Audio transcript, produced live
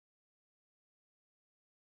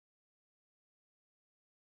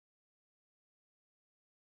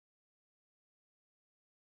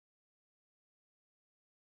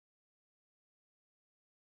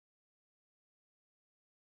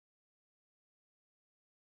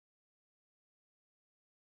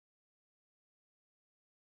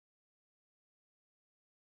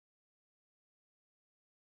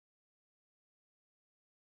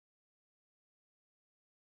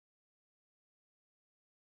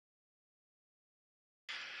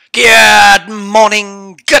Good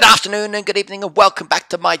morning, good afternoon, and good evening, and welcome back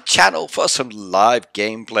to my channel for some live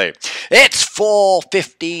gameplay. It's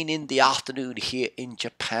 4:15 in the afternoon here in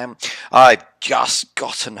Japan. I've just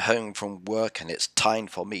gotten home from work and it's time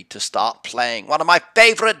for me to start playing one of my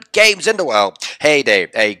favorite games in the world, Hay Day,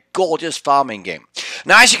 a gorgeous farming game.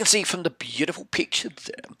 Now, as you can see from the beautiful picture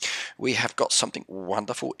there, we have got something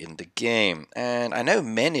wonderful in the game, and I know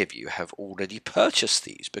many of you have already purchased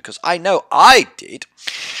these because I know I did.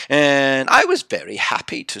 And I was very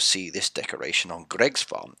happy to see this decoration on Greg's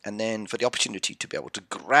farm, and then for the opportunity to be able to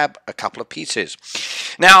grab a couple of pieces.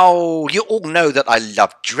 Now, you all know that I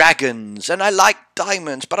love dragons and I like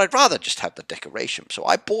diamonds, but I'd rather just have the decoration, so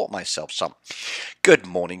I bought myself some. Good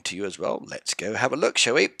morning to you as well. Let's go have a look,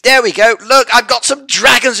 shall we? There we go. Look, I've got some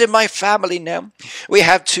dragons in my family now. We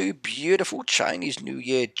have two beautiful Chinese New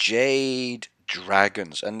Year jade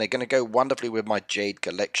dragons, and they're going to go wonderfully with my jade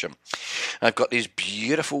collection. I've got these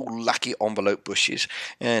beautiful lucky envelope bushes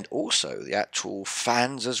and also the actual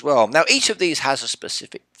fans as well. Now, each of these has a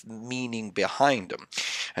specific meaning behind them,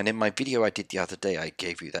 and in my video I did the other day I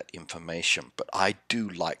gave you that information, but I do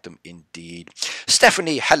like them indeed.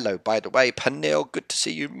 Stephanie, hello by the way. Panil, good to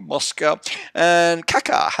see you. Moscow, and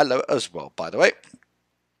Kaka, hello as well by the way.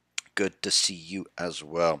 Good to see you as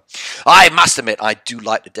well. I must admit, I do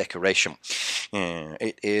like the decoration.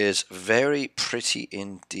 It is very pretty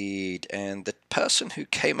indeed, and the person who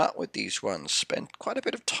came up with these ones spent quite a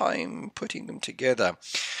bit of time putting them together.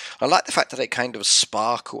 I like the fact that they kind of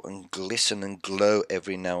sparkle and glisten and glow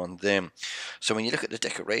every now and then. So when you look at the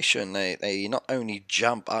decoration, they not only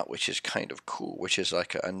jump up, which is kind of cool, which is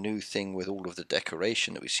like a new thing with all of the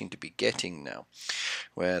decoration that we seem to be getting now,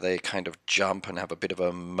 where they kind of jump and have a bit of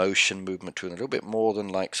a motion movement to it, a little bit more than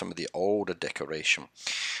like some of the older decoration.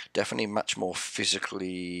 Definitely much more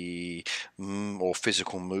physically or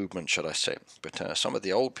physical movement, should I say. But some of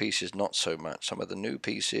the old pieces not so much. Some of the new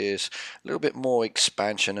pieces a little bit more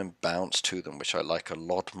expansion and bounce to them, which I like a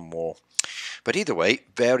lot more. But either way,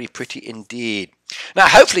 very pretty indeed. Now,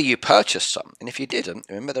 hopefully you purchased some, and if you didn't,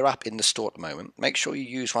 remember they're up in the store at the moment. Make sure you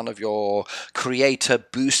use one of your creator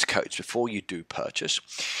boost codes before you do purchase.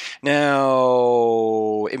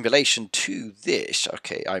 Now, in relation to this,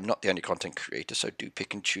 okay, I'm not the only content creator, so do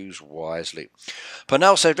pick and choose wisely.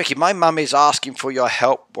 Pernell says, Ricky, my mum is asking for your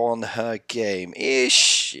help on her game. Is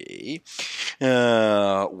she?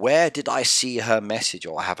 Where did I see her message,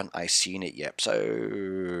 or haven't I seen it yet?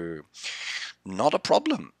 So, not a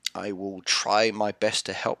problem. I will try my best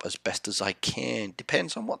to help as best as I can.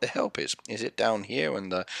 Depends on what the help is. Is it down here in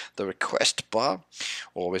the request bar,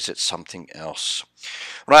 or is it something else?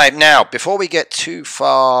 Right, now, before we get too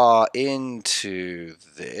far into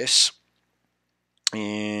this,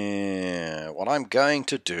 what I'm going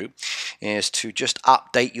to do is to just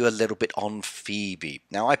update you a little bit on Phoebe.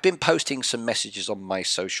 Now, I've been posting some messages on my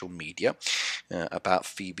social media about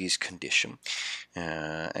Phoebe's condition,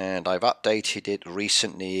 and I've updated it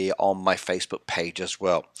recently on my Facebook page as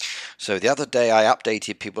well. So the other day I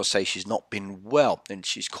updated people say she's not been well and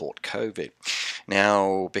she's caught COVID.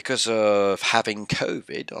 Now, because of having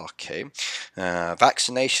COVID, okay,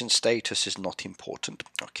 vaccination status is not important,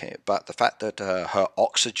 okay, but the fact that her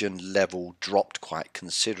oxygen level dropped quite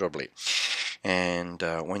considerably, and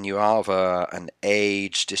when you have an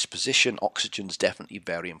age disposition, oxygen is definitely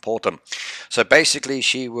very important. So basically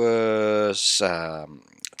she was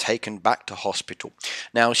taken back to hospital.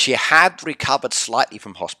 Now, she had recovered slightly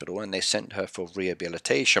from hospital and they sent her for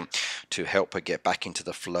rehabilitation to help her get back into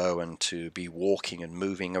the flow and to be walking and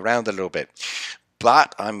moving around a little bit.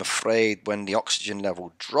 But I'm afraid when the oxygen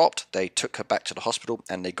level dropped, they took her back to the hospital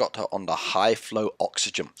and they got her on the high flow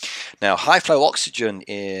oxygen. Now, high flow oxygen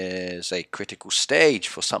is a critical stage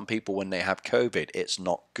for some people when they have COVID. It's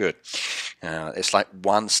not good. It's like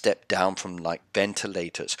one step down from like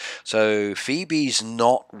ventilators. So Phoebe's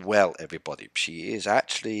not well, everybody. She is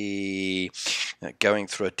actually going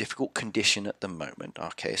through a difficult condition at the moment.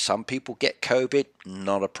 Okay, some people get COVID,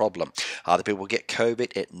 not a problem. Other people get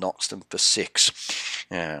COVID, it knocks them for six.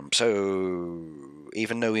 So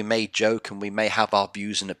even though we may joke and we may have our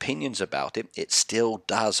views and opinions about it, it still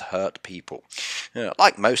does hurt people.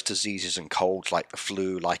 Like most diseases and colds, like the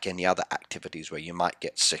flu, like any other activities where you might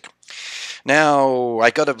get sick. Now, I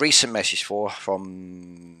got a recent message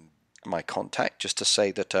from my contact just to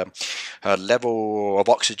say that her level of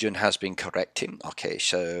oxygen has been correcting. Okay,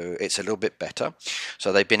 so it's a little bit better.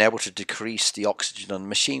 So they've been able to decrease the oxygen on the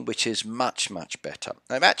machine, which is much better.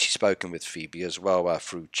 I've actually spoken with Phoebe as well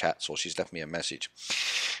through chats, or she's left me a message.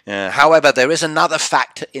 However, there is another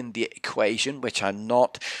factor in the equation which I'm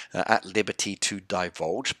not at liberty to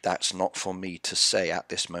divulge. That's not for me to say at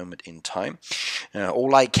this moment in time.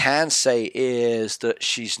 All I can say is that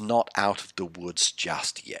she's not out of the woods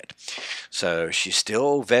just yet. So she's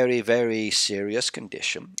still very serious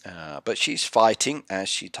condition, but she's fighting, as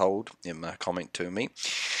she told in a comment to me.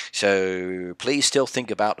 So please still think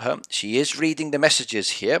about her. She is reading the messages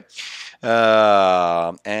here,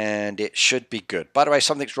 and it should be good. By the way,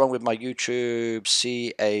 something's wrong with my YouTube.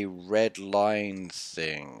 See a red line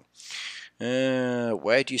thing.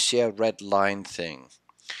 Where do you see a red line thing?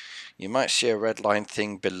 You might see a red line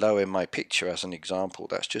thing below in my picture as an example.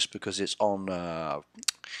 That's just because it's on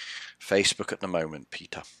Facebook at the moment,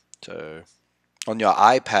 Peter. So on your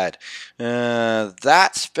iPad.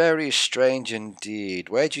 That's very strange indeed.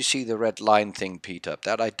 Where do you see the red line thing, Peter?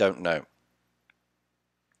 That I don't know.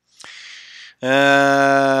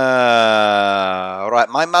 Right,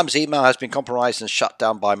 my mum's email has been compromised and shut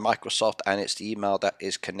down by Microsoft, and it's the email that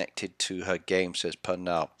is connected to her game, says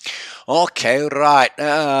Pernell. Okay, right.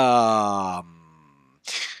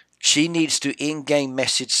 She needs to in-game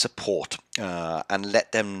message support and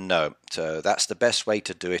let them know. So that's the best way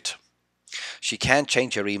to do it. She can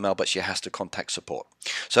change her email, but she has to contact support.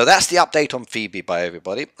 So that's the update on Phoebe by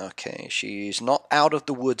everybody. Okay, she's not out of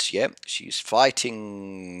the woods yet. She's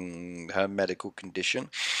fighting her medical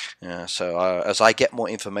condition. So as I get more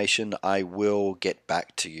information, I will get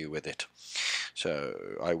back to you with it. So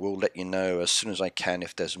I will let you know as soon as I can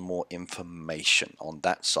if there's more information on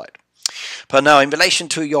that side. But now, in relation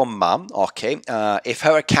to your mum, okay, if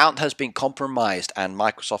her account has been compromised and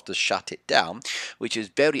Microsoft has shut it down, which is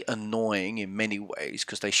very annoying in many ways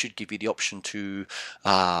because they should give you the option to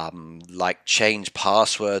like change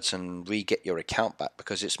passwords and re-get your account back,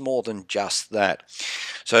 because it's more than just that.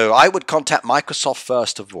 So I would contact Microsoft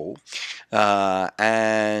first of all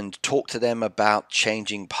and talk to them about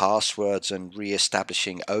changing passwords and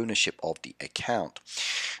re-establishing ownership of the account.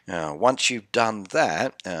 Once you've done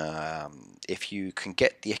that, if you can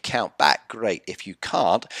get the account back, great. If you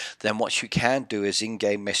can't, then what you can do is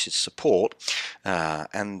in-game message support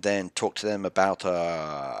and then talk to them about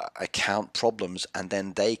account problems, and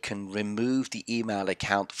then they can remove the email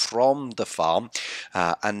account from the farm,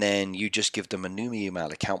 and then you just give them a new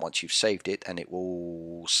email account once you've saved it, and it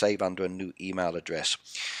will save under a new email address.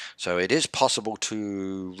 So it is possible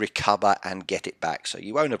to recover and get it back, so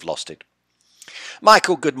you won't have lost it.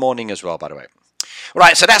 Michael, good morning as well, by the way.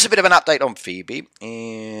 Right, so that's a bit of an update on Phoebe,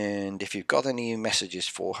 and if you've got any messages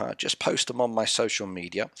for her, just post them on my social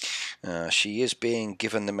media. She is being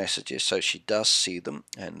given the messages, so she does see them,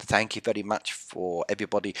 and thank you very much for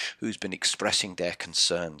everybody who's been expressing their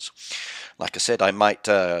concerns. Like I said, I might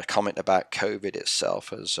comment about COVID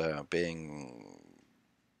itself as being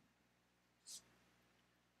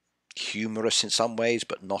humorous in some ways,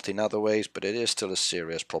 but not in other ways, but it is still a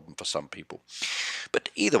serious problem for some people. But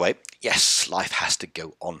either way, yes, life has to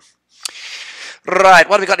go on. Right,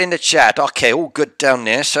 what have we got in the chat? Okay, all good down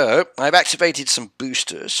there. So I've activated some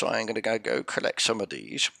boosters, so I'm going to go collect some of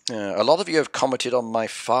these. A lot of you have commented on my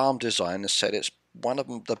farm design and said it's one of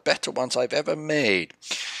the better ones I've ever made.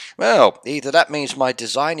 Well, either that means my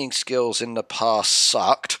designing skills in the past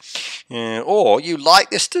sucked, or you like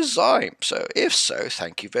this design. So if so,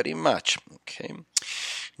 thank you very much. Okay.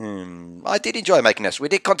 I did enjoy making this. We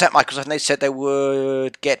did contact Microsoft and they said they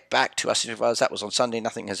would get back to us. That was on Sunday.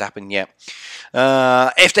 Nothing has happened yet.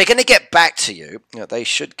 If they're going to get back to you, they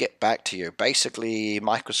should get back to you. Basically,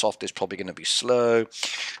 Microsoft is probably going to be slow.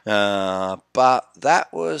 But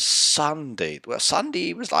that was Sunday. Well,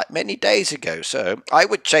 Sunday was like many days ago. So I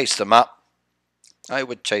would chase them up.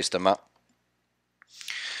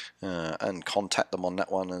 And contact them on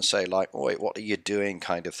that one and say like, "Oi, what are you doing?"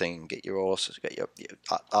 kind of thing. Get your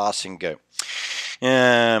arse and go.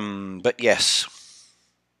 But yes,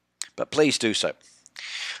 but please do so.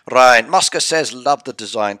 Right, Muska says, "Love the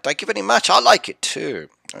design." Thank you very much. I like it too.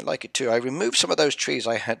 I removed some of those trees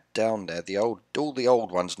I had down there. All the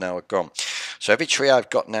old ones now are gone. So every tree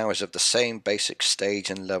I've got now is of the same basic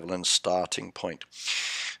stage and level and starting point.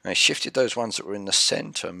 I shifted those ones that were in the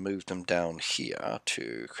center and moved them down here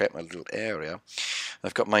to create my little area.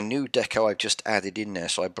 I've got my new deco I've just added in there,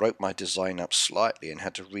 so I broke my design up slightly and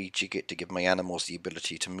had to rejig it to give my animals the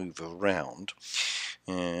ability to move around.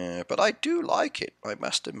 But I do like it, I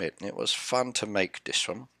must admit. It was fun to make this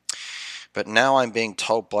one. But now I'm being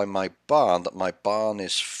told by my barn that my barn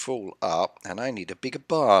is full up and I need a bigger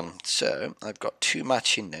barn. So I've got too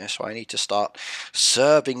much in there, so I need to start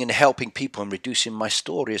serving and helping people and reducing my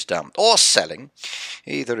storages down. Or selling.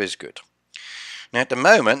 Either is good. Now at the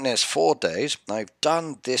moment, there's 4 days. I've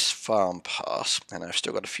done this farm pass, and I've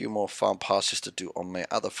still got a few more farm passes to do on my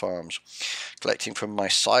other farms. Collecting from my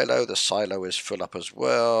silo, the silo is full up as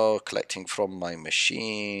well. Collecting from my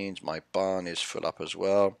machines, my barn is full up as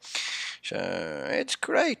well. So it's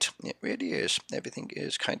great, it really is. Everything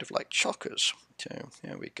is kind of like chockers. So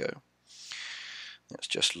here we go. Let's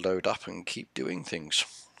just load up and keep doing things.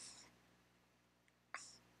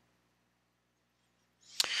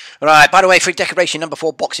 Right, by the way, free decoration number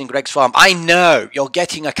 4 box in Greg's farm. I know you're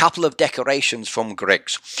getting a couple of decorations from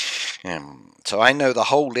Greg's. So I know the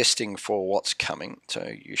whole listing for what's coming.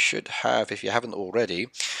 So you should have, if you haven't already,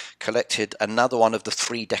 collected another one of the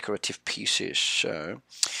 3 decorative pieces. So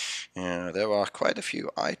there are quite a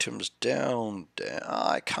few items down there.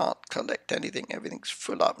 I can't collect anything. Everything's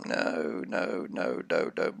full up. No.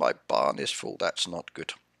 My barn is full. That's not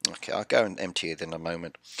good. Okay, I'll go and empty it in a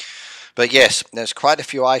moment. But yes, there's quite a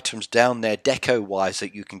few items down there deco-wise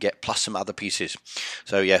that you can get, plus some other pieces.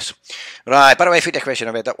 So yes. Right, by the way, free decoration,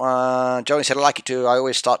 I read that one. Johnny said, I like it too. I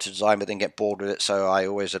always start to design but then get bored with it, so I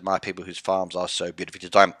always admire people whose farms are so beautifully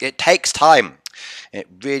designed. It takes time. It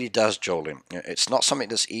really does, Jolin. It's not something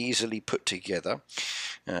that's easily put together.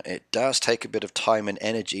 It does take a bit of time and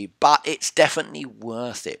energy, but it's definitely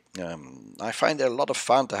worth it. I find it a lot of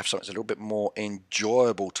fun to have something that's a little bit more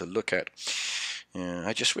enjoyable to look at.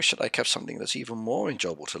 I just wish that I could have something that's even more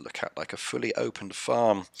enjoyable to look at, like a fully opened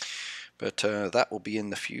farm. But that will be in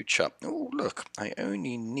the future. Oh, look, I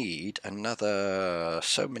only need another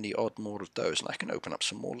so many odd more of those, and I can open up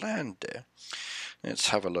some more land there. Let's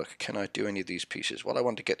have a look. Can I do any of these pieces? Well, I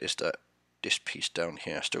want to get this piece down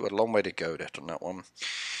here. Still got a long way to go yet on that one.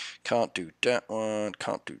 Can't do that one.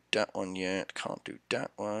 Can't do that one yet. Can't do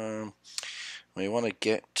that one. We want to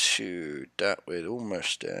get to that. We're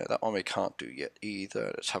almost there. That one we can't do yet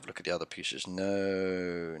either. Let's have a look at the other pieces.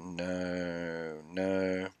 No.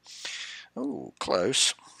 Oh,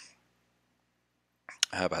 close.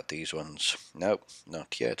 How about these ones? Nope,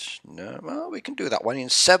 not yet. No, well, we can do that one in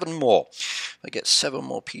 7 more. If I get 7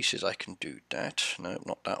 more pieces, I can do that. No,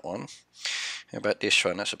 not that one. How about this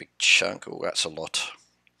one? That's a big chunk. Oh, that's a lot.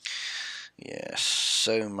 Yes,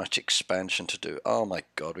 so much expansion to do. Oh my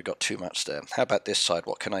god, we got too much there. How about this side?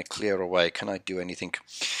 What can I clear away? Can I do anything?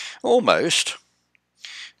 Almost.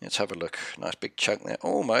 Let's have a look. Nice big chunk there.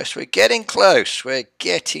 Almost. We're getting close. We're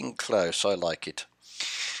getting close. I like it.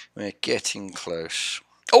 We're getting close.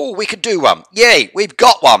 Oh, we could do one. Yay, we've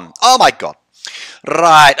got one. Oh my god.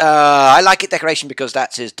 Right, I like it decoration because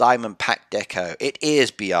that's his diamond pack deco. It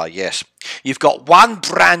is BR, yes. You've got one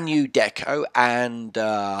brand new deco and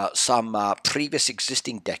some previous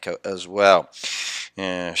existing deco as well.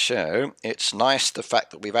 So it's nice the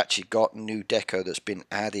fact that we've actually got new deco that's been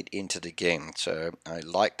added into the game. So I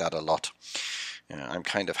like that a lot. I'm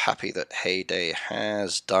kind of happy that Heyday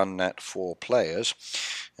has done that for players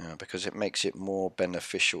because it makes it more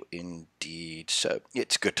beneficial indeed. So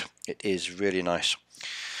it's good. It is really nice.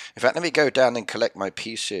 In fact, let me go down and collect my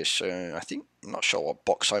pieces. I think, I'm not sure what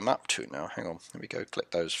box I'm up to now. Hang on, let me go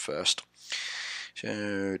collect those first.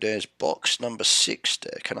 So there's box number 6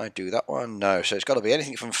 there. Can I do that one? No. So it's got to be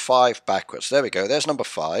anything from 5 backwards. There we go. There's number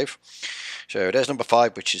 5. So there's number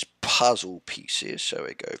 5, which is puzzle pieces. So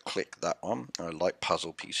we go click that one. I like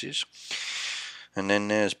puzzle pieces. And then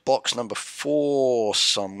there's box number 4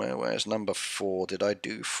 somewhere. Where's number 4? Did I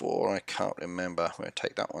do 4? I can't remember. We'll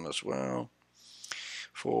take that one as well.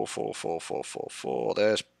 4.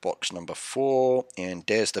 There's box number 4. And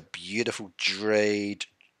there's the beautiful Drade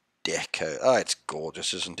deco. Oh, it's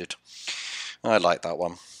gorgeous, isn't it? I like that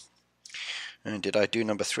one. And did I do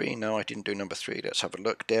number 3? No, I didn't do number 3. Let's have a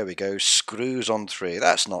look. There we go. Screws on 3.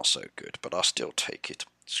 That's not so good, but I'll still take it.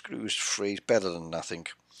 Screws 3 is better than nothing.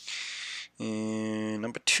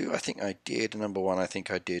 Number 2, I think I did. Number 1, I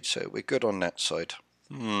think I did. So we're good on that side.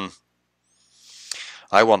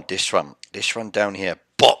 I want this one. This one down here.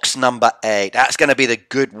 Box number 8. That's going to be the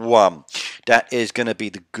good one. That is going to be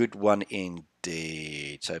the good one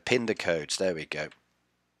indeed. So pin the codes. There we go.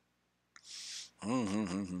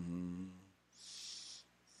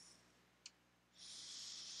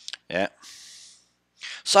 Yeah.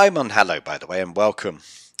 Simon, hello, by the way, and welcome.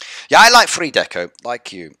 Yeah, I like free deco,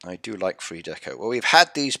 like you. I do like free deco. Well, we've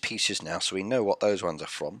had these pieces now, so we know what those ones are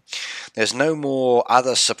from. There's no more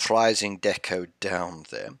other surprising deco down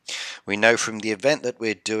there. We know from the event that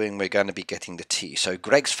we're doing, we're going to be getting the T. So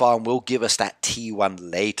Greg's Farm will give us that T1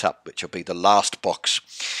 later, which will be the last box.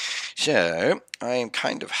 So I am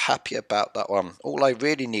kind of happy about that one. All I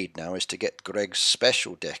really need now is to get Greg's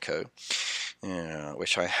special deco,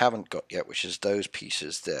 which I haven't got yet, which is those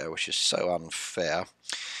pieces there, which is so unfair.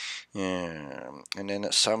 And then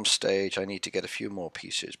at some stage I need to get a few more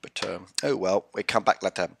pieces, but oh well, we come back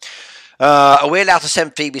later. Are we allowed to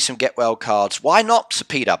send Phoebe some get well cards? Why not, Sir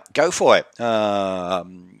Peter? Go for it.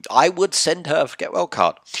 I would send her a get well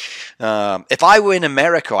card. If I were in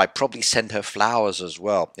America, I'd probably send her flowers as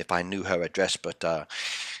well if I knew her address, but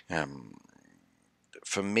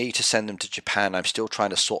for me to send them to Japan, I'm still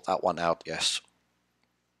trying to sort that one out, yes.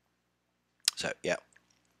 So yeah,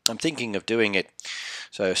 I'm thinking of doing it.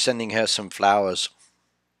 So sending her some flowers.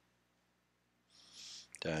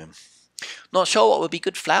 Not sure what would be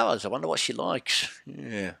good flowers. I wonder what she likes.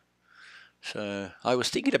 Yeah. So I was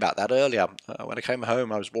thinking about that earlier. When I came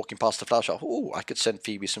home, I was walking past the flower shop. Oh, I could send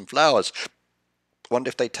Phoebe some flowers. Wonder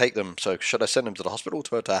if they take them. So should I send them to the hospital,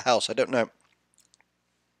 to her house? I don't know.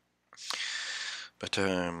 But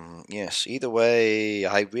yes, either way,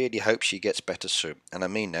 I really hope she gets better soon. And I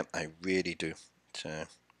mean that. I really do. So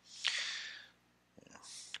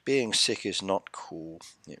being sick is not cool.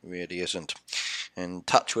 It really isn't. And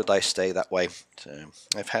touch wood, I stay that way. So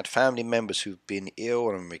I've had family members who've been ill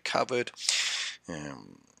and recovered.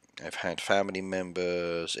 I've had family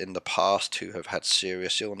members in the past who have had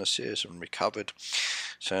serious illnesses and recovered.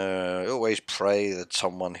 So I always pray that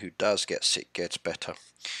someone who does get sick gets better.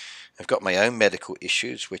 I've got my own medical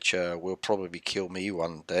issues, which will probably kill me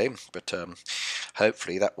one day, but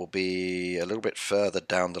hopefully that will be a little bit further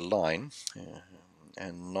down the line.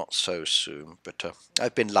 And not so soon, but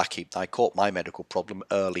I've been lucky. I caught my medical problem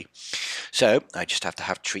early, so I just have to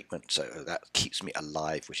have treatment, so that keeps me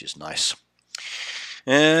alive, which is nice.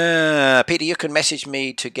 Peter, you can message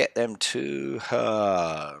me to get them to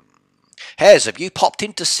her. Hez, have you popped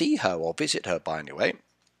in to see her or visit her by any way?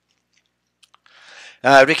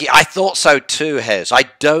 Ricky, I thought so too, Hez. I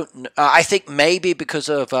don't. I think maybe because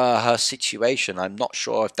of her situation, I'm not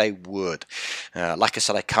sure if they would. Like I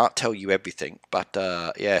said, I can't tell you everything, but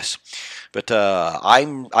yes. But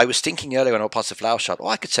I was thinking earlier when I was past the flower shop. Oh,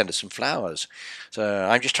 I could send her some flowers. So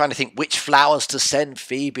I'm just trying to think which flowers to send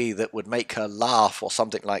Phoebe that would make her laugh or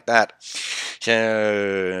something like that.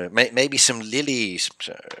 So maybe some lilies.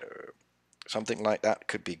 So something like that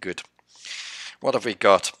could be good. What have we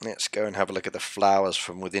got? Let's go and have a look at the flowers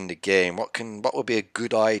from within the game. What would be a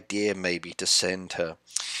good idea maybe to send her?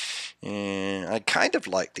 I kind of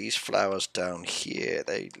like these flowers down here.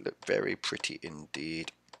 They look very pretty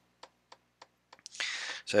indeed.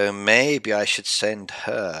 So maybe I should send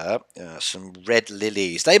her some red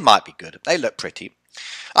lilies. They might be good. They look pretty.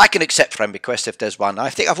 I can accept friend request if there's one. I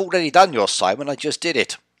think I've already done yours, Simon. I just did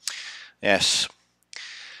it. Yes.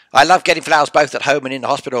 I love getting flowers both at home and in the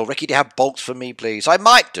hospital. Ricky, do you have bolts for me, please? I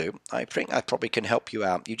might do. I think I probably can help you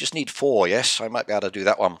out. You just need 4, yes? I might be able to do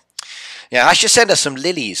that one. Yeah, I should send her some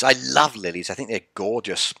lilies. I love lilies. I think they're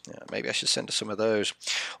gorgeous. Yeah, maybe I should send her some of those.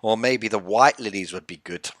 Or maybe the white lilies would be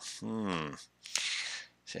good. I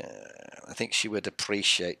think she would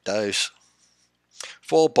appreciate those.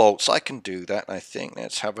 4 bolts. I can do that, I think.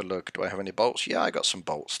 Let's have a look. Do I have any bolts? Yeah, I got some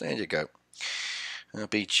bolts. There you go. I'll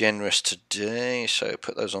be generous today, so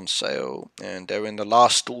put those on sale, and they're in the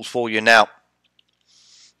last stall for you now.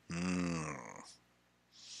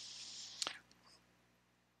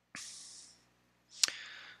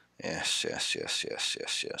 Yes.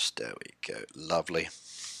 There we go. Lovely.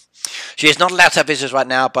 She is not allowed to have visitors right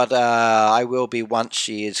now, but I will be once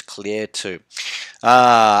she is cleared to.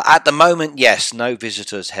 At the moment, yes, no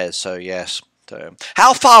visitors, Hez, so yes. So,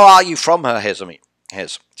 how far are you from her, Hez?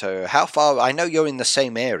 So how far? I know you're in the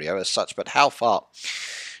same area as such, but how far?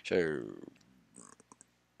 So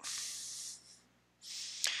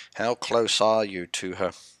how close are you to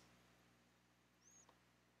her?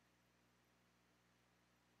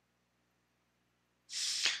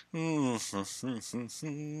 Could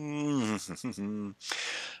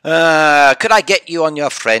I get you on your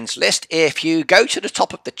friends list? If you go to the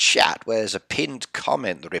top of the chat where there's a pinned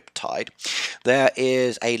comment, Riptide, there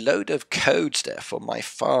is a load of codes there for my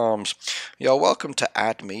farms. You're welcome to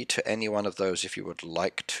add me to any one of those if you would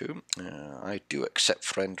like to. I do accept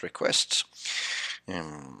friend requests.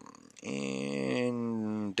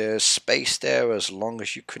 And there's space there as long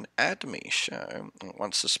as you can add me. So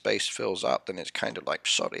once the space fills up, then it's kind of like,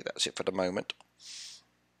 sorry, that's it for the moment.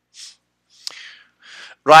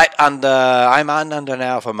 Right, and I'm under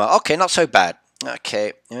now from okay, not so bad.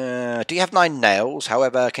 Okay. Do you have 9 nails?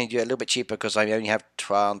 However, can you do it a little bit cheaper because I only have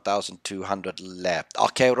 12,200 left?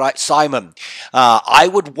 Okay, right, Simon. I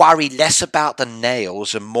would worry less about the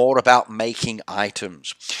nails and more about making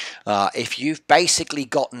items. If you've basically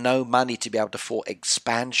got no money to be able to afford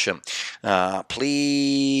expansion,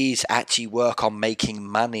 please actually work on making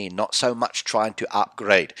money, not so much trying to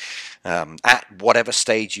upgrade. At whatever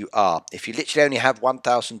stage you are. If you literally only have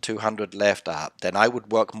 1,200 left, then I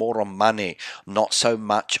would work more on money, not so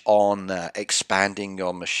much on expanding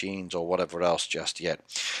your machines or whatever else just yet.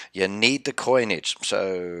 You need the coinage,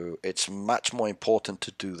 so it's much more important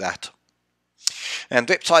to do that. And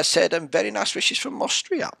Riptide said, and very nice wishes from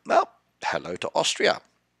Austria. Well, hello to Austria.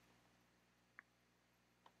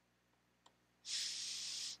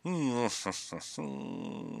 Let's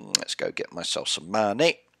go get myself some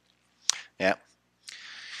money. Yeah.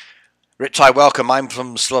 Riptide, welcome. I'm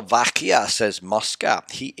from Slovakia, says Moscow.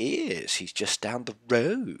 He is. He's just down the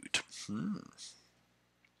road.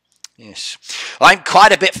 Yes. I'm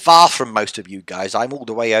quite a bit far from most of you guys. I'm all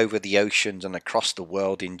the way over the oceans and across the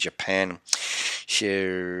world in Japan.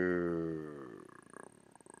 So,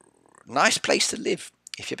 nice place to live.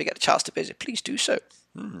 If you ever get a chance to visit, please do so.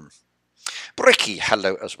 Bricky,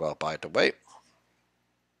 hello as well, by the way.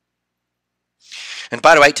 And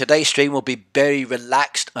by the way, today's stream will be very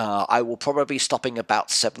relaxed. I will probably be stopping about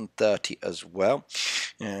 7:30 as well.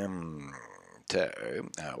 We're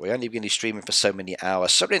only going to be streaming for so many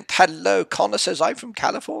hours. So, hello, Connor says, I'm from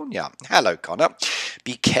California. Hello, Connor.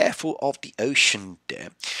 Be careful of the ocean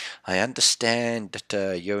there. I understand that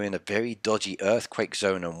you're in a very dodgy earthquake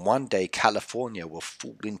zone, and one day California will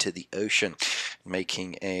fall into the ocean,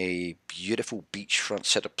 making a beautiful beachfront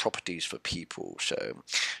set of properties for people. So,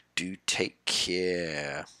 do take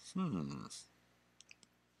care.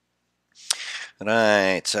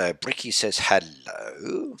 Right, so Bricky says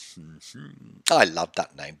hello. I love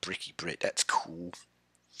that name, Bricky Brit. That's cool.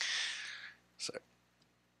 So,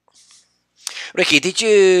 Ricky, did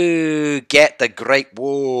you get the Great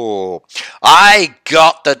Wall? I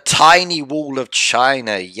got the tiny wall of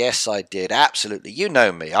China. Yes, I did. Absolutely. You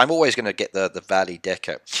know me. I'm always going to get the Valley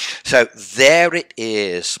Deco. So there it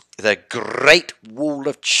is. The Great Wall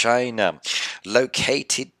of China.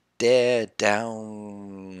 Located there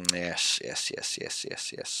down. Yes. It's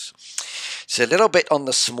a little bit on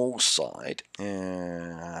the small side.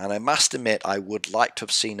 And I must admit, I would like to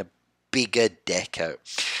have seen a bigger deco.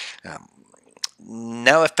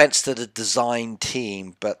 No offense to the design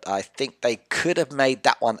team, but I think they could have made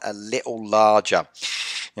that one a little larger.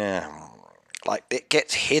 Like it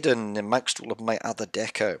gets hidden amongst all of my other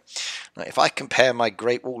deco. Now, if I compare my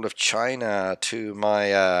Great Wall of China to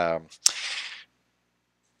my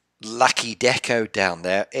Lucky Deco down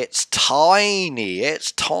there, it's tiny.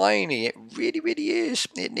 It's tiny. It really is.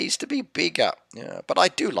 It needs to be bigger. Yeah, but I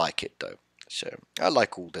do like it though. So I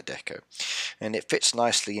like all the deco, and it fits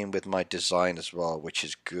nicely in with my design as well, which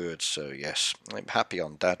is good. So yes, I'm happy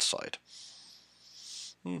on that side.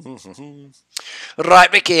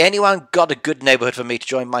 Right, Ricky, anyone got a good neighbourhood for me to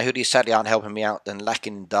join my hoodie? Sadly, aren't helping me out, and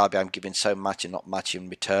lacking in Derby, I'm giving so much and not much in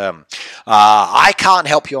return. I can't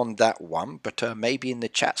help you on that one, but maybe in the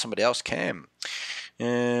chat somebody else can.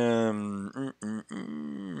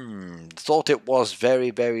 Thought it was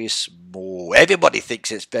very small. Everybody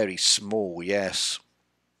thinks it's very small, yes.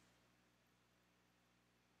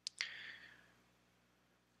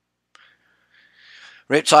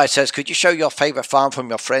 Riptide says, could you show your favourite farm from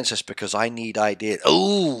your friends list because I need ideas?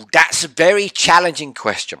 Oh, that's a very challenging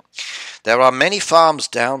question. There are many farms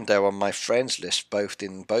down there on my friends list, both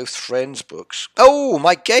in both friends' books. Oh,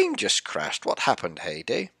 my game just crashed. What happened,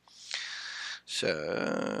 Heyday? So,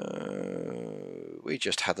 we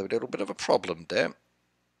just had a little bit of a problem there.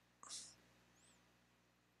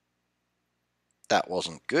 That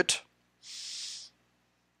wasn't good.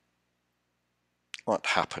 What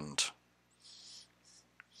happened?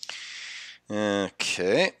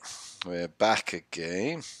 Okay, we're back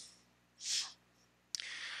again.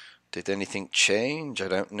 Did anything change? I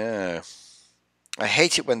don't know. I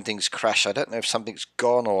hate it when things crash. I don't know if something's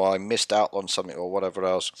gone or I missed out on something or whatever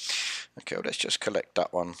else. Okay, well, let's just collect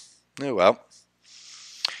that one. Oh well.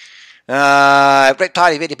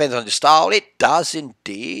 Riptide, it depends on your style. It does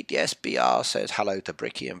indeed. Yes, BR says hello to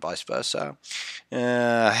Bricky and vice versa.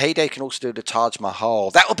 Heyday can also do the Taj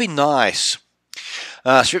Mahal. That would be nice.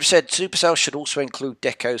 Strip said Supercell should also include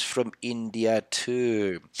decos from India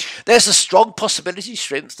too. There's a strong possibility,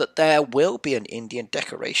 Shrimps, that there will be an Indian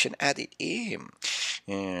decoration added in.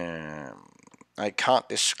 I I can't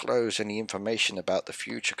disclose any information about the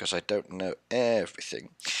future because I don't know everything.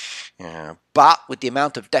 But with the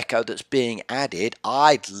amount of deco that's being added,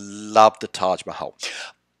 I'd love the Taj Mahal.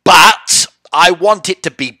 But I want it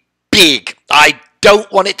to be big. I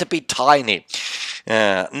don't want it to be tiny.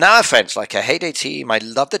 No offense, like a Heyday team, I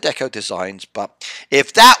love the deco designs, but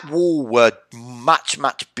if that wall were much,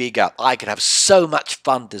 much bigger, I could have so much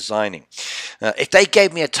fun designing. If they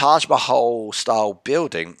gave me a Taj Mahal style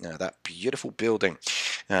building, that beautiful building,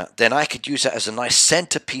 then I could use that as a nice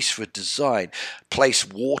centerpiece for design, place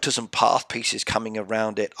waters and path pieces coming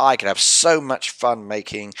around it. I could have so much fun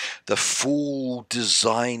making the full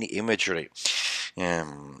design imagery.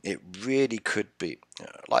 It really could be.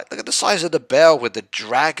 Like, look at the size of the bell with the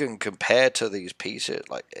dragon compared to these pieces.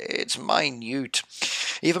 Like, it's minute.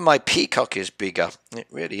 Even my peacock is bigger. It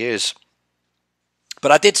really is.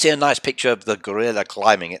 But I did see a nice picture of the gorilla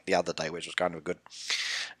climbing it the other day, which was kind of good.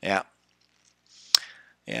 Yeah.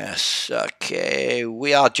 Yes, okay.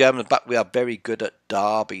 We are German, but we are very good at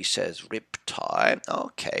Derby, says Riptide.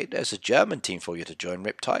 Okay, there's a German team for you to join,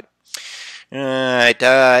 Riptide. Right,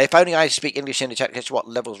 if only I speak English in the chat, guess what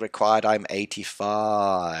level's required? I'm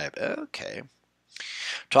 85. Okay.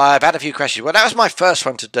 So I've had a few questions. Well, that was my first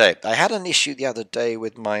one today. I had an issue the other day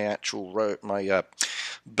with my actual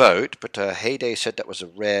boat, but Heyday said that was a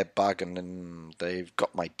rare bug, and then they've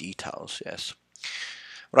got my details, yes.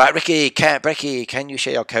 Right, Brecky, can you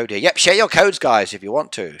share your code here? Yep, share your codes, guys, if you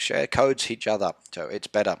want to. Share codes each other, so it's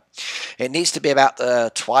better. It needs to be about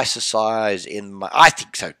twice the size in my... I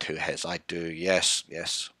think so too, Hez, I do, yes.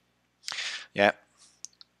 Yeah.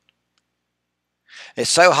 It's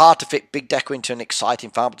so hard to fit big deco into an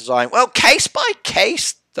exciting farm design. Well, case by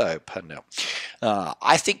case, though, Pernell.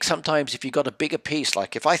 I think sometimes if you've got a bigger piece,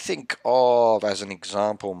 like if I think of, as an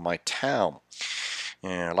example, my town...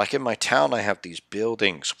 Yeah, like in my town, I have these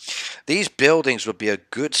buildings. These buildings would be a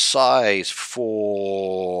good size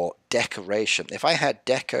for decoration. If I had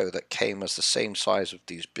deco that came as the same size of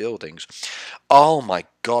these buildings, oh my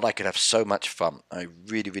god, I could have so much fun. I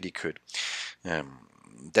really, really could.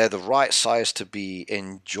 They're the right size to be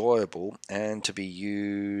enjoyable and to be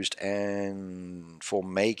used and for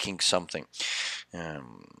making something.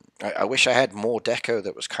 I wish I had more deco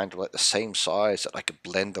that was kind of like the same size that I could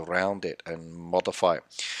blend around it and modify.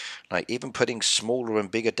 Like even putting smaller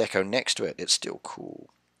and bigger deco next to it, it's still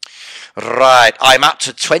cool. Right, I'm up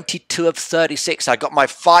to 22 of 36. I got my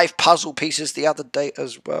 5 puzzle pieces the other day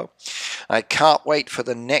as well. I can't wait for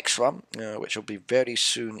the next one, which will be very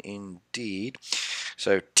soon indeed.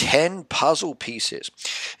 So 10 puzzle pieces.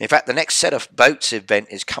 In fact, the next set of boats event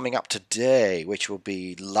is coming up today, which will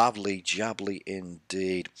be lovely jubbly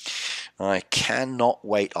indeed. I cannot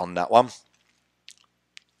wait on that one.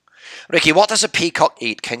 Ricky, what does a peacock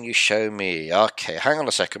eat? Can you show me? Okay, hang on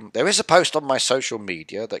a second. There is a post on my social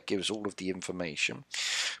media that gives all of the information,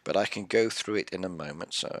 but I can go through it in a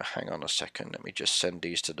moment. So hang on a second. Let me just send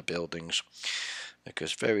these to the buildings,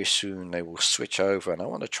 because very soon they will switch over, and I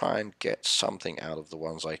want to try and get something out of the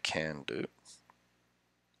ones I can do.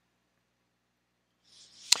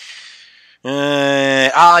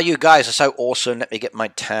 You guys are so awesome. Let me get my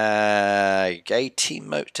tag.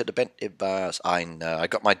 Emote to the Bentley bars. I know. I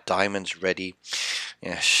got my diamonds ready.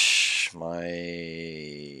 Yes,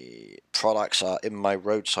 my products are in my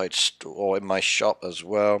roadside store, or in my shop as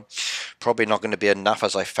well. Probably not going to be enough,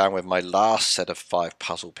 as I found with my last set of 5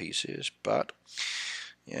 puzzle pieces, but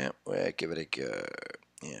yeah, we'll give it a go.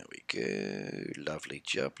 There we go. Lovely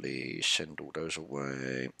jubbly. Send all those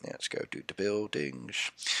away. Let's go do the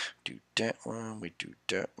buildings. Do that one. We do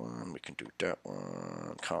that one. We can do that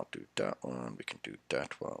one. Can't do that one. We can do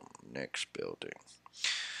that one. Next building.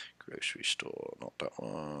 Grocery store. Not that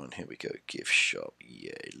one. Here we go. Gift shop.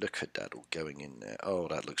 Yeah, look at that all going in there. Oh,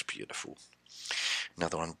 that looks beautiful.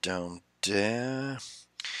 Another one down there.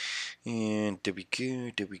 And there we go,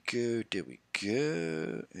 there we go, there we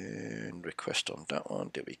go. And request on that one.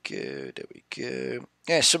 There we go, there we go.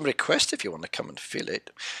 Yeah, some request if you want to come and fill it.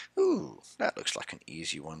 Ooh, that looks like an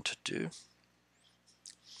easy one to do.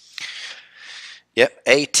 Yep,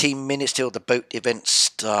 18 minutes till the boat event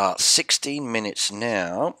starts. 16 minutes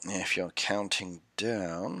now, if you're counting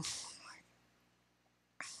down.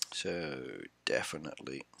 So,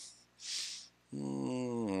 definitely.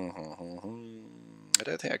 I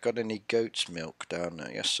don't think I got any goat's milk down there.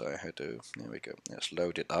 Yes, I do. There we go. Let's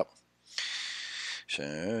load it up.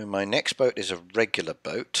 So my next boat is a regular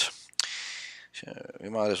boat. So we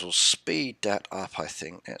might as well speed that up, I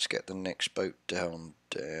think. Let's get the next boat down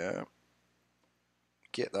there.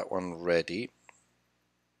 Get that one ready.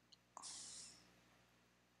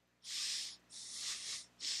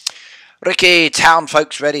 Ricky, town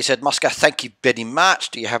folks ready, said Musker. Thank you very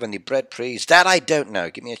much. Do you have any bread, please? That I don't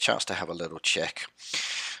know. Give me a chance to have a little check.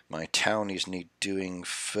 My townies need doing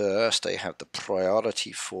first. They have the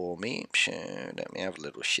priority for me. So let me have a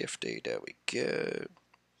little shifty. There we go.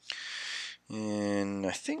 And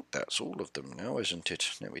I think that's all of them now, isn't it?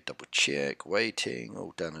 Let me double check. Waiting.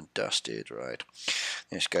 All done and dusted. Right.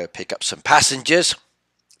 Let's go pick up some passengers.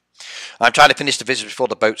 I'm trying to finish the visit before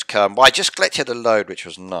the boats come. Well, I just collected a load, which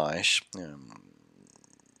was nice.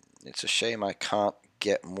 It's a shame I can't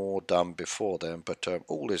get more done before then, but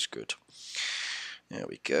all is good. There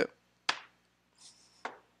we go.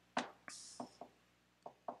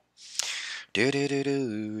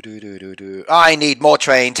 I need more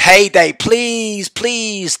trains. Heyday, please,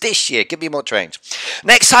 please, this year, give me more trains.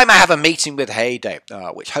 Next time I have a meeting with Heyday,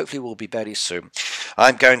 which hopefully will be very soon,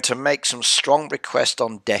 I'm going to make some strong requests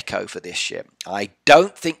on Deco for this year. I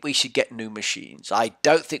don't think we should get new machines. I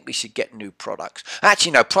don't think we should get new products.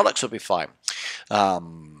 Actually, no, products will be fine.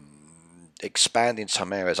 Expand in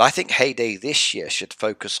some areas. I think Heyday this year should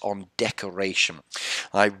focus on decoration.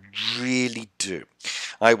 I really do.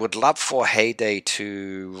 I would love for Heyday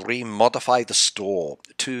to remodify the store,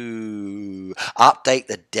 to update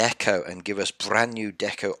the deco and give us brand new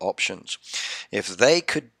deco options. If they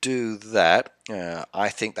could do that, I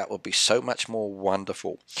think that would be so much more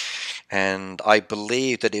wonderful. And I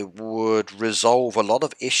believe that it would resolve a lot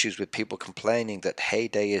of issues with people complaining that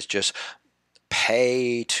Heyday is just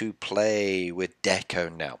pay to play with deco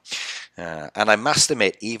now. And I must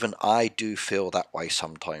admit, even I do feel that way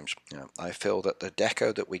sometimes. I feel that the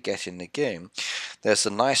deco that we get in the game, there's a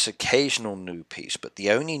nice occasional new piece, but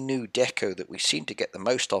the only new deco that we seem to get the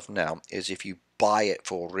most of now is if you buy it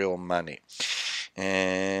for real money.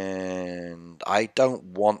 And I don't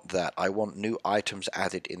want that. I want new items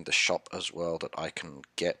added in the shop as well that I can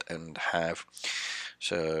get and have.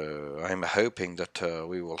 So I'm hoping that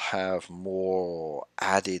we will have more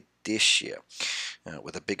added this year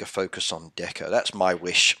with a bigger focus on deco. That's my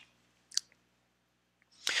wish.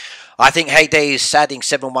 I think Heyday is adding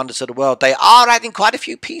 7 Wonders of the World. They are adding quite a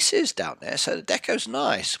few pieces down there, so the deco's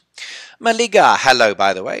nice. Maliga, hello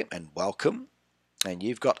by the way, and welcome. And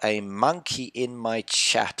you've got a monkey in my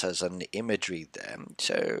chat as an imagery there.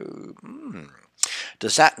 So,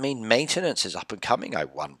 does that mean maintenance is up and coming, I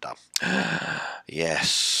wonder?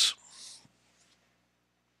 Yes.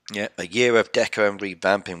 Yeah, a year of deco and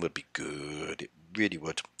revamping would be good. It really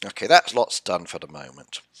would. Okay, that's lots done for the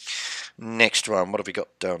moment. Next one, what have we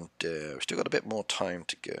got down there? We've still got a bit more time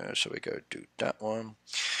to go, so we go do that one.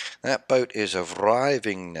 That boat is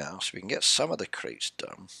arriving now, so we can get some of the crates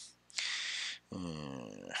done.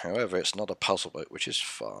 However, it's not a puzzle boat, which is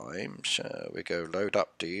fine. So we go load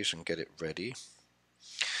up these and get it ready.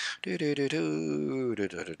 And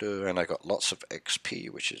I got lots of XP,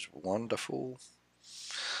 which is wonderful.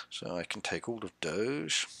 So I can take all of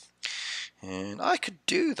those. And I could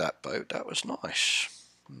do that boat. That was nice.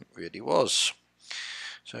 It really was.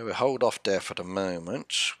 So we'll hold off there for the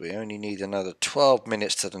moment. We only need another 12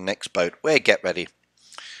 minutes to the next boat. We'll get ready.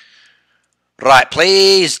 Right,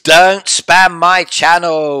 please don't spam my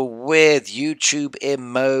channel with YouTube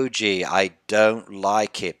emoji. I don't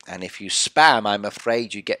like it. And if you spam, I'm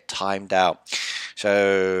afraid you get timed out.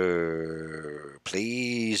 So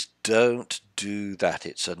please don't do that.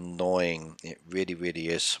 It's annoying. It really, really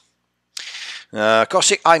is.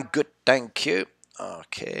 Gossip, I'm good, thank you.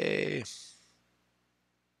 Okay.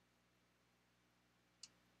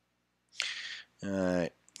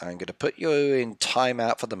 Alright. I'm going to put you in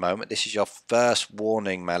timeout for the moment. This is your first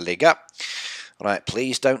warning, Maliga. Right,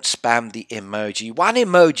 please don't spam the emoji. One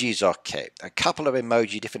emoji is okay. A couple of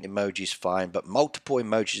different emojis fine, but multiple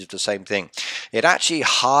emojis of the same thing. It actually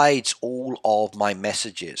hides all of my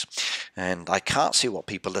messages, and I can't see what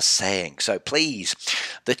people are saying. So please,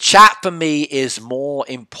 the chat for me is more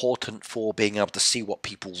important for being able to see what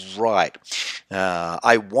people write.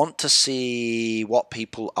 I want to see what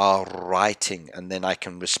people are writing, and then I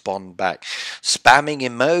can respond back. Spamming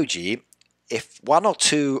emoji, if one or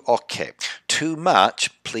two, okay. Too much,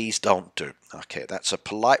 please don't do. Okay, that's a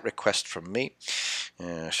polite request from me.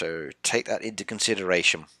 So take that into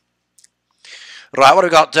consideration. Right, what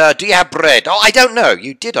have we got? Do you have bread? Oh, I don't know.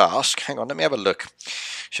 You did ask. Hang on, let me have a look.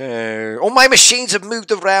 So, all my machines have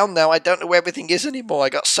moved around now. I don't know where everything is anymore. I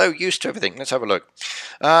got so used to everything. Let's have a look.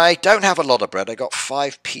 I don't have a lot of bread. I got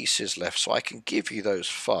 5 pieces left, so I can give you those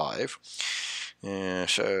 5.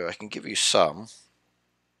 So I can give you some.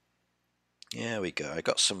 There we go. I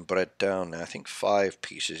got some bread down there. I think 5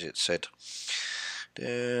 pieces it said.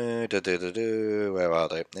 Where are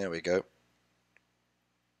they? There we go.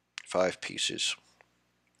 5 pieces.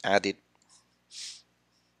 Added.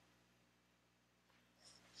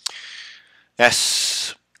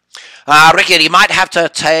 Yes. Ricky, you might have to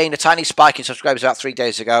attain a tiny spike in subscribers about 3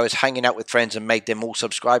 days ago. I was hanging out with friends and made them all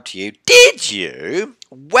subscribe to you. Did you?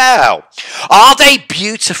 Well, are they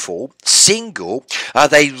beautiful, single? Are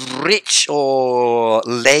they rich or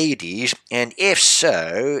ladies? And if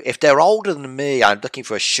so, if they're older than me, I'm looking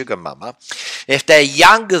for a sugar mama. If they're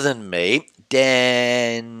younger than me,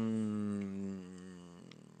 then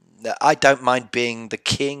I don't mind being the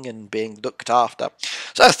king and being looked after.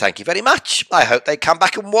 So thank you very much. I hope they come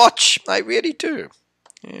back and watch. I really do.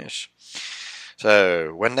 Yes.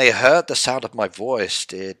 So when they heard the sound of my voice,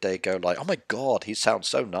 did they go like, oh my god, he sounds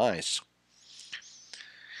so nice.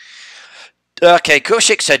 Okay,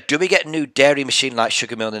 Kushik said, do we get a new dairy machine like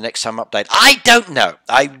Sugar Mill in the next summer update? I don't know.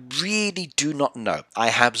 I really do not know. I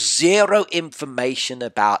have zero information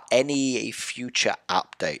about any future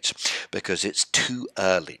updates because it's too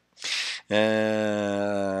early.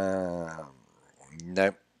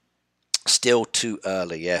 No, still too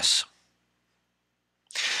early, yes.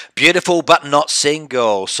 Beautiful but not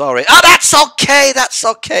single. Sorry. Oh, that's okay. That's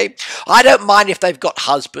okay. I don't mind if they've got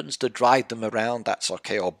husbands to drive them around. That's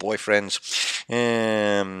okay. Or boyfriends.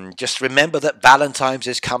 Just remember that Valentine's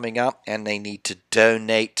is coming up and they need to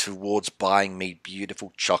donate towards buying me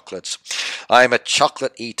beautiful chocolates. I'm a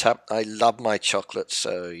chocolate eater. I love my chocolates.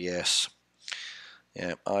 So, yes.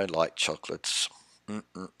 Yeah, I like chocolates.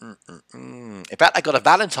 In fact, I got a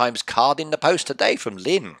Valentine's card in the post today from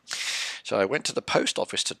Lynn. So I went to the post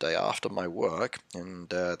office today after my work, and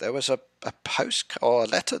there was a post or a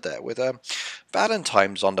letter there with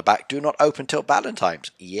Valentine's on the back. Do not open till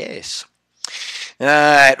Valentine's. Yes.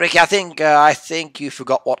 Ricky, I think you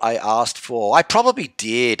forgot what I asked for. I probably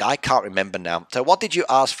did. I can't remember now. So what did you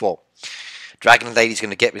ask for? Dragon Lady's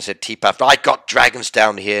going to get me, said T-Puff. I got dragons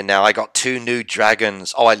down here now. I got 2 new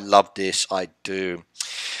dragons. Oh, I love this. I do.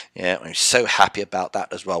 Yeah, I'm so happy about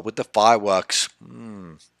that as well. With the fireworks.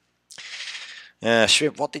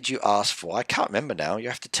 Shrimp, what did you ask for? I can't remember now. You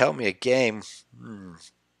have to tell me a game.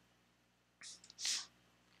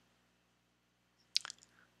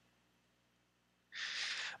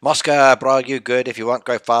 Moscow, bro, you good? If you want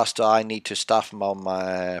to go faster, I need to stuff them on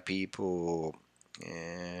my people.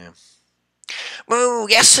 Yeah. Well,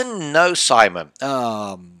 yes and no, Simon.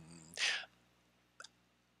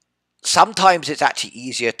 Sometimes it's actually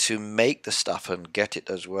easier to make the stuff and get it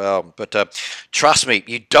as well. But trust me,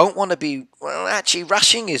 you don't want to be... Well, actually,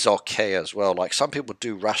 rushing is okay as well. Like, some people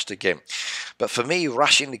do rush the game. But for me,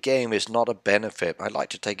 rushing the game is not a benefit. I like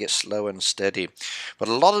to take it slow and steady. But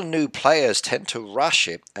a lot of new players tend to rush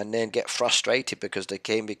it and then get frustrated because the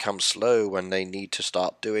game becomes slow when they need to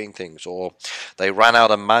start doing things. Or they run out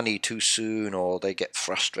of money too soon, or they get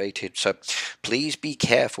frustrated. So please be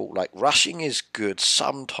careful. Like, rushing is good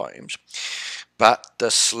sometimes. But the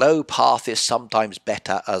slow path is sometimes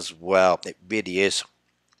better as well. It really is.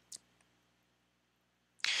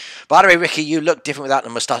 By the way, Ricky, you look different without the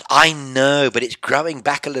moustache. I know, but it's growing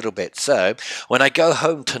back a little bit. So when I go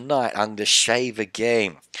home tonight, I'm going to shave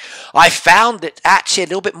again. I found it actually a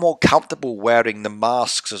little bit more comfortable wearing the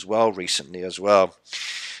masks as well recently as well.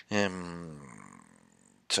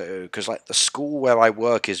 So, because like the school where I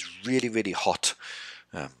work is really, really hot.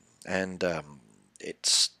 And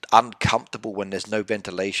it's uncomfortable when there's no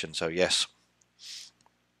ventilation. So, yes.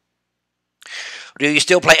 Do you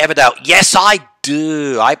still play Everdell? Yes, I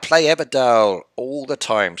do. I play Everdell all the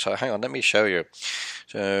time. So hang on, let me show you.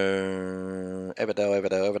 So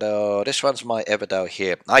Everdell. This one's my Everdell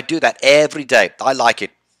here. I do that every day. I like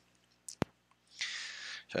it.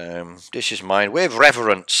 So this is mine with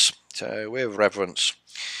reverence.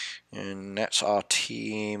 And that's our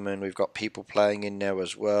team, and we've got people playing in there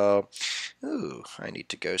as well. Ooh, I need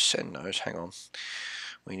to go send those. Hang on.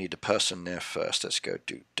 We need a person there first. Let's go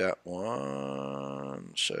do that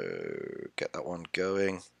one. So get that one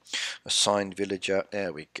going. Assigned villager.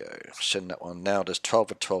 There we go. Send that one now. There's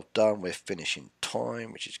 12 of 12 done. We're finishing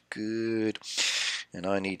time, which is good. And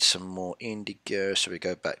I need some more indigo. So we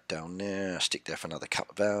go back down there. Stick there for another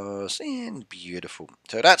couple of hours. And beautiful.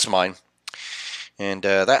 So that's mine. And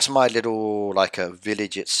that's my little, like a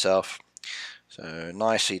village itself. So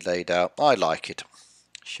nicely laid out. I like it.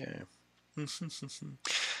 Sure.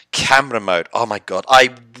 Camera mode. Oh my god.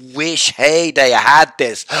 I wish Heyday had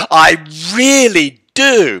this. I really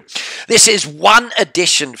do. This is one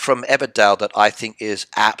addition from Everdell that I think is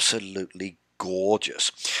absolutely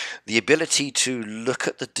gorgeous. The ability to look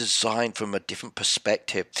at the design from a different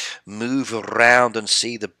perspective, move around and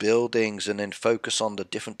see the buildings, and then focus on the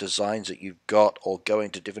different designs that you've got, or go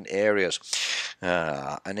into different areas,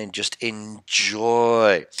 and then just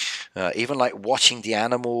enjoy Even like watching the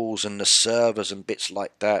animals and the servers and bits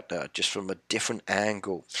like that, just from a different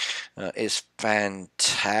angle, is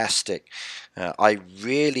fantastic. I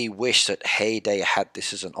really wish that Heyday had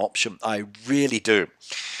this as an option. I really do.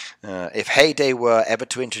 If Heyday were ever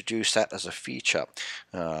to introduce that as a feature,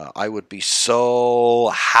 I would be so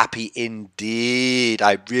happy indeed.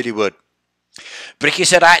 I really would. Bricky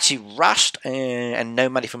said, I actually rushed and no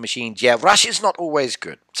money for machines. Yeah, rush is not always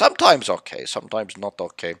good. Sometimes okay, sometimes not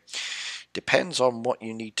okay. Depends on what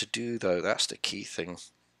you need to do, though. That's the key thing.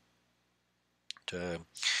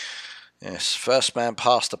 Yes, first man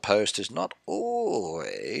past the post is not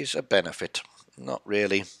always a benefit. Not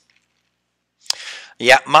really.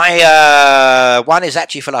 Yeah, my one is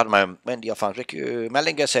actually full at the moment. When do you find Ricky?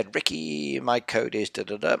 Malinger said, Ricky, my code is da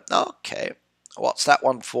da da. Okay. What's that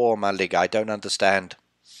one for, Malinger? I don't understand.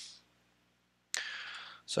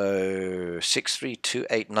 So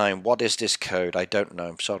 63289. What is this code? I don't know.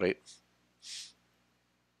 I'm sorry.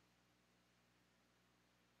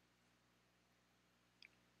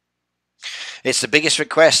 It's the biggest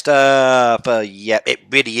request. Yeah, it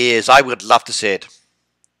really is. I would love to see it.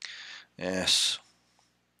 Yes.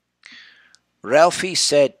 Ralphie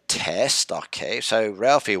said test. Okay, so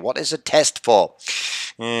Ralphie, what is a test for?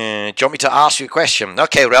 Do you want me to ask you a question?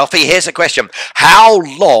 Okay, Ralphie, here's a question. How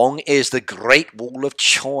long is the Great Wall of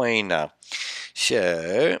China?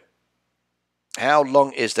 So, how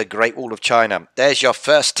long is the Great Wall of China? There's your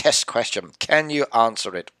first test question. Can you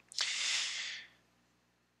answer it?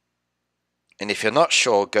 And if you're not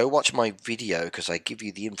sure, go watch my video because I give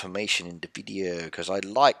you the information in the video because I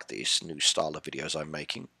like this new style of videos I'm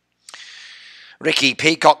making. Ricky,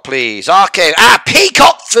 peacock, please. Okay.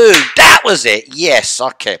 Peacock food. That was it. Yes.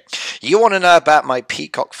 Okay. You want to know about my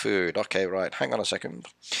peacock food? Okay, right. Hang on a second.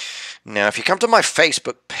 Now, if you come to my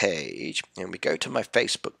Facebook page, and we go to my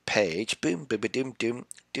Facebook page, boom, boom, doom, doom,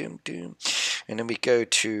 doom, doom, and then we go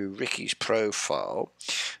to Ricky's profile,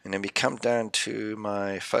 and then we come down to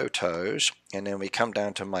my photos, and then we come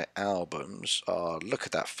down to my albums. Oh, look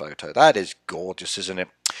at that photo. That is gorgeous, isn't it?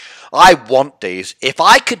 I want these. If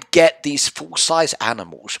I could get these full-size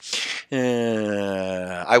animals,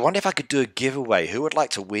 I wonder if I could do a giveaway. Who would like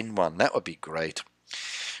to win one? That would be great.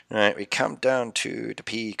 Right, we come down to the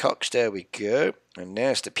peacocks. There we go. And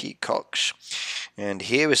there's the peacocks. And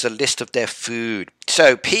here is a list of their food.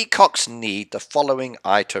 So peacocks need the following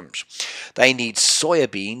items. They need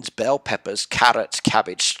soybeans, bell peppers, carrots,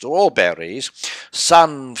 cabbage, strawberries,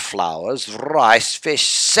 sunflowers, rice, fish,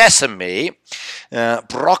 sesame,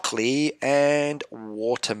 broccoli, and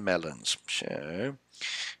watermelons. So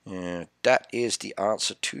that is the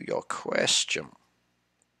answer to your question.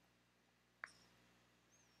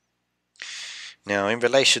 Now, in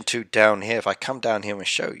relation to down here, if I come down here and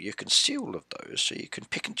show you, you can see all of those, so you can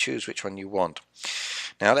pick and choose which one you want.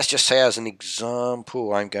 Now, let's just say as an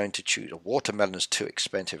example, I'm going to choose a watermelon is too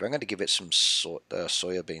expensive. I'm going to give it some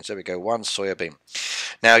soybeans. There we go, one soybean.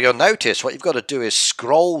 Now, you'll notice what you've got to do is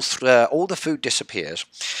scroll through, all the food disappears,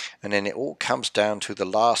 and then it all comes down to the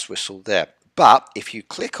last whistle there. But if you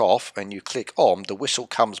click off and you click on, the whistle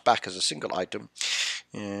comes back as a single item.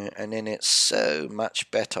 And then it's so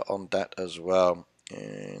much better on that as well.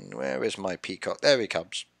 And where is my peacock? There he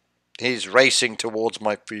comes. He's racing towards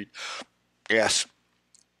my feet. Yes.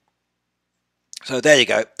 So there you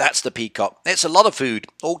go. That's the peacock. It's a lot of food,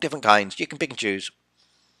 all different kinds. You can pick and choose.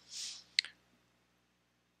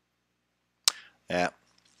 Yeah.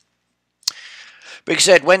 But he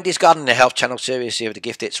said, Wendy's Garden and Health Channel series here with the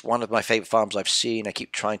gift. It's one of my favourite farms I've seen. I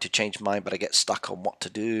keep trying to change mine, but I get stuck on what to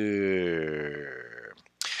do.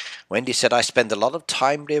 Wendy said, I spend a lot of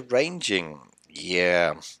time rearranging.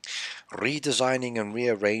 Yeah. Redesigning and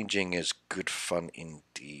rearranging is good fun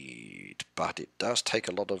indeed. But it does take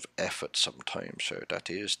a lot of effort sometimes. So that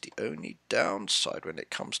is the only downside when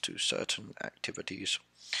it comes to certain activities.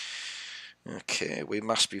 Okay, we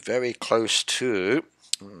must be very close to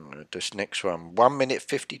this next one. 1 minute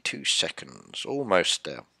 52 seconds. Almost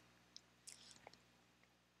there.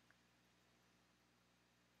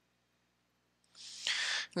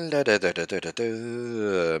 Milk,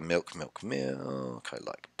 milk, milk. I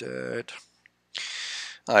like that.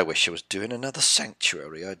 I wish I was doing another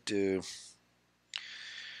sanctuary. I do.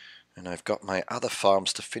 And I've got my other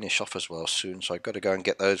farms to finish off as well soon, so I've got to go and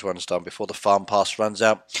get those ones done before the farm pass runs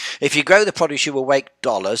out. If you grow the produce, you will make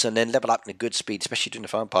dollars and then level up in a good speed, especially during the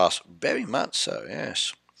farm pass. Very much so,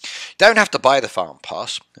 yes. Don't have to buy the farm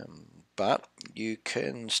pass, but you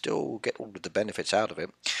can still get all of the benefits out of it.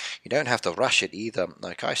 You don't have to rush it either.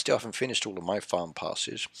 Like, I still haven't finished all of my farm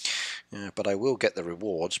passes, but I will get the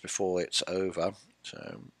rewards before it's over.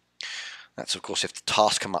 So that's, of course, if the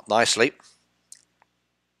tasks come up nicely.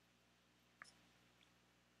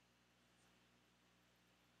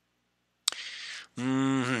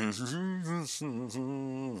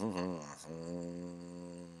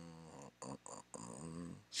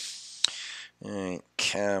 Right,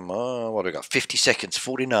 come on. What have we got? 50 seconds.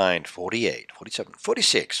 49, 48, 47,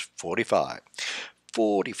 46, 45,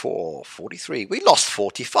 44, 43. We lost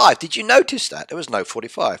 45. Did you notice that? There was no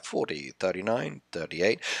 45. 40, 39,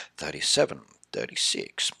 38, 37,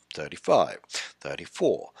 36, 35,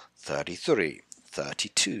 34, 33,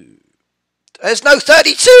 32. There's no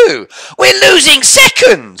 32. We're losing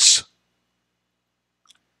seconds.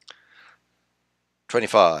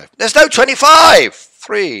 25. There's no 25.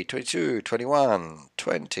 3, 22, 21,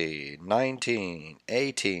 20, 19,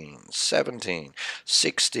 18, 17,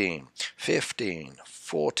 16, 15,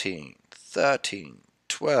 14, 13,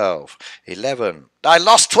 12, 11. I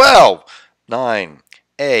lost 12. 9,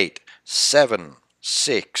 8, 7,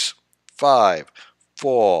 6, 5,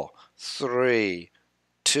 4, 3,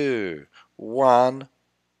 2, 1.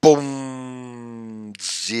 Boom.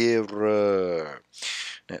 0.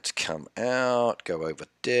 Let's come out, go over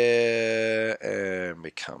there, and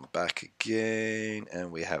we come back again,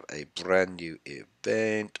 and we have a brand new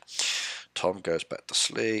event. Tom goes back to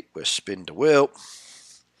sleep. We'll spin the wheel.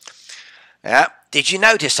 Yeah. Did you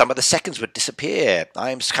notice some of the seconds would disappear?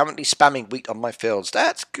 I am currently spamming wheat on my fields.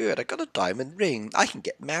 That's good. I got a diamond ring. I can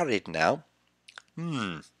get married now.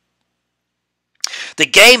 The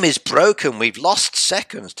game is broken. We've lost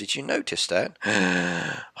seconds. Did you notice that?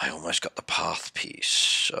 I almost got the path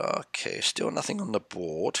piece. Okay, still nothing on the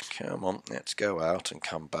board. Come on, let's go out and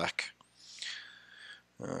come back.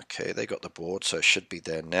 Okay, they got the board, so it should be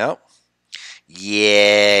there now.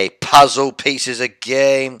 Yay, puzzle pieces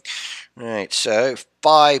again. Right, so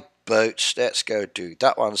 5 boats. Let's go do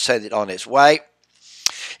that one. Send it on its way.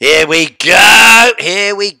 Here we go.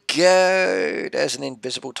 Here we go. There's an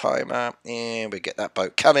invisible timer. And we get that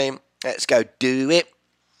boat coming. Let's go do it.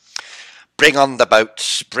 Bring on the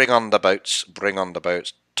boats. Bring on the boats. Bring on the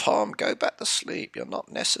boats. Tom, go back to sleep. You're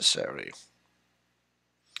not necessary.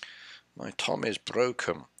 My Tom is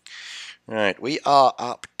broken. Right, we are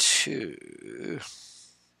up to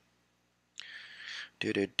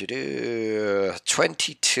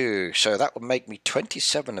 22. So that would make me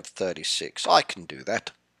 27 of 36. I can do that.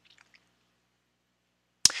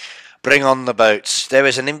 Bring on the boats. There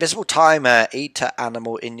is an invisible timer eater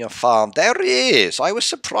animal in your farm. There he is. I was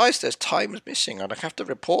surprised there's times missing. I'd have to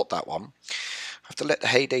report that one. I have to let the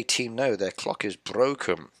Heyday team know their clock is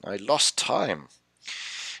broken. I lost time.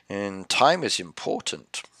 And time is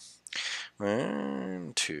important.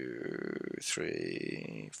 1, 2,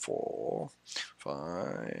 3, 4,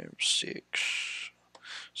 5, 6,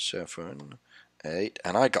 7, 8.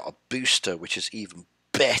 And I got a booster, which is even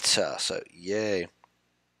better. So, yay.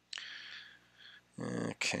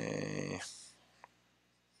 Okay.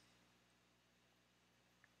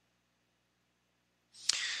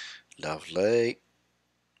 Lovely.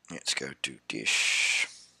 Let's go do dish.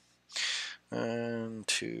 1,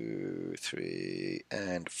 2, 3,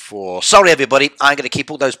 and 4. Sorry, everybody. I'm going to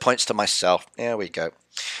keep all those points to myself. There we go.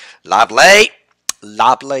 Lovely.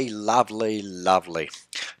 Lovely, lovely, lovely.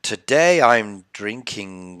 Today I'm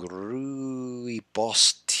drinking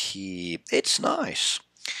Rooibos tea. It's nice.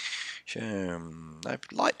 I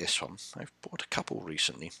like this one. I've bought a couple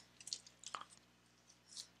recently.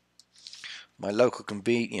 My local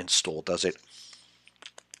convenience store does it.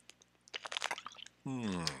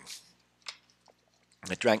 I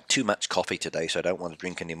drank too much coffee today, so I don't want to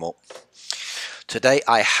drink anymore. Today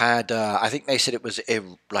I had, I think they said it was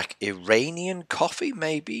like Iranian coffee,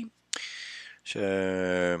 maybe.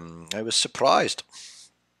 So I was surprised.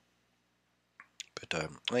 But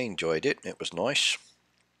I enjoyed it. It was nice.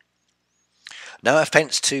 No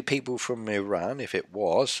offence to people from Iran, if it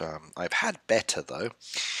was. I've had better, though.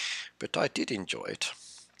 But I did enjoy it.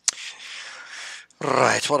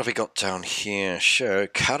 Right, what have we got down here? So,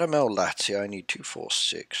 caramel latte, I need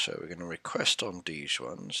 246. So we're going to request on these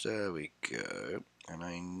ones. There we go. And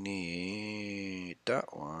I need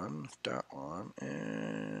that one,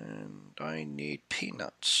 and I need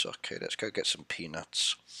peanuts. Okay, let's go get some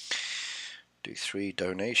peanuts. Do 3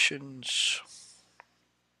 donations.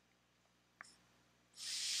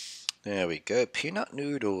 There we go, peanut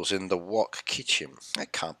noodles in the wok kitchen. I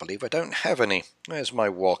can't believe I don't have any. Where's my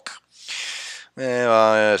wok?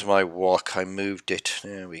 There's my wok. I moved it.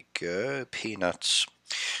 There we go, peanuts.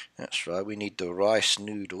 That's right, we need the rice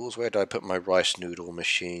noodles. Where did I put my rice noodle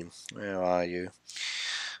machine? Where are you?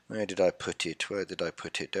 Where did I put it? Where did I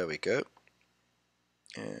put it? There we go.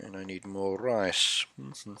 And I need more rice.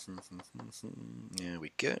 There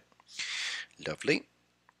we go. Lovely.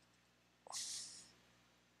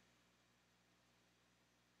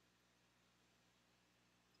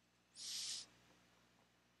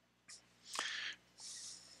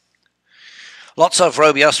 Lots of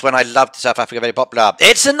Robios when I loved South Africa, very popular.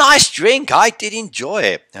 It's a nice drink. I did enjoy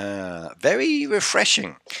it. Very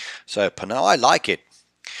refreshing. So, Pano, I like it.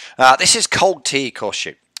 This is cold tea,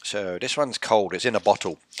 Koshi. So this one's cold. It's in a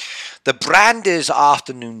bottle. The brand is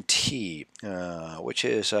Afternoon Tea, which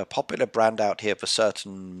is a popular brand out here for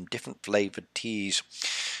certain different flavoured teas.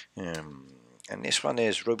 And this one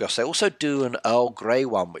is Rubios. They also do an Earl Grey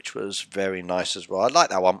one, which was very nice as well. I like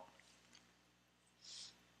that one.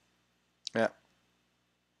 Yeah.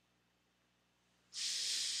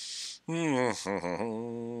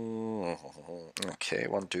 Okay,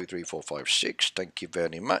 1, 2, 3, 4, 5, 6. Thank you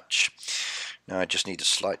very much. Now I just need a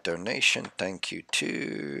slight donation. Thank you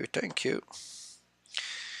too. Thank you.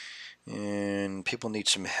 And people need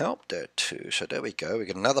some help there too. So there we go. We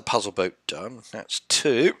get another puzzle boat done. That's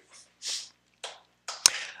 2.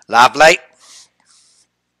 Lovely.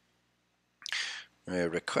 We'll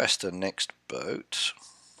request the next boat.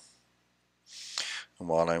 And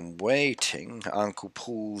while I'm waiting, Uncle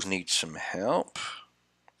Paul's needs some help.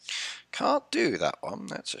 Can't do that one.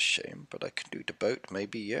 That's a shame. But I can do the boat.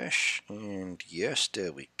 Maybe yes. And yes,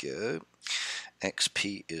 there we go.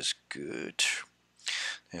 XP is good.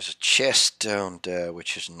 There's a chest down there,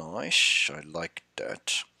 which is nice. I like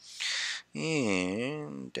that.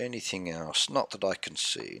 And anything else? Not that I can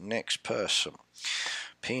see. Next person.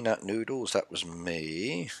 Peanut noodles, that was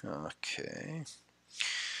me. Okay.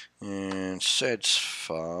 And Sed's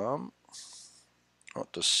farm.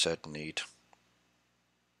 What does Sed need?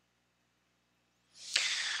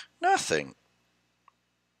 Nothing.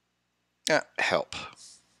 Help.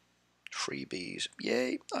 Freebies.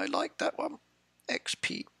 Yay, I like that one.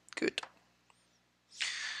 XP, good.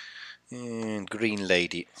 And Green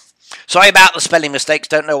Lady. Sorry about the spelling mistakes.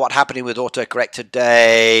 Don't know what's happening with autocorrect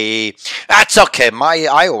today. That's okay.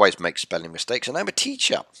 I always make spelling mistakes, and I'm a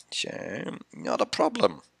teacher, so not a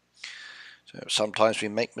problem. So sometimes we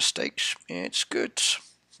make mistakes. It's good.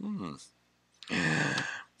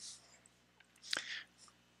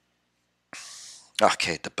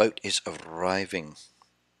 Okay, the boat is arriving.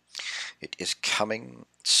 It is coming.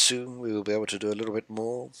 Soon we will be able to do a little bit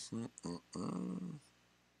more.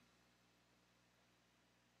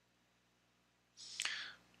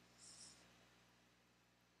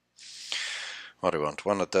 What do we want?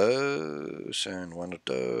 One of those, and one of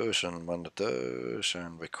those, and one of those,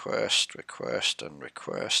 and request, request, and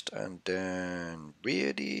request, and then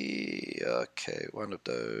ready. Okay, one of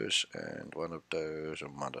those, and one of those,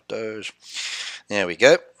 and one of those. There we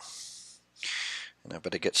go. And I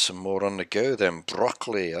better get some more on the go then.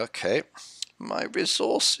 Broccoli, okay. My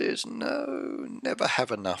resources, no, never have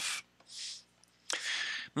enough.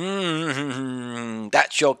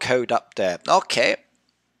 That's your code up there. Okay.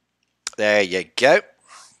 There you go.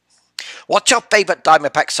 What's your favourite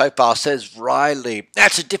diamond pack so far, says Riley.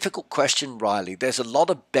 That's a difficult question, Riley. There's a lot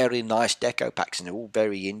of very nice deco packs and they're all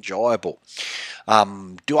very enjoyable.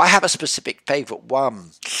 Do I have a specific favourite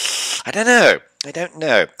one? I don't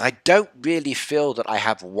know. I don't really feel that I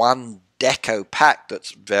have one deco pack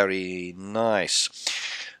that's very nice.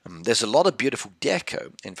 There's a lot of beautiful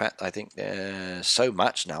deco. In fact, I think there's so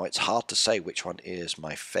much now, it's hard to say which one is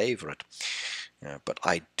my favourite. But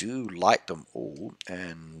I do like them all,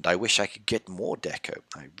 and I wish I could get more deco.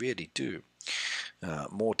 I really do.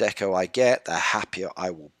 More deco I get, the happier I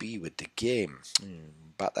will be with the game.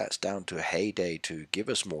 But that's down to Heyday to give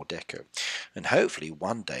us more deco. And hopefully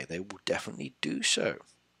one day they will definitely do so.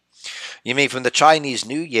 You mean from the Chinese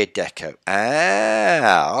New Year deco?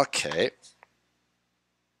 Ah, okay.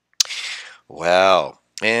 Well,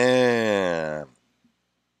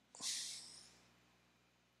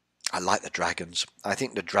 I like the dragons. I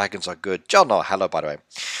think the dragons are good. John, oh, hello, by the way.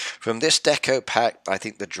 From this deco pack, I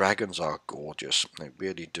think the dragons are gorgeous. They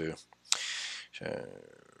really do. So,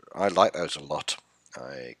 I like those a lot.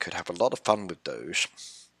 I could have a lot of fun with those.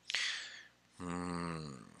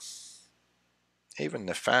 Even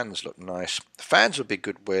the fans look nice. The fans would be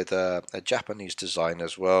good with a Japanese design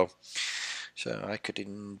as well. So I could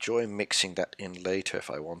enjoy mixing that in later if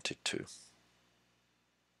I wanted to.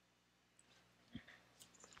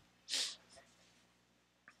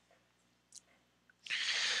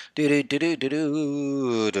 Right,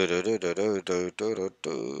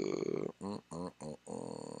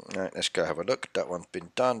 let's go have a look. That one's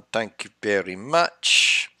been done. Thank you very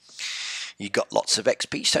much. You got lots of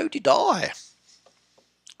XP, so did I.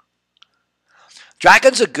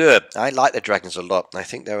 Dragons are good. I like the dragons a lot. I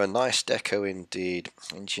think they're a nice deco indeed.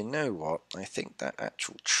 And you know what? I think that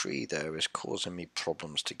actual tree there is causing me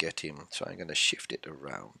problems to get in. So I'm going to shift it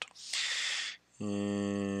around.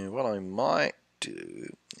 What I might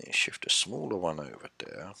do is shift a smaller one over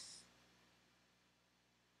there.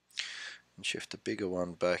 shift the bigger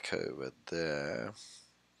one back over there.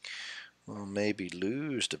 Well, maybe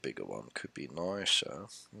lose the bigger one could be nicer,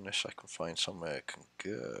 unless I can find somewhere it can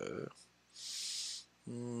go.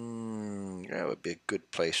 That would be a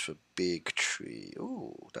good place for big tree.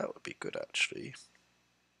 Ooh, that would be good actually.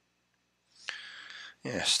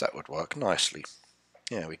 Yes, that would work nicely.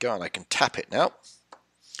 There we go, and I can tap it now.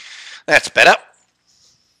 That's better.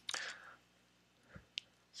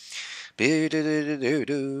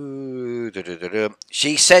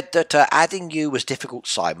 She said that adding you was difficult,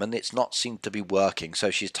 Simon. It's not seemed to be working,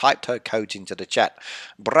 so she's typed her codes into the chat.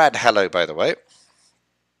 Brad, hello, by the way.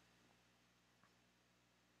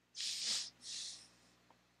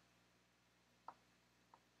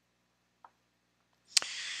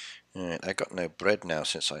 Alright, I got no bread now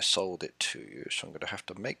since I sold it to you, so I'm going to have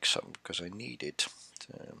to make some because I need it.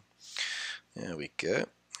 So, there we go.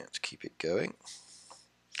 Let's keep it going.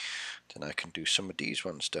 Then I can do some of these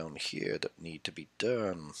ones down here that need to be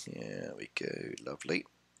done. There we go. Lovely.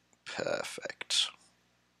 Perfect.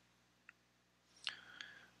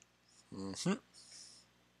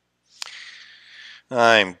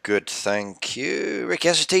 I'm good, thank you. Rick,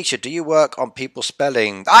 as a teacher, do you work on people's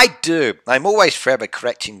spelling? I do. I'm always forever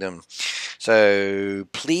correcting them. So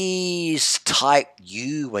please type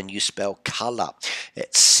U when you spell colour.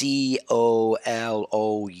 It's C-O-L-O-U-R.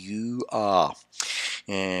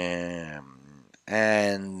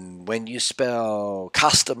 And when you spell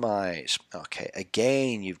customize, okay,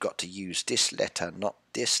 again, you've got to use this letter, not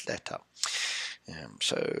this letter.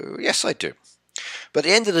 So yes, I do. But at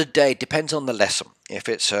the end of the day, it depends on the lesson. If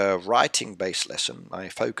it's a writing-based lesson, I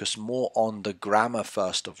focus more on the grammar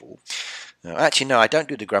first of all. Actually, no, I don't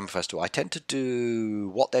do the grammar first of all. I tend to do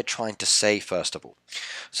what they're trying to say first of all.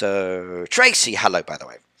 So, Tracy, hello, by the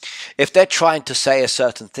way. If they're trying to say a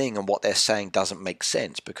certain thing and what they're saying doesn't make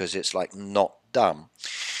sense because it's like not done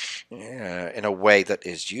in a way that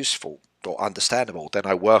is useful or understandable, then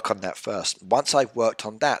I work on that first. Once I've worked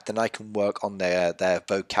on that, then I can work on their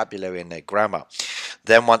vocabulary and their grammar.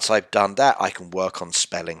 Then once I've done that, I can work on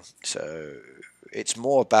spelling. So it's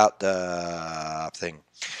more about the thing.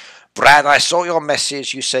 Brad, I saw your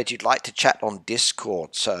message. You said you'd like to chat on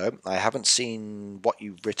Discord, so I haven't seen what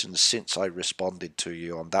you've written since I responded to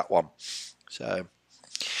you on that one. So,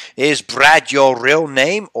 is Brad your real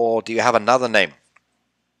name, or do you have another name?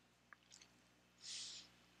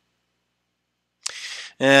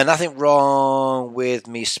 Nothing wrong with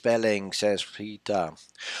me spelling, says Peter.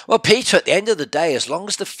 Well, Peter, at the end of the day, as long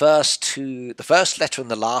as the first letter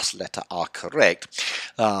and the last letter are correct,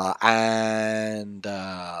 and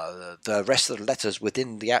the rest of the letters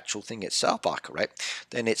within the actual thing itself are correct,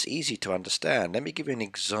 then it's easy to understand. Let me give you an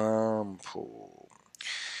example.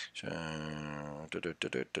 So,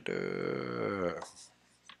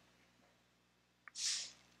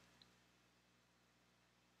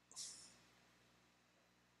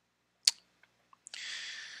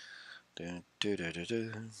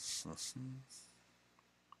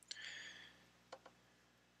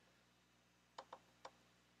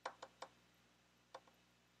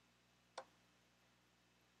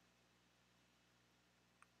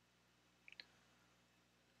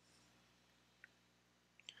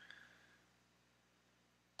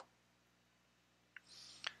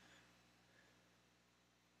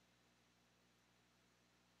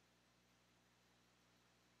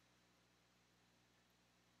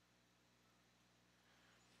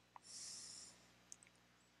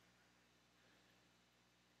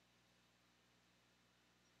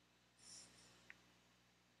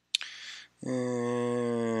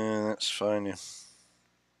 that's fine.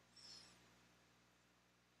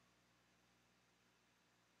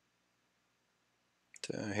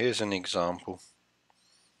 So here's an example.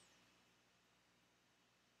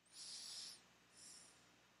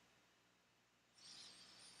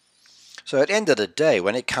 So at the end of the day,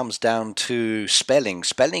 when it comes down to spelling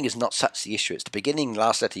is not such the issue. It's the beginning,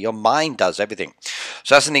 last letter. Your mind does everything.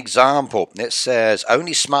 So as an example, it says,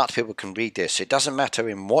 only smart people can read this. It doesn't matter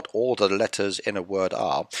in what order the letters in a word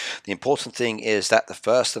are. The important thing is that the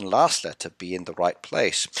first and last letter be in the right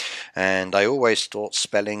place. And I always thought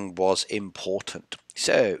spelling was important.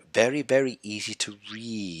 So, very, very easy to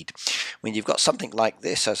read. When you've got something like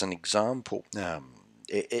this as an example,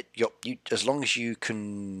 as long as you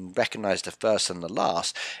can recognize the first and the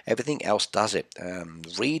last, everything else does it.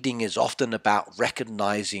 Reading is often about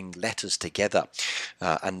recognizing letters together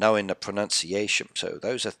and knowing the pronunciation. So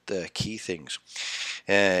those are the key things.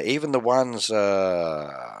 Even the ones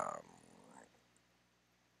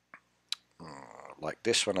like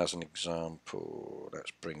this one as an example,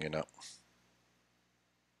 let's bring it up.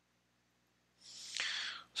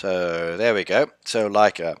 So there we go. So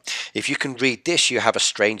like If you can read this, you have a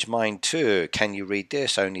strange mind too. Can you read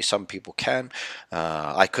this? Only some people can.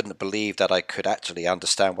 I couldn't believe that I could actually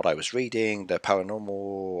understand what I was reading. The paranormal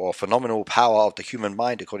or phenomenal power of the human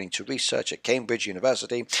mind, according to research at Cambridge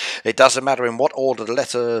University. It doesn't matter in what order the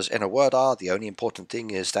letters in a word are. The only important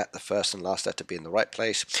thing is that the first and last letter be in the right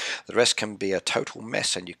place. The rest can be a total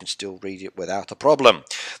mess and you can still read it without a problem.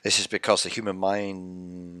 This is because the human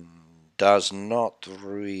mind does not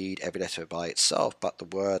read every letter by itself, but the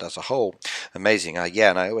word as a whole. Amazing.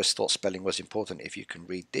 Yeah, and I always thought spelling was important. If you can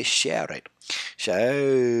read this, share it.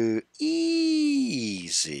 So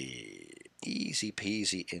easy. Easy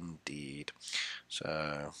peasy indeed.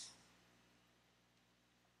 So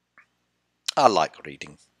I like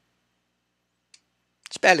reading.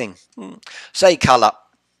 Spelling. Say colour.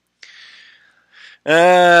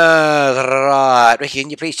 Right, Ricky,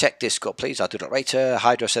 can you please check Discord, please? I'll do that later.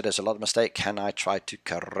 Hydra said there's a lot of mistake. Can I try to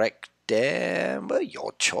correct them? Well,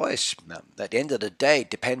 your choice. At the end of the day,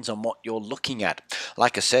 it depends on what you're looking at.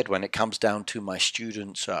 Like I said, when it comes down to my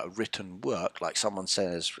students' written work, like someone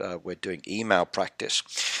says we're doing email practice,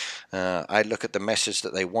 I look at the message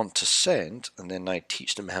that they want to send, and then I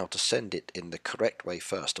teach them how to send it in the correct way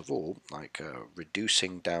first of all, like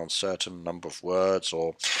reducing down certain number of words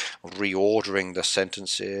or reordering the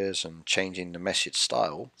sentences and changing the message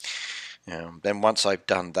style. Then once I've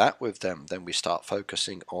done that with them, then we start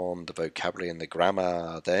focusing on the vocabulary and the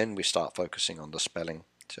grammar. Then we start focusing on the spelling.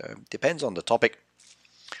 So it depends on the topic.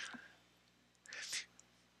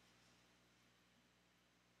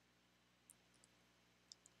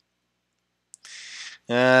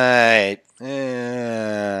 Right.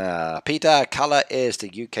 Peter, colour is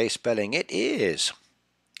the UK spelling. It is.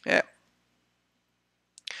 Yeah.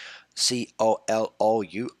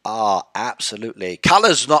 C-O-L-O-U-R. Absolutely.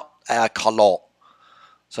 Colour's not colour.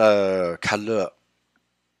 So, colour.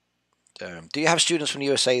 Do you have students from the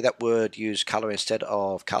USA that would use colour instead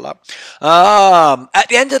of colour? At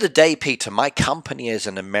the end of the day, Peter, my company is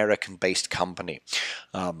an American-based company.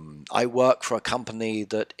 I work for a company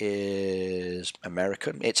that is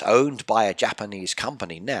American. It's owned by a Japanese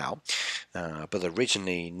company now, but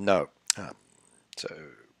originally, no. So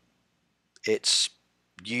it's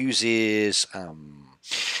uses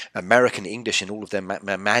American English in all of their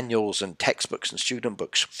manuals and textbooks and student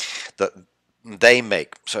books that they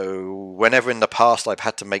make. So whenever in the past I've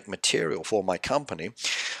had to make material for my company,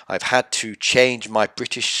 I've had to change my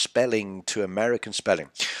British spelling to American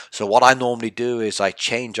spelling. So what I normally do is I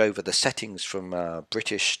change over the settings from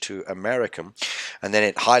British to American, and then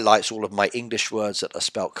it highlights all of my English words that are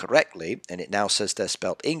spelled correctly, and it now says they're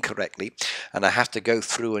spelled incorrectly, and I have to go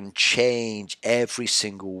through and change every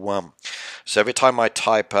single one. So every time I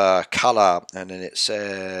type colour and then it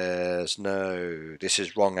says no, this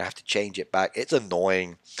is wrong, I have to change it back. It's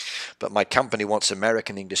annoying, but my company wants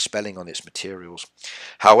American English spelling on its materials.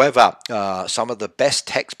 However, some of the best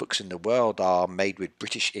textbooks in the world are made with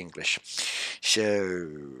British English. So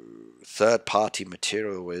third-party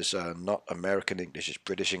material is not American English, it's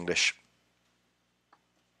British English.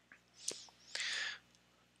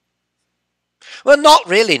 Well, not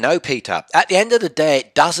really, no, Peter. At the end of the day,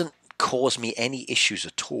 it doesn't cause me any issues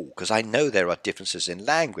at all because I know there are differences in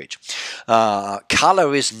language.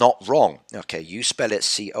 Colour is not wrong. Okay, you spell it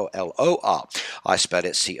C-O-L-O-R. I spell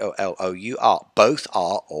it C-O-L-O-U-R. Both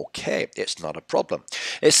are okay. It's not a problem.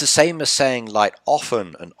 It's the same as saying like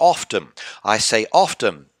often and often. I say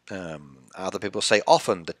often. Other people say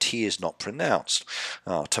often. The T is not pronounced.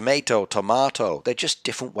 Tomato, tomato. They're just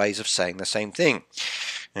different ways of saying the same thing.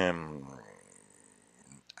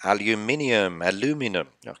 Aluminium, aluminum.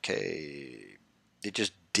 Okay, they're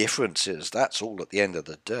just differences. That's all at the end of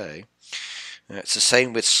the day. It's the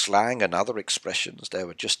same with slang and other expressions. There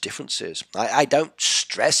are just differences. I don't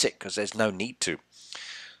stress it because there's no need to.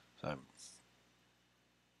 So,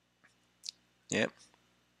 yeah.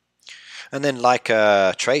 And then like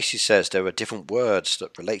Tracy says, there are different words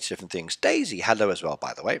that relate to different things. Daisy, hello as well,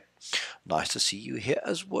 by the way. Nice to see you here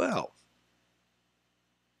as well.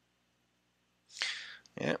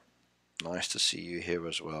 Yeah, nice to see you here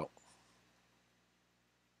as well.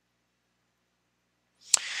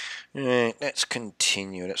 Right, let's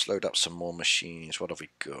continue. Let's load up some more machines. What have we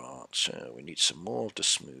got? So we need some more of the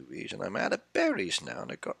smoothies, and I'm out of berries now,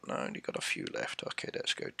 and I only got a few left. Okay,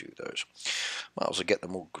 let's go do those. Might as well get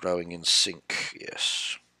them all growing in sync.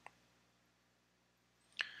 Yes,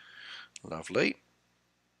 lovely.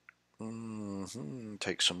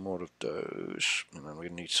 Take some more of those, and then we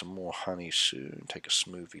need some more honey soon. Take a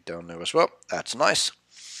smoothie down there as well. That's nice.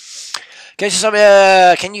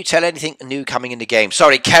 Can you tell anything new coming in the game?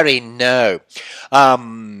 Sorry, Kerry, no.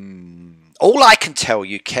 All I can tell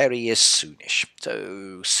you, Kerry, is soonish.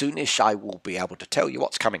 So soonish I will be able to tell you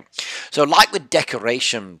what's coming. So like with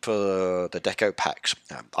decoration for the deco packs,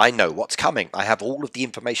 I know what's coming. I have all of the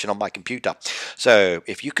information on my computer. So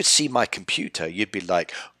if you could see my computer, you'd be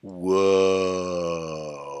like,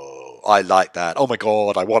 whoa. I like that. Oh my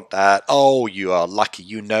God, I want that. Oh, you are lucky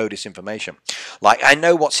you know this information. Like, I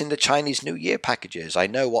know what's in the Chinese New Year packages. I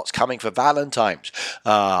know what's coming for Valentine's.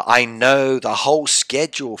 I know the whole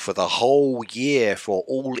schedule for the whole year for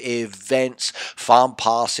all events, farm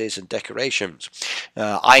passes, and decorations.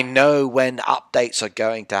 I know when updates are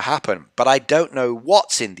going to happen, but I don't know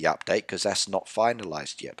what's in the update because that's not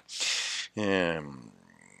finalized yet.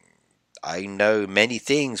 I know many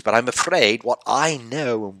things, but I'm afraid what I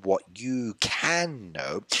know and what you can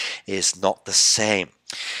know is not the same.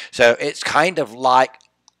 So it's kind of like,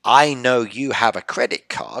 I know you have a credit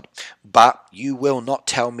card, but you will not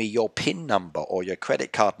tell me your PIN number or your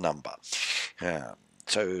credit card number.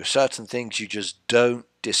 So certain things you just don't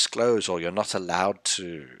disclose, or you're not allowed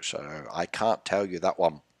to. So I can't tell you that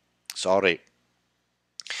one. Sorry.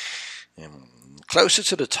 Closer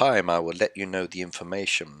to the time, I will let you know the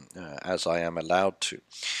information as I am allowed to.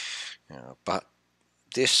 But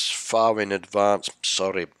this far in advance,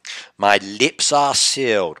 sorry, my lips are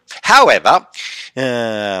sealed. However,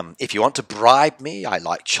 if you want to bribe me, I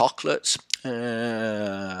like chocolates.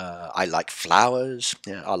 I like flowers.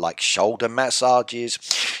 I like shoulder massages.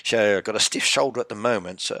 So I've got a stiff shoulder at the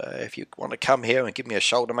moment. So if you want to come here and give me a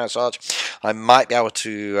shoulder massage, I might be able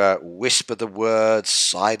to whisper the words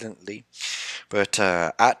silently. But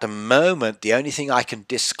at the moment, the only thing I can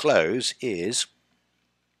disclose is,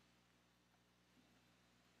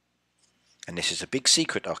 and this is a big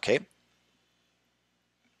secret, okay?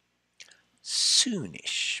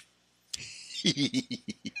 Soonish.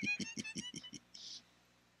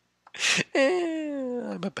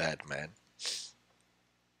 I'm a bad man.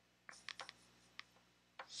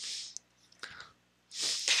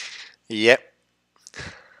 Yep.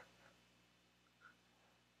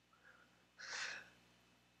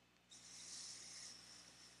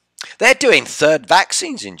 They're doing third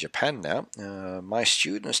vaccines in Japan now. My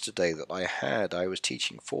students today that I was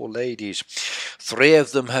teaching 4 ladies. 3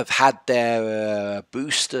 of them have had their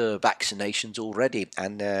booster vaccinations already,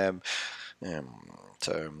 and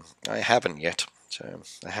so I haven't yet. So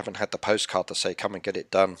I haven't had the postcard to say come and get it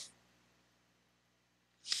done.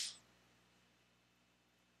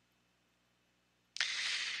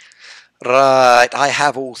 Right, I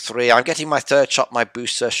have all 3. I'm getting my 3rd shot, my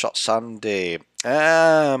booster shot Sunday.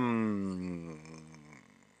 Yeah,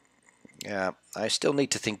 I still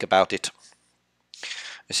need to think about it.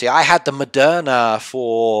 You see, I had the Moderna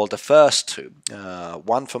for the first 2.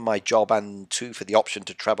 1 for my job and 2 for the option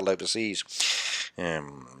to travel overseas.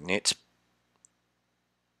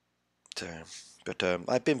 But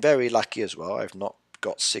I've been very lucky as well. I've not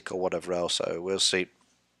got sick or whatever else, so we'll see.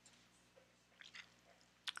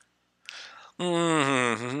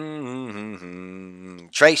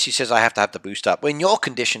 Tracy says I have to have the boost up. Well, in your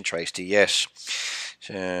condition, Tracy, yes.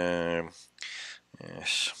 Yes.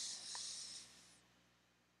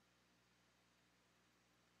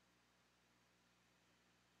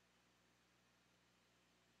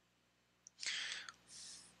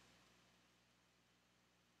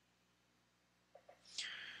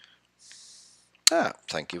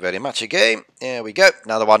 Thank you very much again. There we go.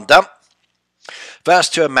 Another one done.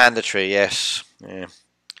 First 2 are mandatory, yes. Yeah.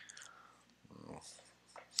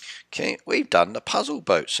 Okay, we've done the puzzle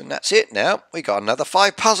boats, and that's it now. We got another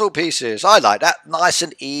 5 puzzle pieces. I like that. Nice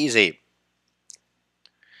and easy.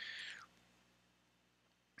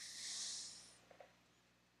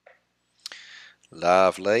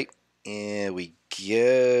 Lovely. Here we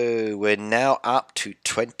go. We're now up to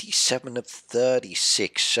 27 of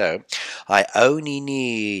 36. So I only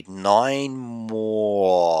need 9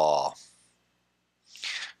 more.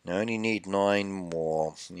 I only need 9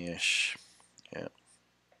 more. Yes. Yeah.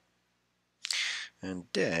 And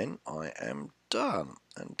then I am done,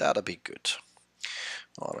 and that'll be good.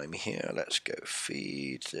 While I'm here, let's go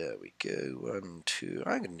feed. There we go. 1, 2.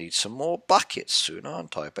 I'm going to need some more buckets soon,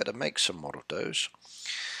 aren't I? Better make some more of those.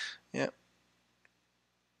 Yeah.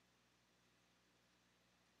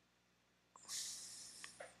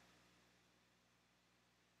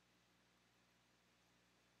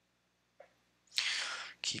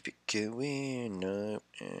 Keep it going. No.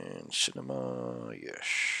 And cinema.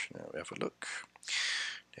 Yes. Now we have a look.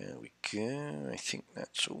 There we go. I think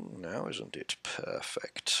that's all now, isn't it?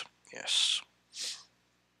 Perfect. Yes.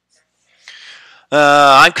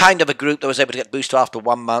 I'm kind of a group that was able to get booster after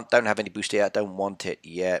 1 month. Don't have any booster yet. Don't want it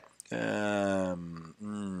yet.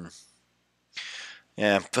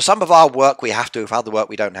 Yeah, for some of our work we have to, for other work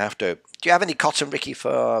we don't have to. Do you have any cotton, Ricky,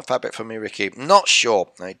 for fabric for me, Ricky? Not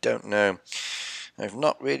sure. I don't know. I've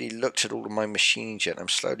not really looked at all of my machines yet. I'm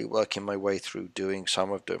slowly working my way through doing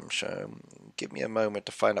some of them. So give me a moment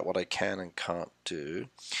to find out what I can and can't do.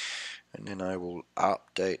 And then I will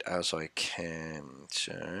update as I can.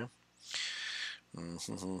 So...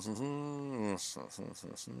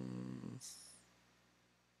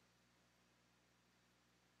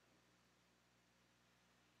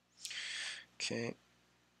 Okay.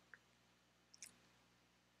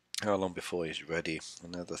 How long before he's ready?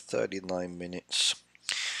 Another 39 minutes.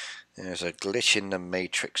 There's a glitch in the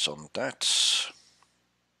matrix on that.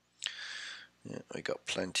 Yeah, we got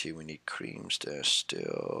plenty. We need creams there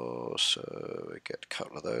still. So we get a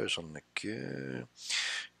couple of those on the go.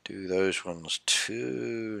 Do those ones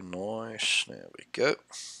too. Nice. There we go.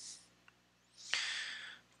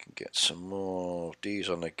 Can get some more of these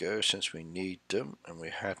on the go since we need them. And we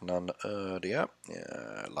had none earlier.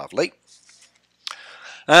 Yeah, lovely.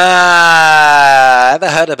 Ever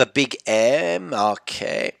heard of a big M?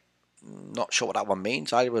 Okay. Not sure what that one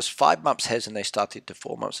means. I was 5 months heads and they started to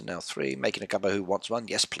 4 months and now 3. Making a cup of who wants one?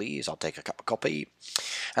 Yes, please. I'll take a cup of coffee.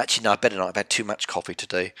 Actually, no, I better not. I've had too much coffee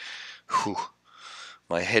today. Whew.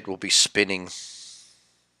 My head will be spinning.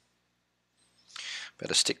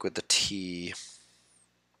 Better stick with the tea.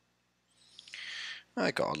 I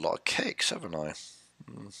got a lot of cakes, haven't I?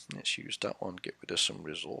 Let's use that one. Get rid of some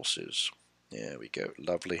resources. There we go.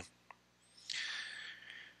 Lovely.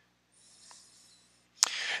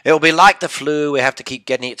 It'll be like the flu. We have to keep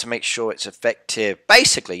getting it to make sure it's effective.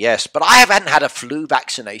 Basically, yes. But I haven't had a flu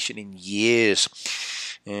vaccination in years.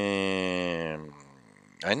 I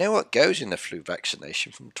know what goes in the flu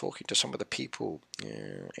vaccination from talking to some of the people.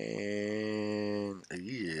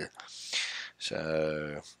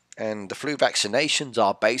 So, and the flu vaccinations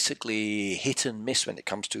are basically hit and miss when it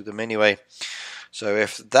comes to them anyway. So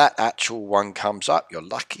if that actual one comes up, you're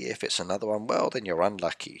lucky. If it's another one, well, then you're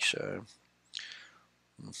unlucky. So...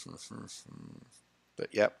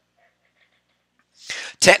 But yep.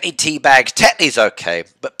 Tetley tea bags. Tetley's okay,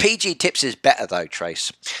 but PG Tips is better though,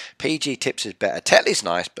 Trace. PG Tips is better. Tetley's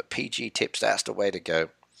nice, but PG Tips, that's the way to go.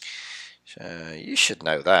 So you should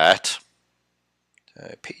know that.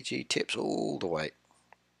 So PG Tips all the way.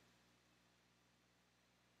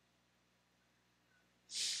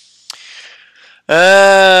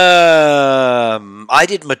 I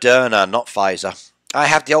did Moderna, not Pfizer. I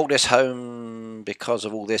have the oldest home because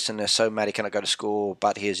of all this, and they're so mad he cannot go to school,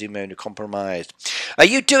 but he is immunocompromised. Are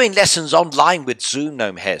you doing lessons online with Zoom,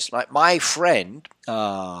 Gnome Hes? Like my friend,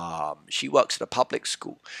 she works at a public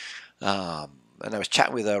school, and I was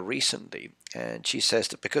chatting with her recently, and she says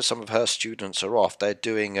that because some of her students are off, they're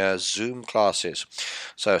doing Zoom classes.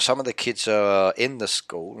 So some of the kids are in the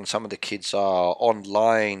school and some of the kids are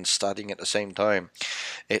online studying at the same time.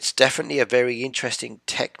 It's definitely a very interesting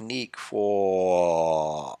technique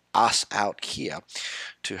for us out here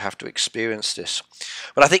to have to experience this.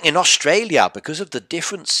 But I think in Australia, because of the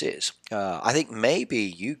differences, I think maybe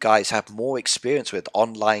you guys have more experience with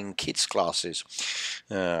online kids classes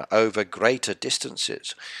over greater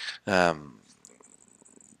distances.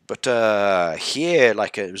 But here,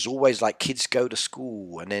 like it was always like kids go to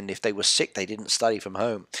school, and then if they were sick, they didn't study from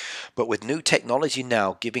home. But with new technology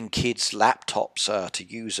now, giving kids laptops to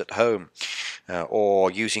use at home,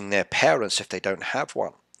 or using their parents if they don't have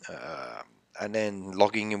one, and then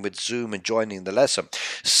logging in with Zoom and joining the lesson,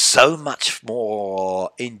 so much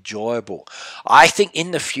more enjoyable. I think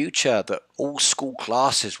in the future that all school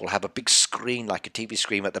classes will have a big screen, like a TV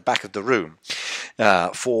screen at the back of the room,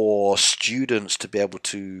 for students to be able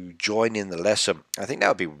to join in the lesson. I think that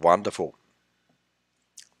would be wonderful.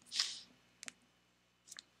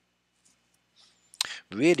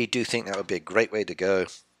 Really do think that would be a great way to go.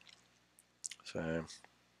 So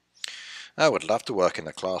I would love to work in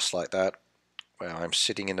a class like that, where I'm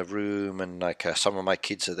sitting in a room and like some of my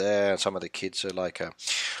kids are there and some of the kids are like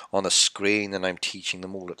on a screen, and I'm teaching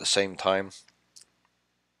them all at the same time.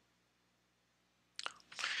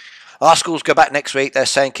 Our schools go back next week. They're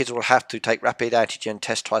saying kids will have to take rapid antigen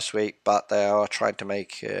tests twice a week, but they are trying to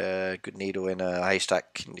make a good needle in a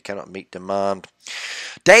haystack. You cannot meet demand.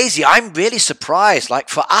 Daisy, I'm really surprised. Like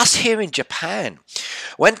for us here in Japan,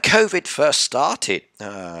 when COVID first started,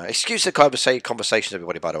 excuse the conversations,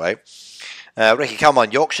 everybody, by the way. Ricky, come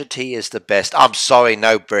on. Yorkshire tea is the best. I'm sorry,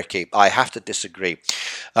 no, Ricky. I have to disagree.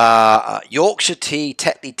 Yorkshire tea,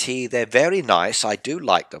 Tetley tea, they're very nice. I do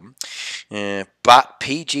like them. But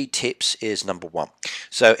PG Tips is number one.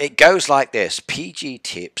 So it goes like this. PG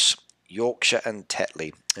Tips, Yorkshire and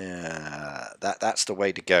Tetley. That's the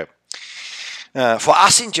way to go. For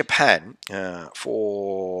us in Japan,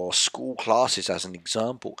 for school classes as an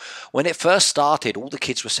example, when it first started, all the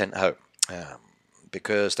kids were sent home.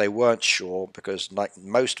 Because they weren't sure, because like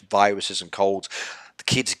most viruses and colds, the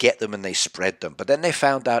kids get them and they spread them. But then they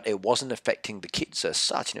found out it wasn't affecting the kids as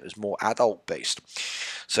such, and it was more adult based.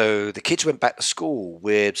 So the kids went back to school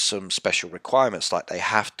with some special requirements, like they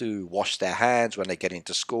have to wash their hands when they get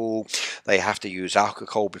into school, they have to use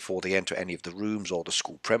alcohol before they enter any of the rooms or the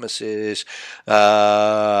school premises, they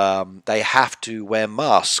have to wear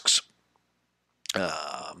masks.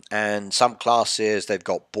 And some classes, they've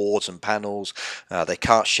got boards and panels. They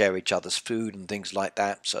can't share each other's food and things like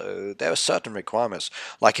that. So there are certain requirements.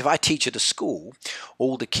 Like if I teach at a school,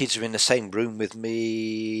 all the kids are in the same room with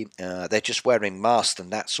me. They're just wearing masks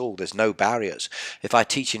and that's all. There's no barriers. If I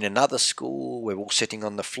teach in another school, we're all sitting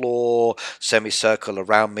on the floor, semicircle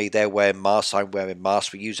around me. They're wearing masks, I'm wearing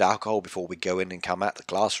masks. We use alcohol before we go in and come out the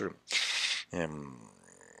classroom.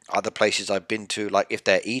 Other places I've been to, like if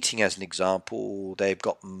they're eating as an example, they've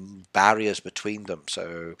got barriers between them.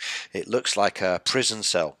 So it looks like a prison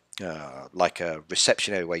cell, like a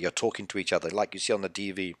reception area where you're talking to each other, like you see on the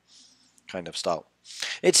DV kind of style.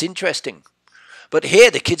 It's interesting. But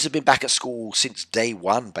here the kids have been back at school since day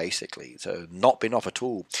one, basically, so not been off at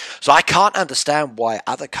all. So I can't understand why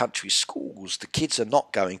other countries' schools, the kids are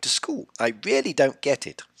not going to school. I really don't get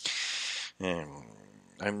it.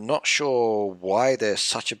 I'm not sure why there's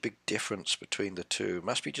such a big difference between the two.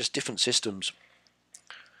 Must be just different systems.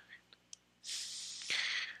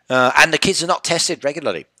 And the kids are not tested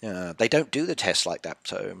regularly. They don't do the tests like that,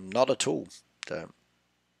 so not at all. So.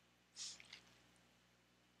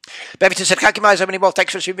 Bevington said, Kakimai, so many more.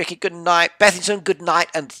 Thanks for streaming, Vicky. Good night. Bethington, good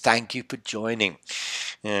night, and thank you for joining.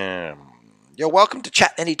 You're welcome to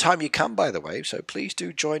chat anytime you come, by the way, so please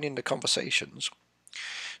do join in the conversations.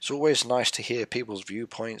 It's always nice to hear people's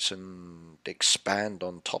viewpoints and expand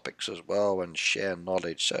on topics as well and share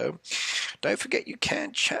knowledge. So don't forget you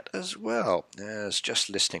can chat as well as just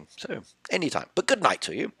listening. So anytime. But good night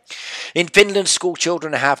to you. In Finland, school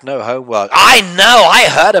children have no homework. I know. I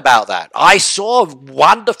heard about that. I saw a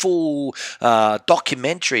wonderful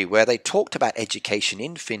documentary where they talked about education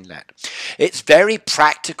in Finland. It's very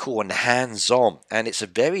practical and hands-on, and it's a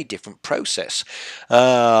very different process.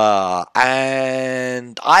 And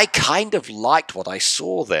I kind of liked what I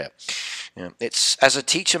saw there. It's as a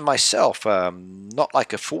teacher myself, not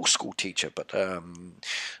like a full school teacher, but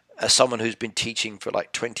as someone who's been teaching for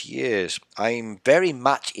like 20 years, I'm very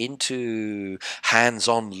much into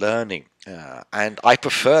hands-on learning, and I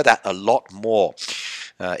prefer that a lot more.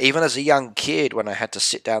 Even as a young kid, when I had to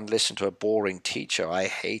sit down and listen to a boring teacher, I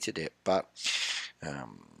hated it. But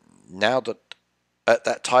now that at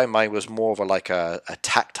that time I was more of a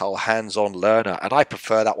tactile, hands-on learner, and I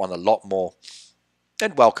prefer that one a lot more.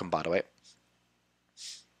 And welcome, by the way.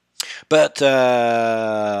 But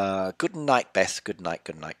good night, Beth. Good night,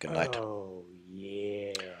 good night, good night. Oh,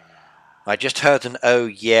 yeah. I just heard an oh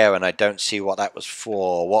yeah, and I don't see what that was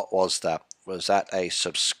for. What was that? Was that a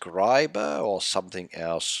subscriber or something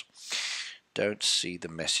else? Don't see the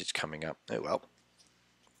message coming up. Oh well.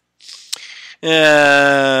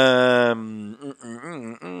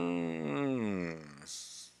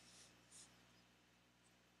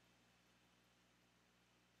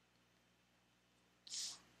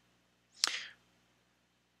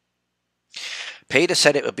 Peter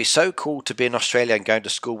said it would be so cool to be in Australia and going to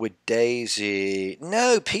school with Daisy.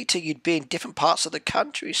 No, Peter, you'd be in different parts of the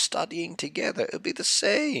country studying together. It would be the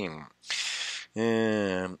same.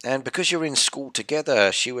 And because you're in school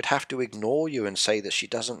together, she would have to ignore you and say that she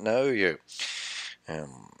doesn't know you.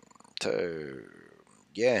 So,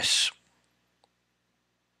 yes.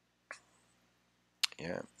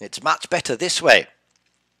 Yeah, it's much better this way.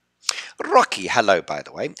 Rocky, hello, by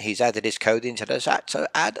the way. He's added his code into the chat, so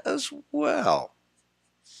add as well.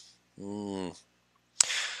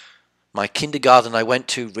 My kindergarten I went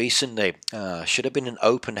to recently should have been an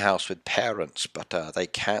open house with parents, but they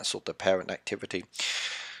cancelled the parent activity.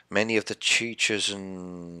 Many of the teachers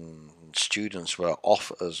and students were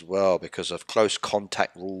off as well because of close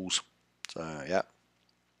contact rules. So, yeah.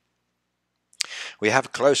 We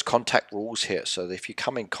have close contact rules here, so if you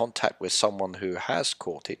come in contact with someone who has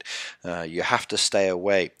caught it, you have to stay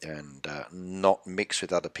away and not mix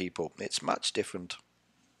with other people. It's much different.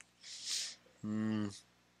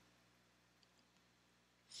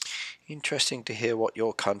 Interesting to hear what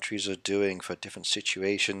your countries are doing for different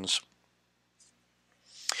situations.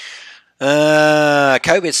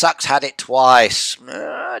 COVID sucks, had it twice.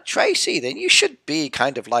 Tracy, then you should be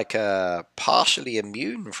kind of like partially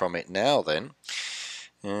immune from it now then.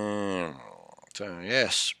 So,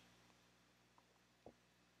 yes.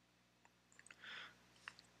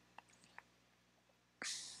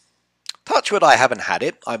 touch wood, I haven't had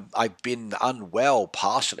it. I've been unwell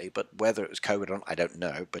partially, but whether it was COVID or not, I don't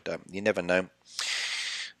know. But you never know.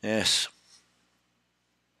 Yes.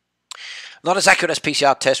 Not as accurate as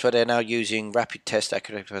PCR tests, where they're now using rapid test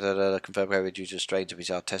accurate confirm COVID due to strains of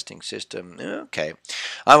PCR testing system. Okay.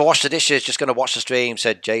 I'm gonna wash the dishes, just going to watch the stream,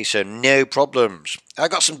 said Jason. No problems. I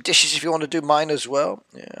got some dishes if you want to do mine as well.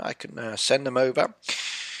 Yeah, I can send them over.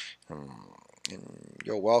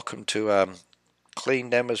 You're welcome to clean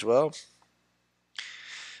them as well.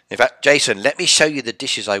 In fact, Jason, let me show you the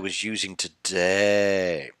dishes I was using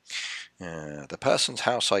today. The person's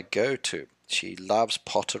house I go to, she loves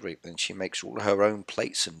pottery and she makes all her own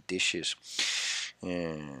plates and dishes.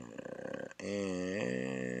 And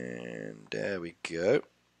there we go.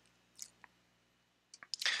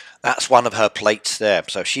 That's one of her plates there.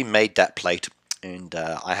 So she made that plate, and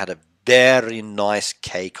I had a very nice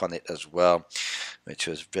cake on it as well, which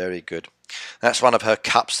was very good. That's one of her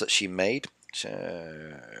cups that she made.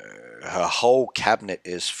 Her whole cabinet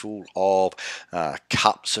is full of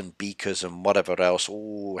cups and beakers and whatever else,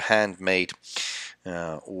 all handmade.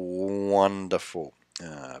 Wonderful.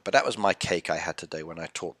 But that was my cake I had today when I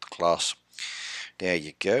taught the class. There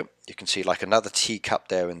you go. You can see like another teacup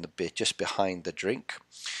there in the bit just behind the drink.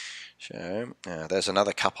 So there's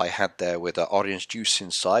another cup I had there with orange juice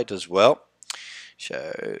inside as well.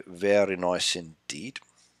 So very nice indeed.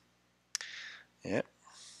 Yeah.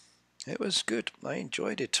 It was good. I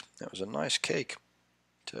enjoyed it. That was a nice cake.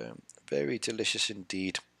 So, very delicious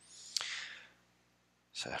indeed.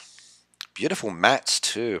 So, beautiful mats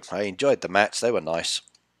too. I enjoyed the mats. They were nice.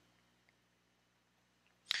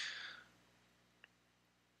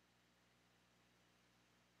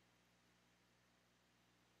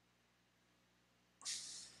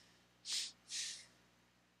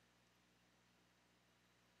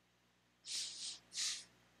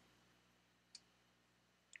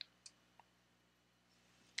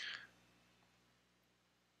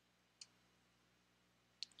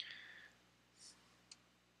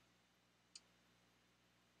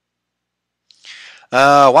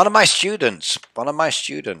 One of my students.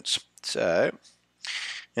 So,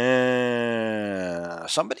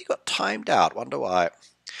 somebody got timed out. Wonder why.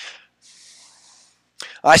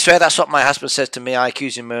 I swear that's what my husband says to me. I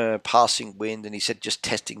accuse him of passing wind, and he said just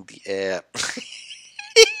testing the air.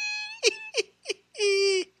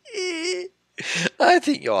 I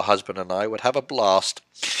think your husband and I would have a blast.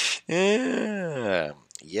 Yeah.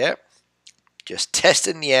 Just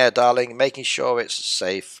testing the air, darling, making sure it's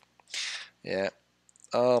safe. Yeah.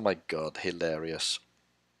 Oh my God, hilarious.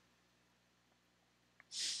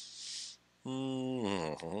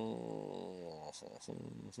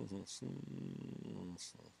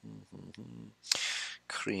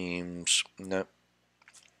 Creams. No.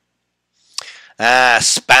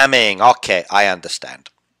 Spamming. Okay, I understand.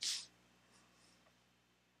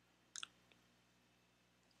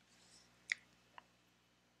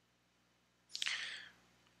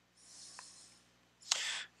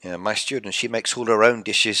 Yeah, my student, she makes all her own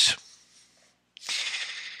dishes.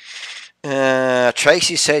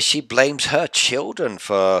 Tracy says she blames her children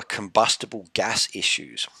for combustible gas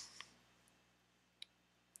issues.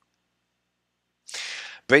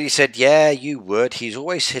 Brady said, yeah, you would. He's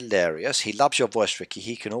always hilarious. He loves your voice, Ricky.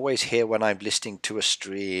 He can always hear when I'm listening to a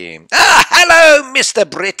stream. Hello, Mr.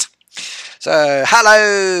 Brit. So,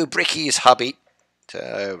 hello, Bricky's hubby.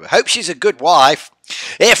 So, hope she's a good wife.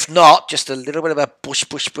 If not, just a little bit of a push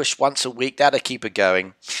once a week. That'll keep her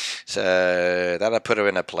going. So, that'll put her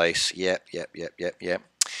in her place. Yep.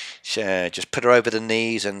 So, just put her over the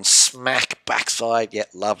knees and smack backside.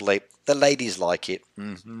 Yep, lovely. The ladies like it.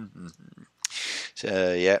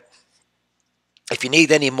 So, yeah. If you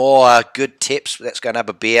need any more good tips, let's go and have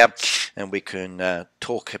a beer and we can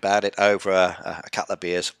talk about it over a couple of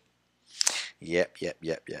beers. Yep. Yeah.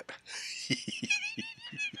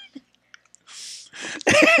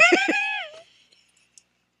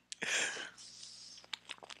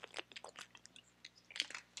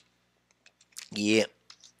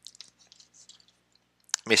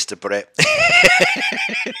 Mr. Brett.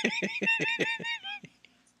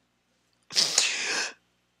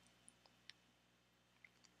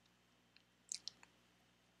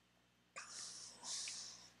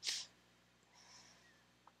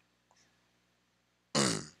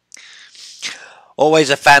 Always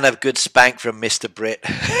a fan of good spank from Mr. Brit.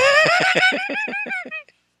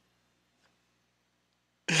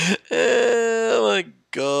 Oh my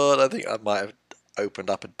God, I think I might have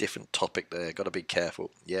opened up a different topic there. Got to be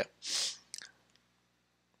careful. Yeah.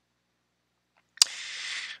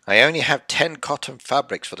 I only have 10 cotton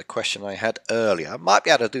fabrics for the question I had earlier. I might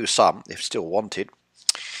be able to do some if still wanted.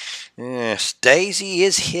 Yes, Daisy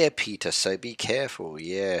is here, Peter, so be careful,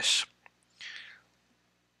 yes.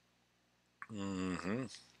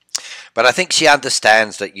 But I think she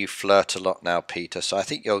understands that you flirt a lot now, Peter, so I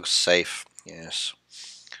think you're safe, yes.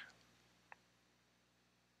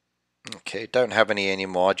 Okay, don't have any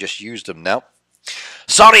anymore, I just used them now.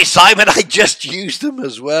 Sorry, Simon, I just used them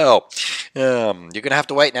as well. You're going to have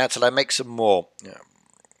to wait now till I make some more.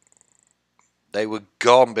 They were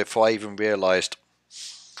gone before I even realised.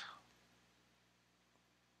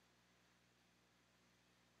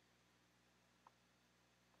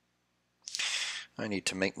 I need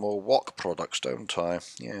to make more wok products, don't I?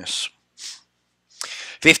 Yes.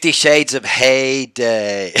 50 Shades of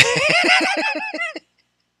Heyday.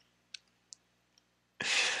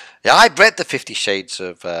 Yeah, I'd read the 50 Shades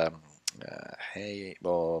of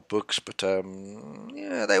books, but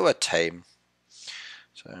yeah, they were tame.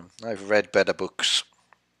 So I've read better books.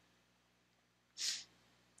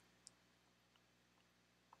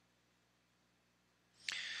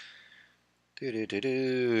 Right,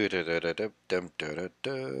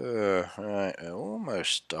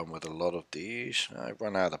 almost done with a lot of these. I've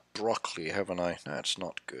run out of broccoli, haven't I? That's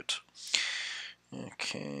not good.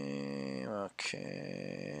 Okay.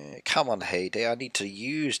 Come on, Heyday. I need to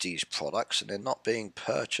use these products and they're not being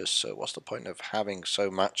purchased, so what's the point of having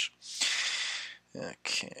so much?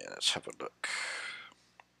 Okay, let's have a look.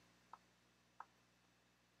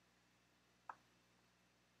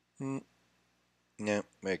 No,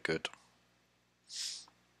 we're good.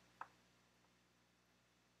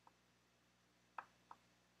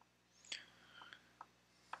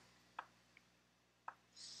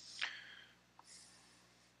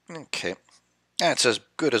 Okay, that's as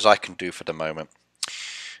good as I can do for the moment.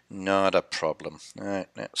 Not a problem. Alright,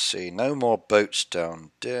 let's see. No more boats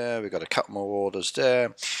down there. We've got a couple more orders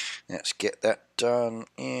there. Let's get that done.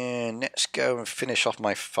 And let's go and finish off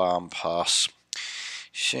my farm pass.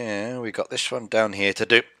 So, we got this one down here to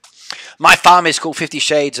do. My farm is called 50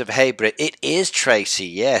 Shades of Hybrid. It is, Tracy.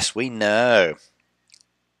 Yes, we know.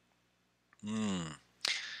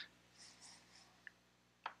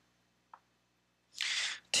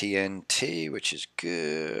 TNT, which is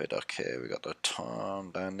good. Okay, we got the Tom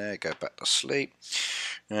down there. Go back to sleep.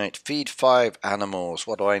 Right, feed 5 animals.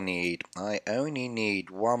 What do I need? I only need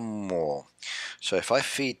 1 more. So if I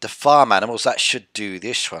feed the farm animals, that should do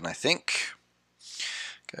this one, I think.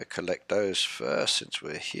 Go collect those first since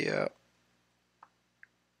we're here.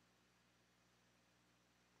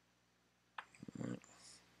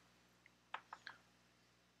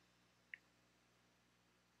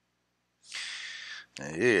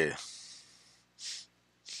 Yeah.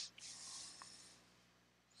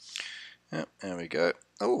 Yep, there we go.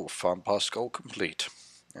 Oh, farm pass goal complete.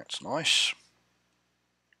 That's nice.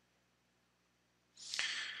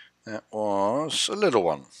 That was a little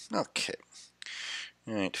one. Okay.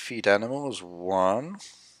 Right, feed animals 1,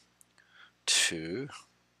 2,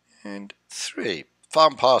 and 3.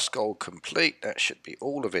 Farm pass goal complete. That should be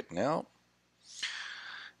all of it now.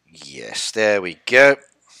 Yes, there we go.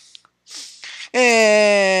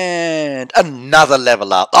 And another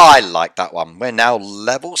level up. I like that one. We're now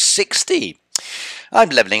level 60. I'm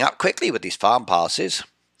leveling up quickly with these farm passes.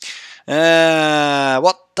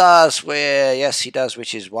 What does where? Yes, he does,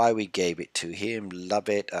 which is why we gave it to him. Love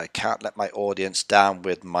it. I can't let my audience down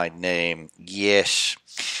with my name. Yes.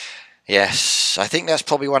 Yes, I think that's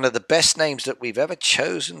probably one of the best names that we've ever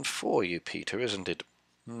chosen for you, Peter, isn't it?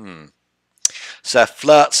 So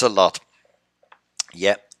flirts a lot.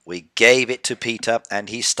 Yep, we gave it to Peter and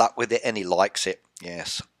he's stuck with it and he likes it.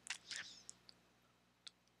 Yes.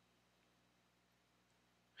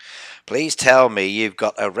 Please tell me you've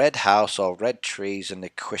got a red house or red trees and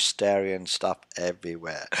equestrian stuff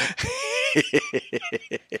everywhere.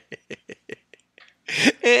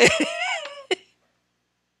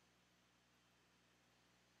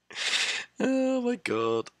 Oh my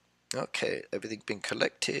god. Okay, everything been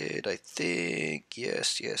collected, I think.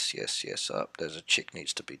 Yes. Up. There's a chick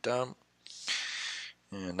needs to be done.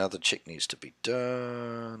 Another chick needs to be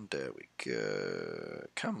done. There we go.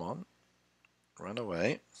 Come on. Run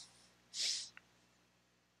away.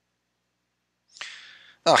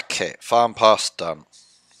 Okay, farm pass done.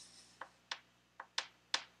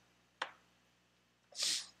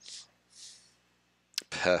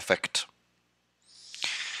 Perfect.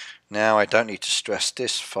 Now I don't need to stress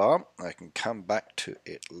this farm. I can come back to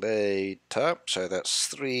it later. So that's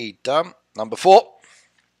 3 done. Number 4.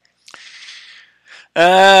 No,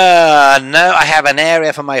 I have an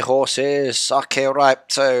area for my horses. Okay, right.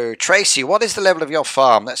 So, Tracy, what is the level of your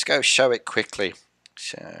farm? Let's go show it quickly.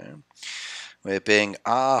 So, we're being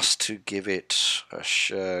asked to give it a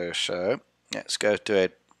show. So, let's go do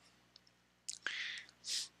it.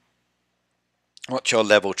 What's your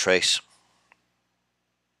level, Trace?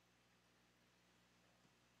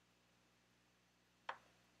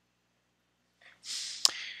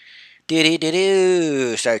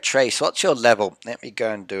 Do-do-do-do. So, Trace, what's your level? Let me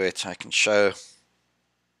go and do it. I can show.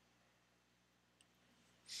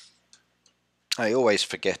 I always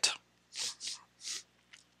forget.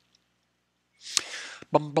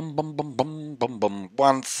 Bum bum bum bum bum bum bum.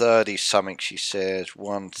 130 something, she says.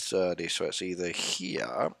 130. So it's either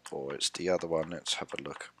here or it's the other one. Let's have a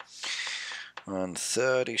look.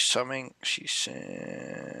 130 something, she says.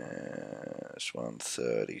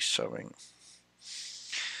 130 something.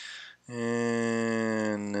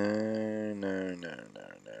 No, no, no, no,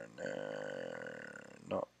 no, no.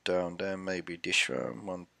 Not down there. Maybe this one.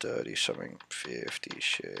 130 something. 50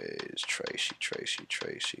 shares. Tracy, Tracy,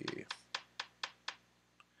 Tracy.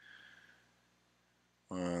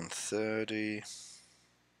 130.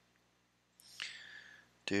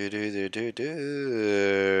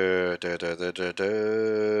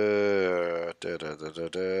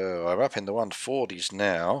 I'm up in the 140s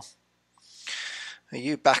now. Are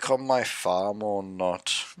you back on my farm or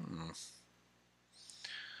not?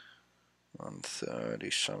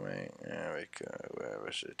 130 something. There we go. Where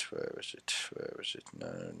is it? Where is it? Where is it?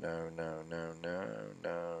 No, no, no, no, no,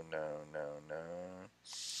 no, no, no, no.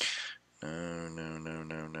 No, no, no,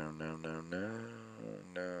 no, no, no, no,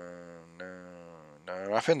 no, no,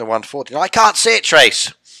 up in the 140. I can't see it,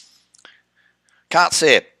 Trace. Can't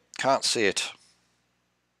see it. Can't see it.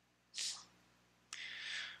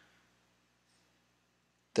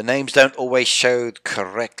 The names don't always show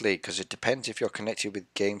correctly because it depends if you're connected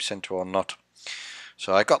with Game Center or not.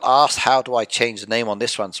 So I got asked how do I change the name on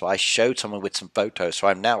this one, so I showed someone with some photos. So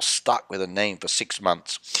I'm now stuck with a name for 6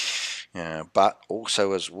 months. Yeah, but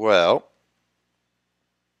also as well,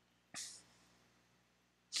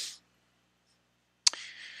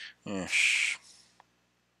 yes.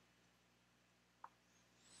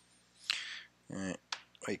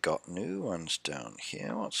 We got new ones down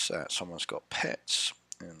here. What's that? Someone's got pets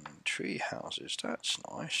and tree houses. That's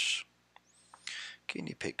nice.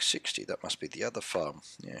 Guinea pig 60. That must be the other farm.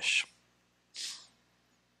 Yes.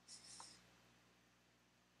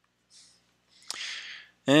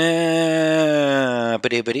 Right,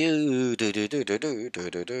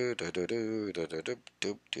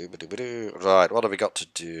 what have we got to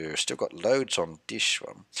do? Still got loads on this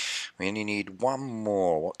one. We only need one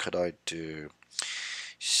more. What could I do?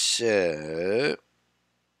 So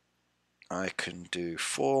I can do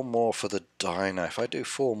 4 more for the diner. If I do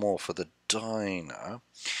 4 more for the diner,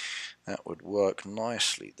 that would work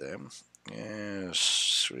nicely then.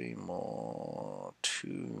 Yes, 3 more, 2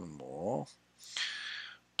 more.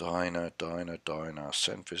 Diner, diner, diner.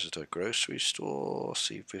 Send visitor, grocery store.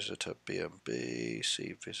 See visitor, B&B.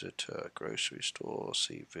 See visitor, grocery store.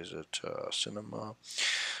 See visitor, cinema.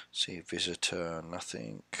 See visitor,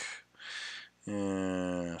 nothing.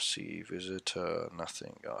 See visitor,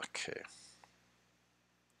 nothing. Okay.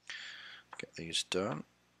 Get these done.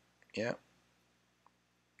 Yeah.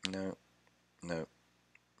 No. No.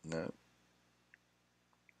 No.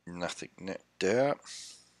 Nothing there.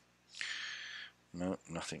 No,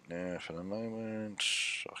 nothing there for the moment.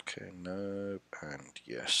 Okay, no, and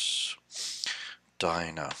yes.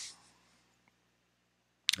 Diner.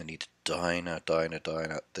 I need a diner, diner,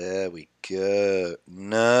 diner. There we go.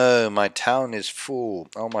 No, my town is full.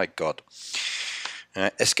 Oh my god.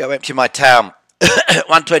 Let's go empty my town.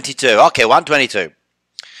 122. Okay, 122.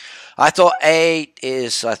 I thought 8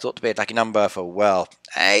 is, I thought to be a lucky number for wealth.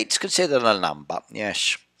 8's considered a number,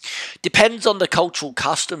 yes. Depends on the cultural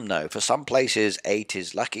custom, though. For some places, 8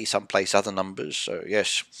 is lucky, some place other numbers. So,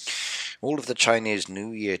 yes, all of the Chinese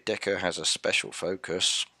New Year deco has a special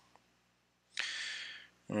focus.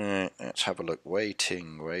 Let's have a look.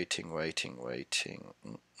 Waiting.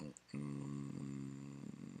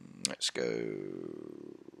 Let's go.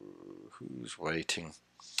 Who's waiting?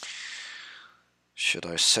 Should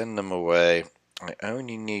I send them away? I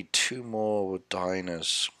only need 2 more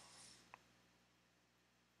diners.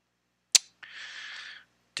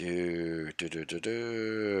 Okay,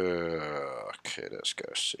 let's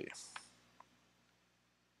go see.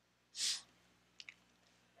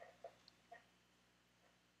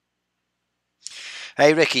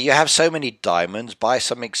 Hey Ricky, you have so many diamonds. Buy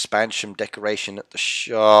some expansion decoration at the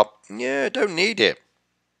shop. Yeah, don't need it.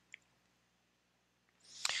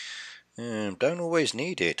 Don't always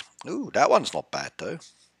need it. Ooh, that one's not bad though.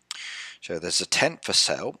 So there's a tent for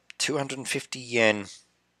sale. 250 yen.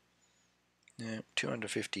 Yeah,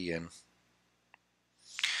 250 yen.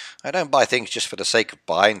 I don't buy things just for the sake of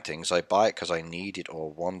buying things. I buy it because I need it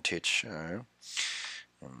or want it. So,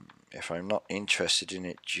 If I'm not interested in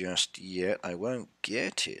it just yet, I won't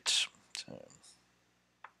get it. So.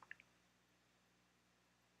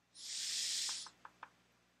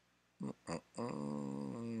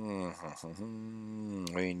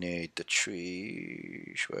 We need the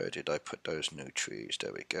trees. Where did I put those new trees?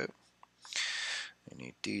 There we go. We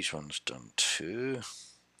need these ones done too.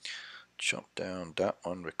 Chop down that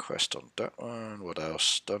one, request on that one. What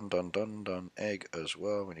else? Done. Egg as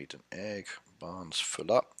well. We need an egg. Barn's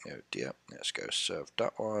full up. Oh dear. Let's go serve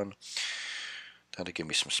that one. That'll give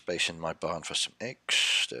me some space in my barn for some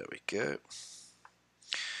eggs. There we go.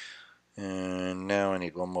 And now I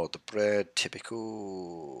need one more of the bread.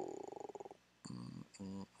 Typical.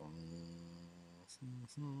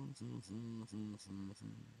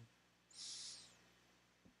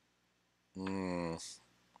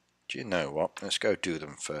 Do you know what? Let's go do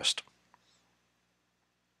them first.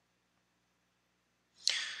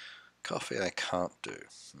 Coffee I can't do.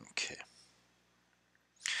 Okay.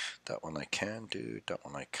 That one I can do. That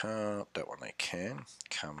one I can't. That one I can.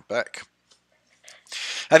 Come back.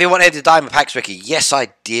 Have you wanted the diamond packs, Ricky? Yes,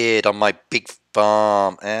 I did on my big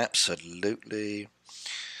farm. Absolutely.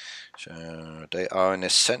 So they are an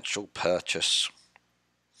essential purchase.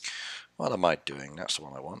 What am I doing? That's the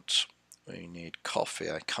one I want. We need coffee.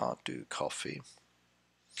 I can't do coffee.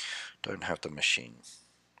 Don't have the machine.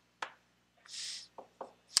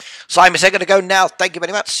 Simon said, I'm going to go now. Thank you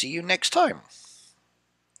very much. See you next time.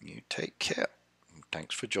 You take care.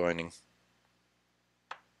 Thanks for joining.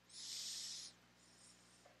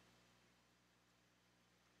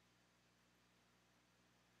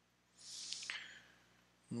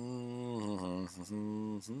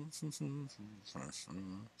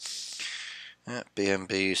 That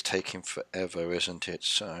B&B is taking forever, isn't it?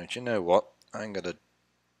 So, do you know what? I'm going to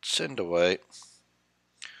send away,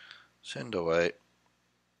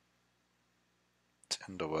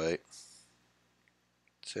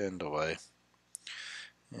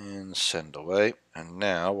 and send away. And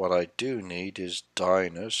now what I do need is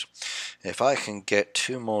diners. If I can get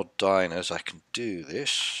 2 more diners, I can do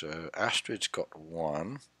this. So Astrid's got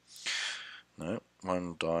 1. No,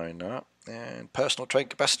 1 diner. And personal train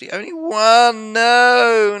capacity, only 1.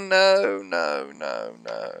 No.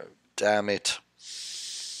 Damn it.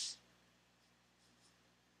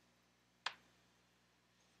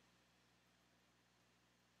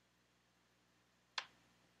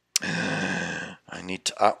 I need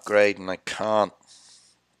to upgrade and I can't.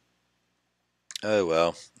 Oh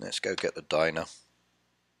well, let's go get the diner.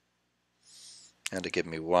 And to give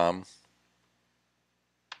me 1.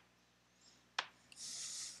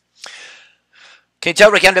 Can you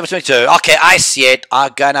tell Ricky I'm level 22? Okay, I see it.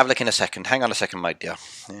 I'll go and have a look in a second. Hang on a second, my dear.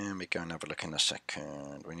 Let me go and have a look in a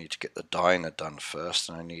second. We need to get the diner done first,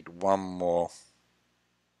 and I need 1 more.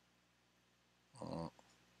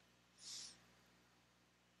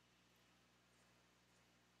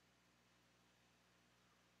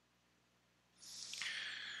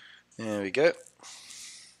 There we go.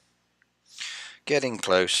 Getting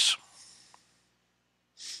close.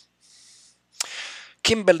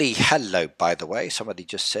 Kimberly, hello, by the way. Somebody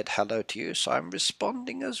just said hello to you, so I'm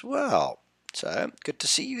responding as well. So, good to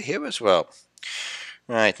see you here as well.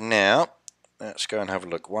 Right, now, let's go and have a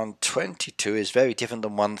look. 122 is very different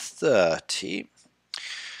than 130.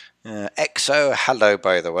 EXO, hello,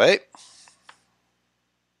 by the way.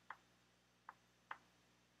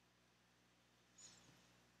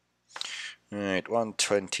 Right,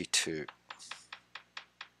 122.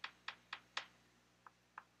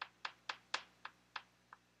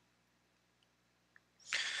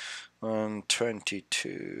 One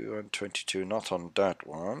 122, not on that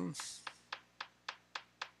one.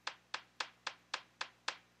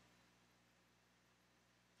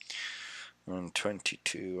 One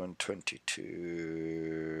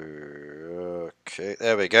 122. Okay,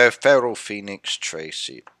 there we go. Feral Phoenix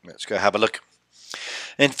Tracy. Let's go have a look.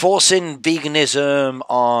 Enforcing veganism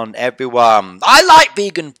on everyone. I like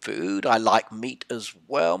vegan food. I like meat as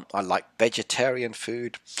well. I like vegetarian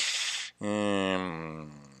food. In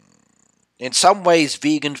some ways,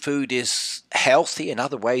 vegan food is healthy. In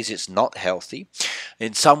other ways, it's not healthy.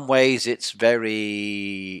 In some ways, it's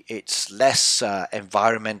less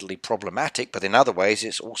environmentally problematic, but in other ways,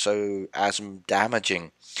 it's also as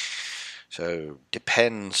damaging. So,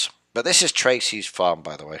 depends. But this is Tracy's farm,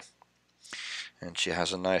 by the way. And she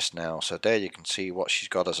has a nice nail. So there you can see what she's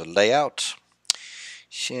got as a layout.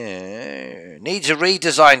 She needs a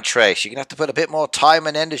redesign, Trace. You're going to have to put a bit more time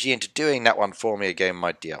and energy into doing that one for me again,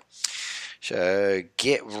 my dear. So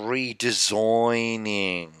get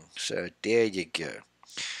redesigning. So there you go.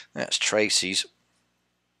 That's Tracy's.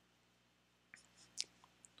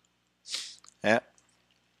 Yeah.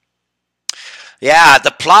 Yeah, the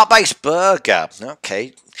plant-based burger.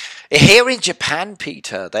 Okay. Here in Japan,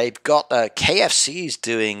 Peter, they've got KFC's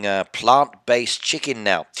doing plant-based chicken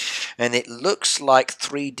now. And it looks like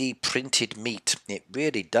 3D printed meat. It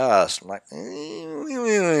really does. Like,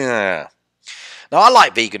 now, I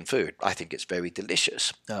like vegan food. I think it's very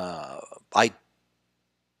delicious. I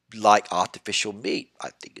like artificial meat. I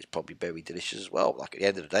think it's probably very delicious as well. Like, at the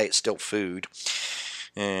end of the day, it's still food.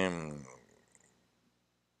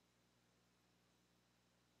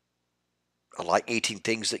 I like eating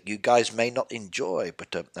things that you guys may not enjoy,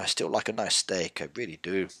 but I still like a nice steak. I really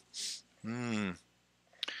do.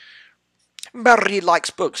 Mary likes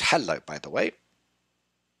books. Hello, by the way.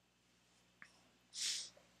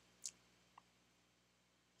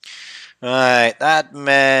 Right, that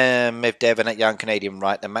Miv Devon at Young Canadian,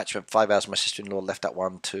 right? The match went 5 hours. My sister-in-law left that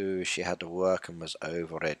one too. She had to work and was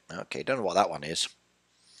over it. Okay, don't know what that one is.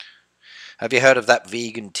 Have you heard of that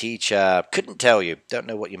vegan teacher? Couldn't tell you. Don't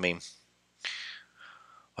know what you mean.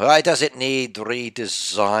 Why does it need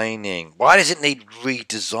redesigning? Why does it need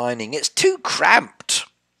redesigning? It's too cramped.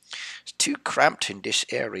 It's too cramped in this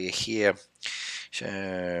area here. So,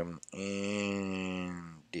 and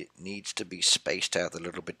it needs to be spaced out a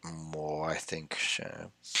little bit more, I think.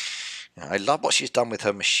 So, I love what she's done with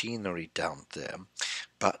her machinery down there,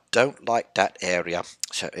 but don't like that area.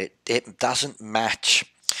 So it doesn't match.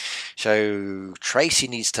 So Tracy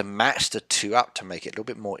needs to match the two up to make it a little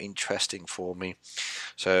bit more interesting for me.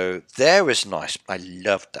 So there is nice. I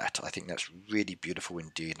love that. I think that's really beautiful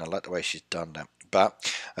indeed. And I like the way she's done that.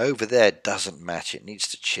 But over there it doesn't match. It needs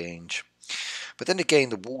to change. But then again,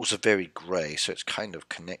 the walls are very grey, so it's kind of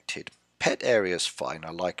connected. Pet area is fine. I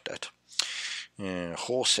like that.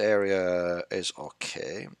 Horse area is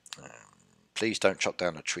okay. Please don't chop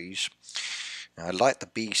down the trees. I like the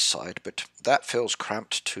bee side, but that feels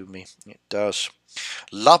cramped to me. It does.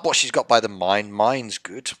 Love what she's got by the mine. Mine's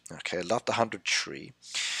good. Okay, I love the 100 tree.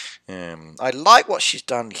 I like what she's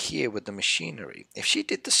done here with the machinery. If she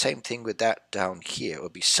did the same thing with that down here, it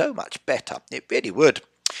would be so much better. It really would.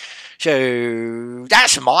 So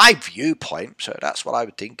that's my viewpoint. So that's what I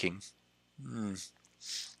was thinking. It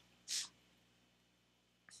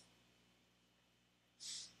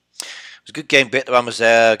was a good game bit. The one was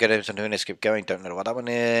there. Get into doing this. Keep going. Don't know what that one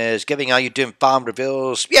is. Giving, are you doing farm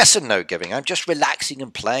reveals? Yes and no, Giving. I'm just relaxing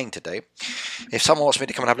and playing today. If someone wants me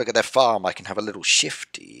to come and have a look at their farm, I can have a little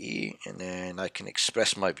shifty, and then I can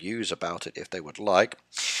express my views about it if they would like.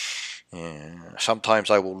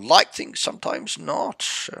 Sometimes I will like things, sometimes not.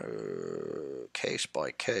 Case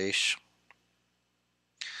by case.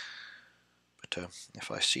 But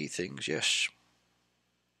if I see things, yes.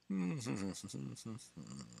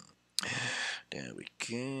 There we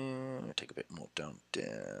go. Take a bit more down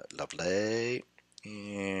there. Lovely.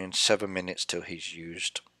 And 7 minutes till he's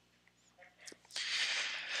used.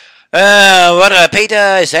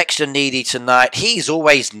 Peter is extra needy tonight. He's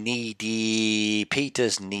always needy.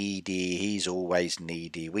 Peter's needy. He's always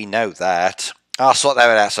needy. We know that. I'll sort that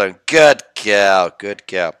out soon. Good girl. Good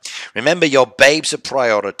girl. Remember, your babe's a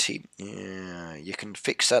priority. Yeah, you can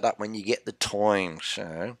fix that up when you get the time.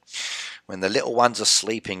 So, when the little ones are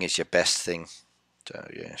sleeping is your best thing. So,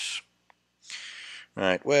 yes.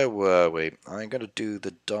 Right, where were we? I'm going to do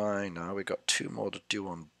the die now. We've got 2 more to do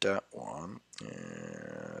on that one.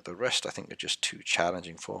 The rest I think are just too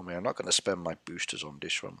challenging for me. I'm not going to spend my boosters on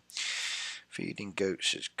this one. Feeding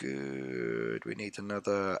goats is good. We need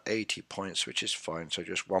another 80 points, which is fine. So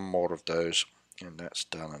just 1 more of those, and that's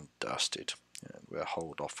done and dusted. And we'll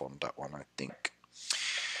hold off on that one, I think.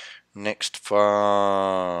 Next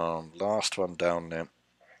farm. Last one down there.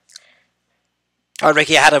 Oh,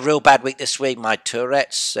 Ricky, I had a real bad week this week. My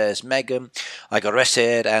Tourette's, says Megan. I got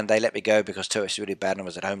arrested and they let me go because Tourette's is really bad and I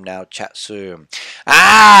was at home now. Chat soon.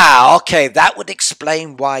 Ah, okay. That would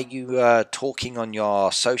explain why you were talking on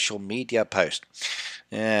your social media post.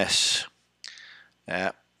 Yes.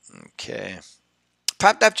 Yeah. Okay.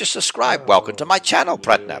 Pratnap just subscribed. Welcome to my channel,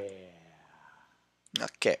 Pratnap.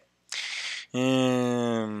 Okay.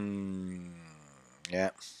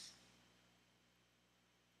 Yeah.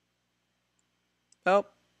 Well,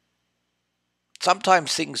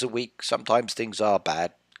 sometimes things are weak, sometimes things are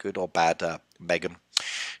bad, good or bad, Megan.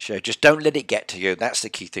 So just don't let it get to you. That's the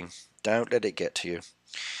key thing. Don't let it get to you.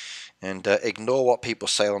 And ignore what people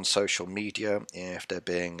say on social media if they're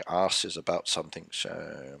being arses about something.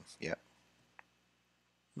 So, yeah.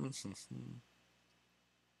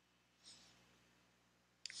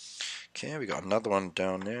 Okay, we got another one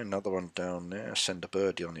down there, another one down there. Send a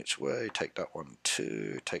birdie on its way. Take that one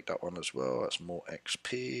too. Take that one as well. That's more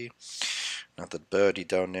XP. Another birdie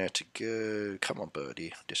down there to go. Come on,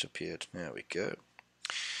 birdie. Disappeared. There we go.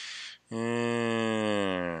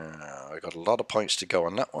 I got a lot of points to go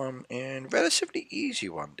on that one, and relatively easy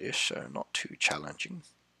one this, so not too challenging.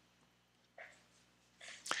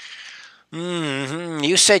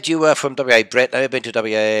 You said you were from WA, Brett. Never been to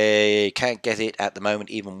WA. Can't get it at the moment,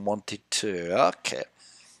 even wanted to. Okay.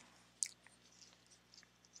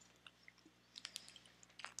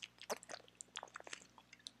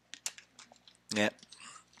 Yeah.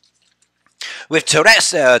 With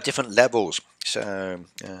Tourette's, there are different levels. So,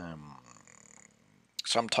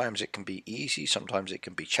 sometimes it can be easy, sometimes it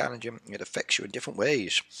can be challenging. It affects you in different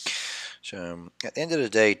ways. So, at the end of the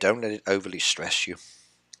day, don't let it overly stress you.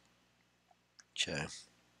 So.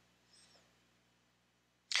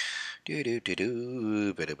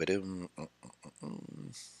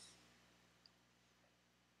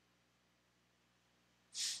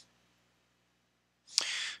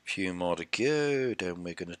 Few more to go, then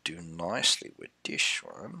we're going to do nicely with this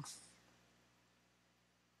one.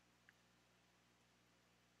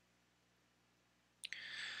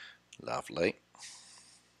 Lovely.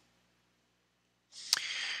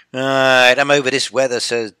 Alright, I'm over this weather,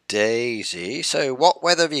 says Daisy. So what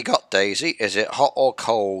weather have you got, Daisy? Is it hot or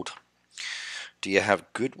cold? Do you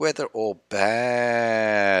have good weather or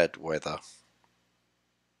bad weather?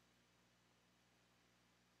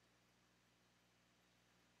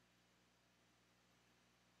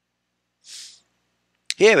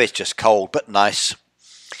 Here it's just cold, but nice.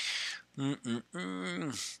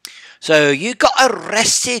 So you got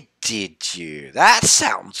arrested, did you? That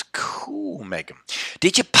sounds cool, Megan.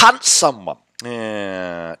 Did you punch someone?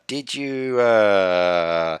 Did you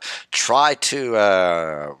try to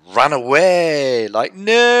run away? Like,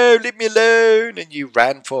 no, leave me alone. And you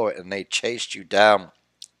ran for it and they chased you down.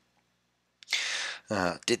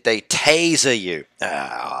 Did they taser you?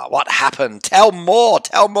 What happened? Tell more,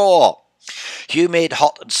 tell more. Humid,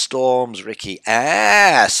 hot and storms, Ricky.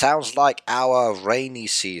 Sounds like our rainy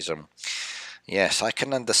season. Yes, I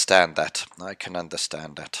can understand that. I can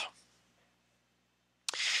understand that.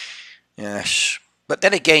 Yes. But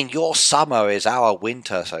then again, your summer is our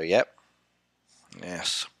winter, so yep.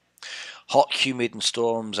 Yes. Hot, humid and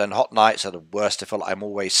storms and hot nights are the worst. I feel like I'm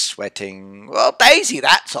always sweating. Well, Daisy,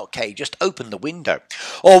 that's okay. Just open the window.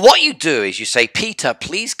 Or what you do is you say, Peter,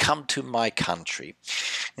 please come to my country.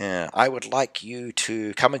 I would like you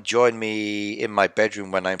to come and join me in my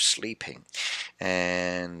bedroom when I'm sleeping.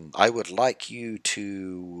 And I would like you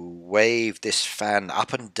to wave this fan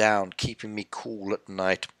up and down, keeping me cool at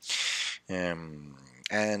night. And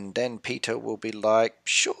then Peter will be like,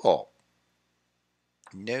 sure.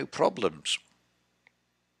 No problems.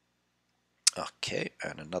 Okay,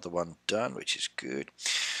 and another one done, which is good.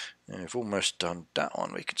 And we've almost done that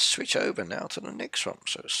one. We can switch over now to the next one.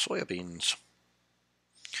 So soybeans.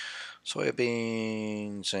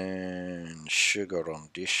 Soybeans and sugar on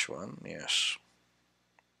this one, yes.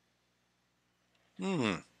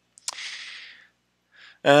 In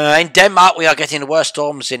Denmark, we are getting the worst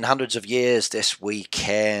storms in hundreds of years this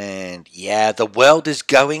weekend. Yeah, the world is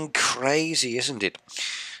going crazy, isn't it?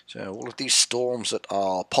 So all of these storms that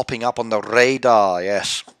are popping up on the radar,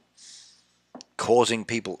 yes, causing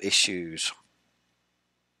people issues.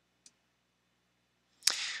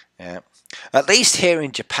 Yeah. At least here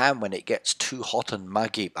in Japan, when it gets too hot and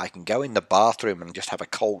muggy, I can go in the bathroom and just have a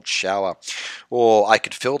cold shower. Or I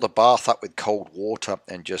could fill the bath up with cold water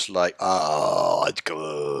and just like, oh, it's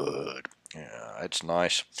good. Yeah, it's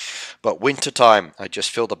nice. But wintertime, I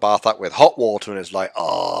just fill the bath up with hot water and it's like,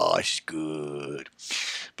 oh, it's good.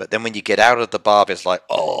 But then when you get out of the bath, it's like,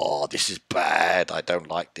 oh, this is bad. I don't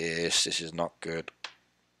like this. This is not good.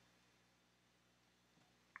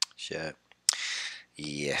 Sure.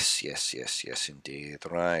 Yes, indeed.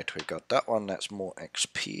 Right, we got that one. That's more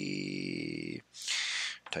XP.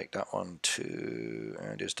 Take that one too.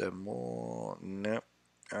 And is there more? No.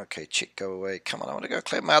 Okay, chick, go away. Come on, I want to go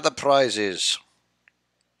claim my other prizes.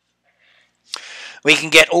 We can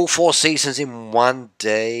get all 4 seasons in one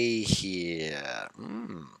day here.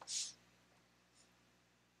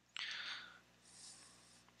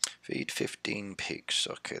 Feed 15 pigs.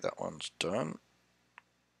 Okay, that one's done.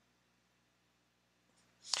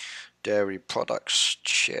 Dairy products,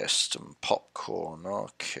 chest and popcorn.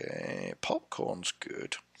 Okay, popcorn's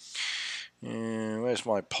good. Where's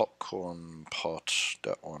my popcorn pot?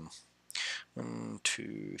 That one. 1,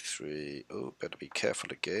 2, 3. Oh, better be careful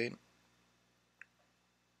again.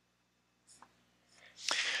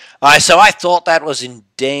 Alright, so I thought that was in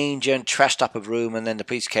danger and trashed up a room, and then the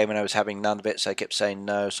police came and I was having none of it, so I kept saying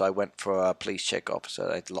no, so I went for a police check officer.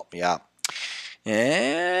 They locked me up.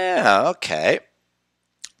 Yeah, okay.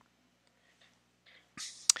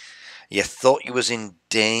 You thought you was in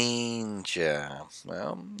danger.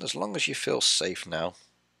 Well, as long as you feel safe now,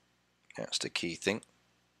 that's the key thing.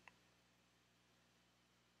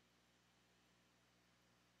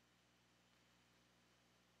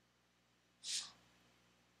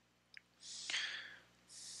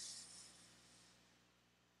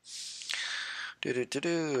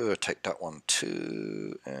 Take that one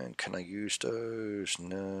too. And can I use those?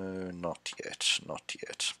 No, not yet. Not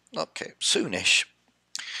yet. Okay, soonish.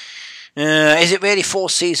 Is it really 4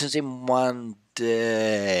 seasons in one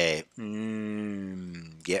day?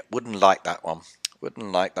 Yeah, wouldn't like that one.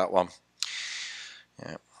 Wouldn't like that one.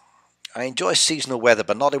 Yeah. I enjoy seasonal weather,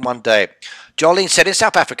 but not in one day. Jolene said, in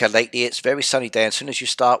South Africa lately, it's very sunny day. As soon as you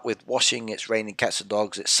start with washing, it's raining cats and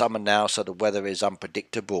dogs. It's summer now, so the weather is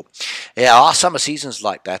unpredictable. Yeah, our summer season's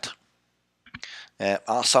like that.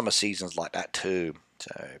 Our summer season's like that too.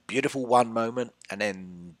 So beautiful one moment, and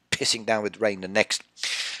then pissing down with rain the next.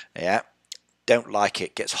 Yeah, don't like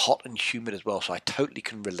it. Gets hot and humid as well, so I totally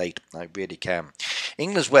can relate. I really can.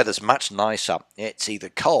 England's weather's much nicer. It's either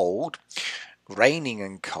cold, raining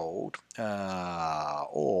and cold,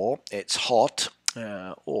 or it's hot,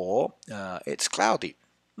 or it's cloudy.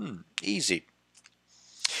 Easy.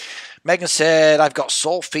 Megan said, I've got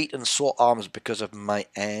sore feet and sore arms because of my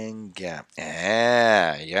anger.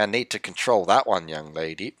 You need to control that one, young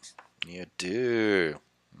lady. You do.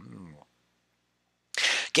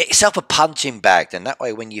 Get yourself a punching bag, then that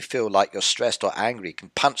way when you feel like you're stressed or angry, you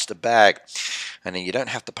can punch the bag, and then you don't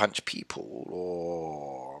have to punch people,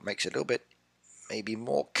 or makes it a little bit maybe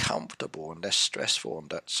more comfortable and less stressful on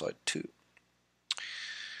that side too.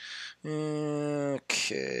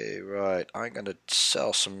 Okay, right, I'm going to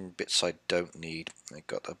sell some bits I don't need. I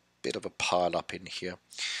got a bit of a pile up in here.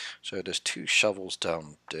 So there's 2 shovels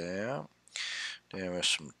down there. There is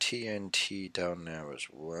some TNT down there as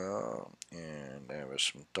well. And there is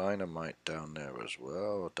some dynamite down there as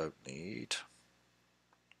well. I don't need.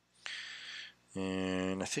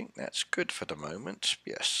 And I think that's good for the moment.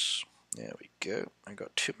 Yes. There we go. I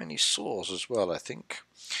got too many saws as well, I think.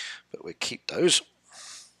 But we'll keep those.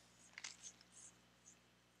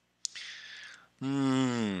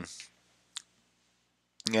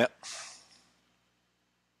 Yep.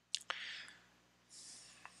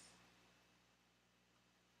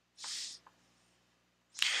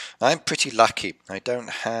 I'm pretty lucky. I don't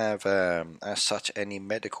have, as such, any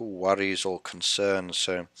medical worries or concerns.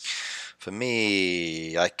 So, for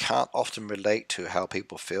me, I can't often relate to how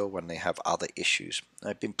people feel when they have other issues.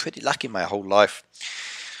 I've been pretty lucky my whole life.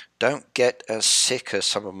 Don't get as sick as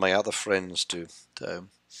some of my other friends do. So,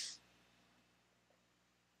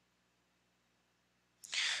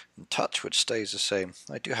 and touchwood stays the same.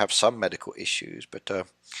 I do have some medical issues, but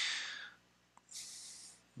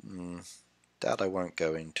that I won't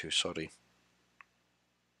go into, sorry.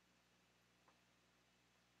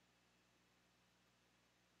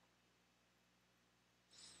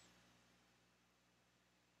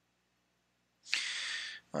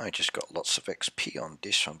 I just got lots of XP on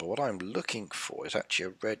this one, but what I'm looking for is actually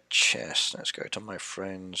a red chest. Let's go to my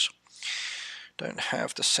friends. Don't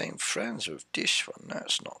have the same friends with this one.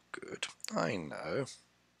 That's not good. I know.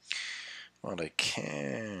 What I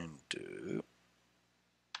can do.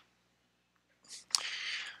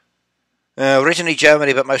 Originally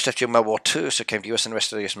Germany, but most left during World War II, so came to US and the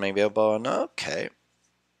rest of the US maybe born. Okay.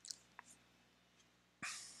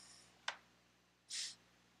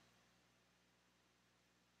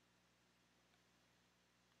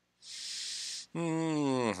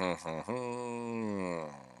 I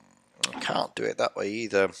can't do it that way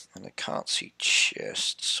either, and I can't see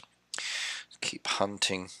chests. Let's keep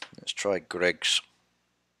hunting. Let's try Greg's.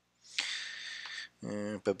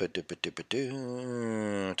 Does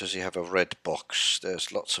he have a red box?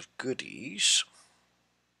 There's lots of goodies.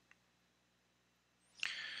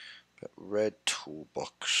 But red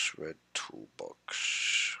toolbox, red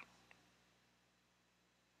toolbox.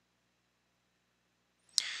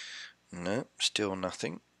 No, still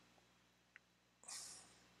nothing.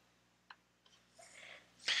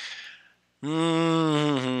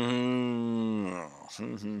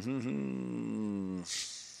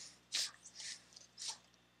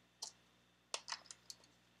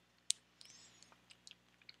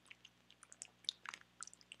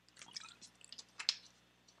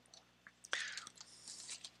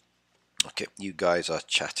 Okay, you guys are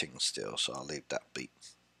chatting still, so I'll leave that be.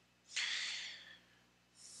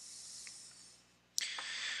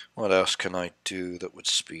 What else can I do that would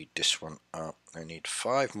speed this one up? I need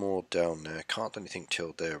 5 more down there. Can't do anything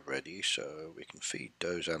till they're ready, so we can feed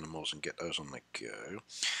those animals and get those on the go.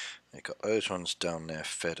 I got those ones down there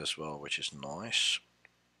fed as well, which is nice.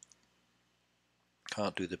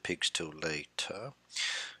 Can't do the pigs till later.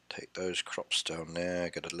 Take those crops down there,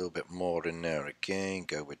 get a little bit more in there again,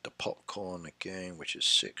 go with the popcorn again, which is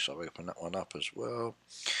 6. I'll open that one up as well.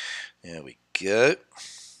 There we go.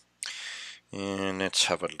 And let's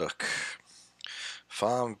have a look.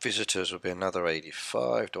 Farm visitors will be another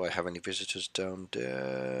 85. Do I have any visitors down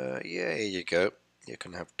there? Yeah, here you go. You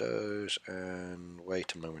can have those, and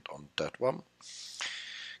wait a moment on that one.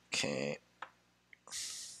 Okay.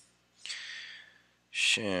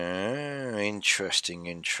 Sure.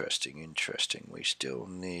 Interesting. We still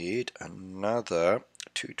need another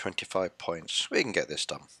 225 points. We can get this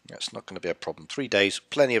done. That's not going to be a problem. 3 days,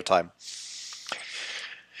 plenty of time.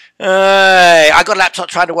 I got a laptop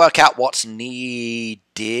trying to work out what's needed.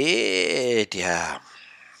 Yeah.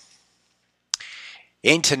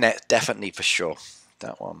 Internet, definitely for sure.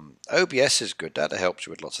 That one. OBS is good. That helps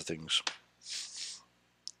you with lots of things.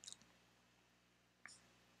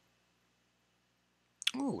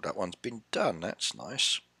 Oh, that one's been done. That's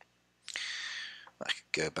nice. I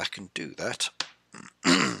could go back and do that.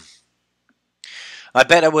 I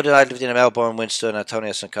bet I would have lived in Melbourne, Winston,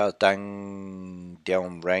 Antonio, some cars, down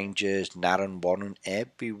Rangers, Narran, Warren,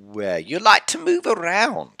 everywhere. You like to move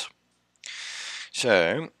around.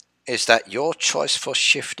 So, is that your choice for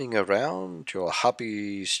shifting around? Your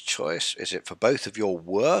hubby's choice? Is it for both of your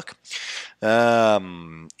work?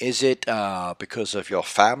 Is it because of your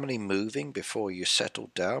family moving before you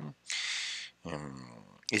settle down?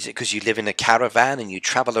 Is it because you live in a caravan and you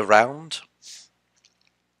travel around?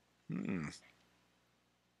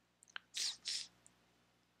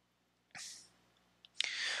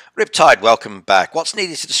 Riptide, welcome back. What's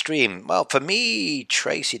needed to the stream? Well, for me,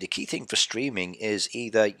 Tracy, the key thing for streaming is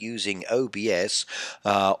either using OBS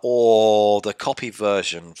or the copy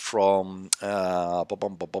version from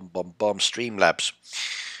Streamlabs.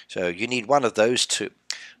 So you need one of those two.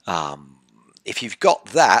 If you've got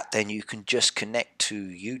that, then you can just connect to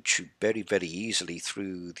YouTube very, very easily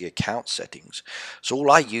through the account settings. So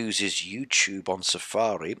all I use is YouTube on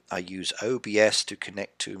Safari. I use OBS to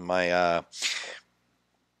connect to my...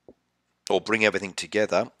 or bring everything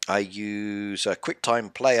together. I use a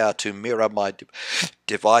QuickTime Player to mirror my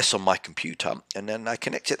device on my computer, and then I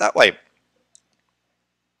connect it that way.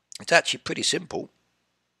 It's actually pretty simple.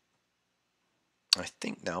 I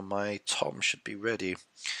think now my Tom should be ready.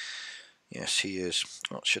 Yes, he is.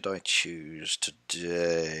 What should I choose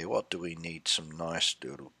today? What do we need? Some nice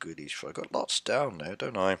little goodies for. I've got lots down there,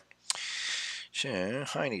 don't I? So,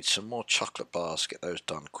 I need some more chocolate bars. Get those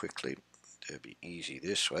done quickly. They'll be easy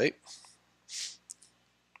this way.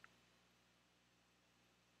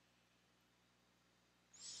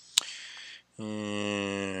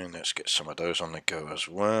 And let's get some of those on the go as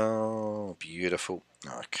well. Beautiful.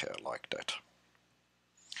 Okay, I like that.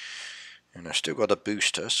 And I still got a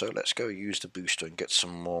booster, so let's go use the booster and get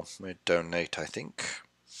some more. We'll donate, I think.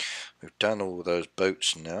 We've done all those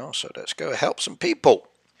boats now, so let's go help some people.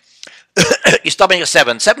 You're stopping at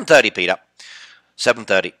 7:30, Peter.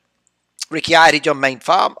 7:30. Ricky, I did your main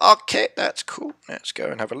farm. Okay, that's cool. Let's go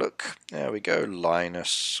and have a look. There we go,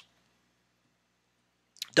 Linus.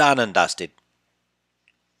 Done and dusted.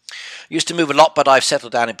 Used to move a lot, but I've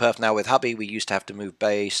settled down in Perth now with hubby. We used to have to move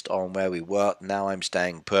based on where we work. Now I'm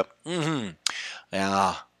staying put.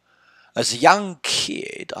 Yeah. As a young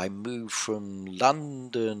kid, I moved from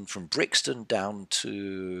London, from Brixton down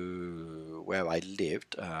to where I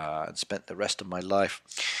lived and spent the rest of my life.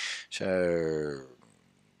 So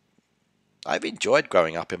I've enjoyed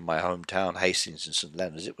growing up in my hometown, Hastings and St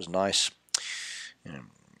Leonards. It was nice.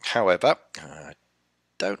 However, I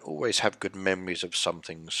don't always have good memories of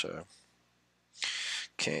something, so...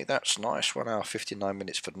 Okay, that's nice. 1 hour 59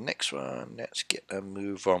 minutes for the next one. Let's get a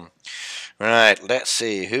move on. Right, let's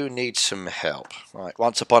see. Who needs some help? Right,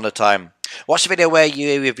 once upon a time. Watch the video where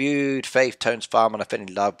you reviewed Faith Tone's farm and I fell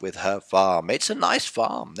in love with her farm. It's a nice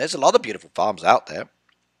farm. There's a lot of beautiful farms out there.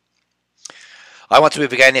 I want to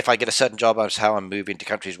move again if I get a certain job. That's how I'm moving to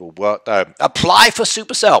countries will work though. Apply for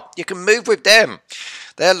Supercell. You can move with them.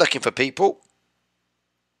 They're looking for people.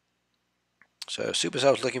 So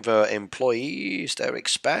Supercell's looking for employees. They're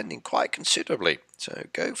expanding quite considerably. So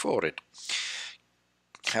go for it.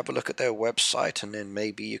 Have a look at their website and then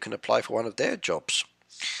maybe you can apply for one of their jobs.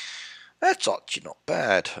 That's actually not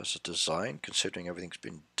bad as a design considering everything's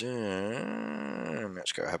been done.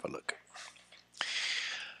 Let's go have a look.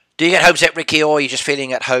 Do you get homesick, Ricky, or are you just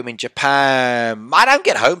feeling at home in Japan? I don't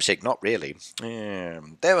get homesick, not really.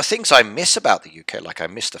 There are things I miss about the UK, like I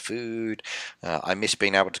miss the food. I miss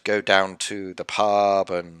being able to go down to the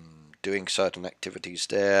pub and doing certain activities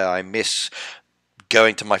there. I miss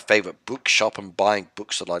going to my favorite bookshop and buying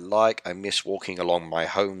books that I like. I miss walking along my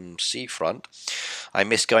home seafront. I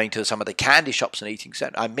miss going to some of the candy shops and eating.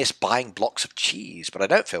 I miss buying blocks of cheese, but I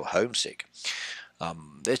don't feel homesick.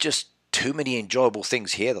 There's just too many enjoyable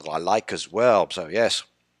things here that I like as well. So yes.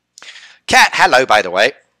 Cat, hello, by the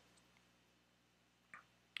way.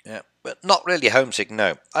 Yeah, but not really homesick,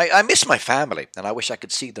 no. I miss my family, and I wish I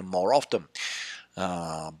could see them more often.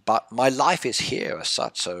 But my life is here as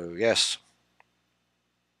such, so yes.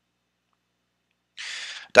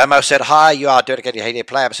 Damo said, hi, you are dedicated Halo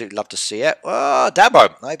player. Absolutely love to see it. Well,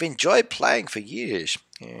 Damo, I've enjoyed playing for years,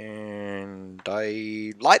 and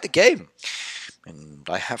I like the game. And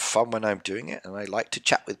I have fun when I'm doing it, and I like to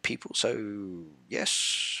chat with people, so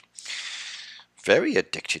yes. Very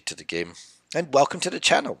addicted to the game. And welcome to the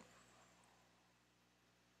channel.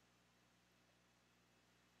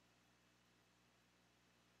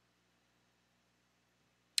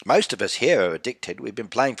 Most of us here are addicted. We've been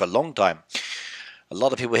playing for a long time. A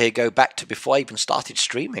lot of people here go back to before I even started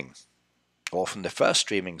streaming, or from the first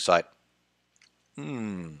streaming site.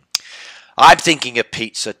 I'm thinking of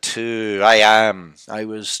pizza too. I am. I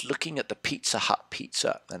was looking at the Pizza Hut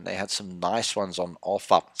pizza, and they had some nice ones on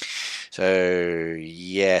offer. So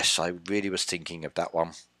yes, I really was thinking of that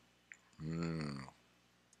one.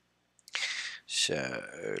 So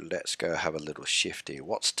let's go have a little shifty.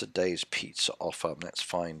 What's today's pizza offer? Let's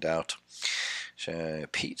find out. So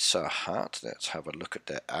Pizza Hut, let's have a look at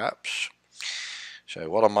their apps. So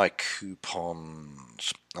what are my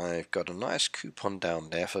coupons? I've got a nice coupon down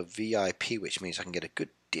there for VIP, which means I can get a good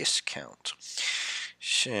discount.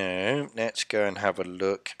 So let's go and have a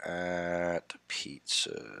look at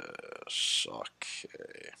pizzas.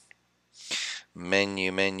 Okay.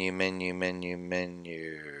 Menu.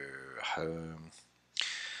 Home.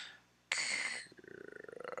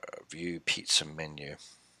 View pizza menu.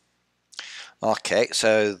 Okay,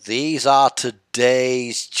 so these are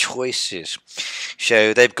today's choices.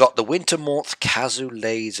 So they've got the Wintermorth Kazu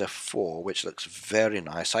Laser 4, which looks very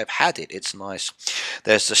nice. I've had it, it's nice.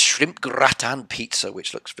 There's the Shrimp Gratin Pizza,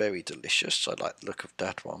 which looks very delicious. I like the look of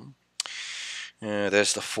that one.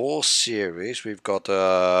 There's the 4 series. We've got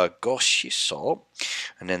Goshiso,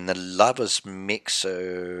 and then the Lovers Mix.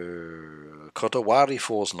 Kotowari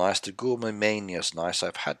 4's nice. The Gourmet Mania's nice.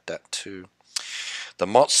 I've had that too. The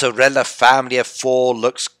Mozzarella Family of 4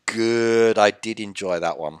 looks good. I did enjoy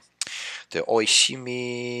that one. The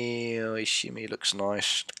Oishimi looks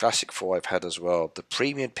nice. The Classic 4 I've had as well. The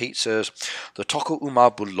Premium Pizzas. The Toko Uma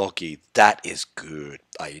Bulogi. That is good.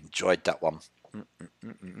 I enjoyed that one.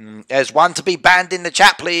 There's one to be banned in the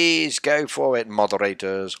chat, please. Go for it,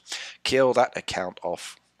 moderators. Kill that account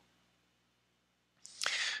off.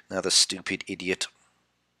 Another stupid idiot.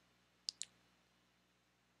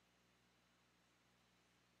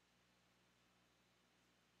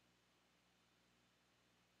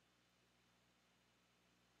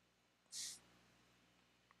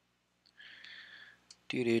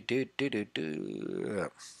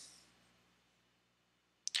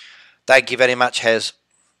 Thank you very much, Hez.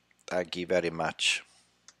 Thank you very much.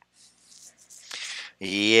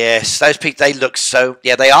 Yes, those people, they look so...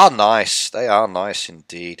 Yeah, they are nice. They are nice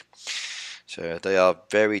indeed. So they are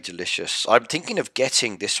very delicious. I'm thinking of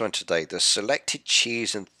getting this one today. The Selected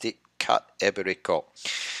Cheese and Thick Cut Iberico.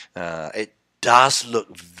 It does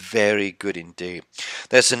look very good indeed.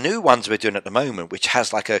 There's the new ones we're doing at the moment, which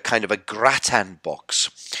has like a kind of a gratin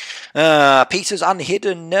box. Pizza's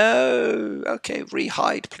unhidden. No. Okay,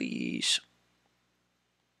 rehide, please.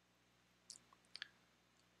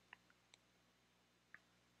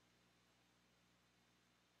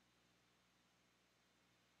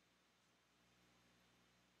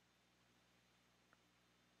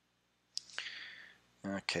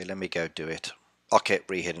 Okay, let me go do it. Okay,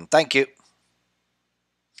 rehidden. Thank you.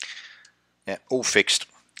 Yeah, all fixed.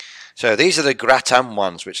 So these are the gratin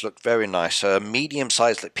ones, which look very nice. A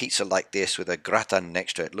medium-sized pizza like this with a gratin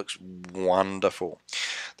next to it looks wonderful.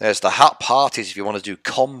 There's the hut parties if you want to do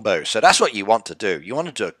combo. So that's what you want to do. You want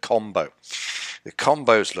to do a combo. The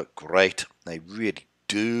combos look great. They really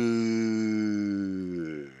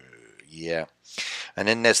do. Yeah. And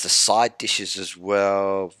then there's the side dishes as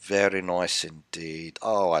well. Very nice indeed.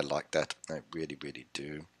 Oh, I like that. I really, really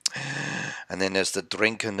do. And then there's the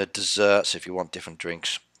drink and the desserts if you want different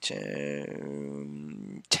drinks.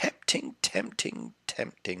 Tempting.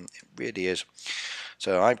 It really is.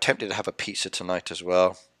 So I'm tempted to have a pizza tonight as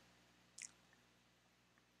well.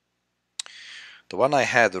 The one I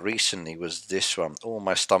had recently was this one. Oh,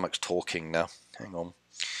 my stomach's talking now. Hang on.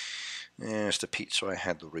 There's the pizza I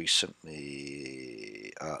had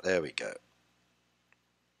recently. There we go.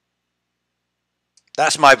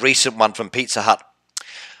 That's my recent one from Pizza Hut.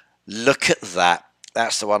 Look at that.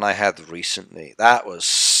 That's the one I had recently. That was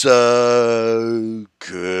so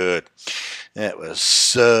good. It was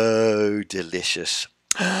so delicious.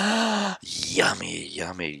 Yummy,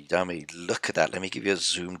 yummy, yummy. Look at that. Let me give you a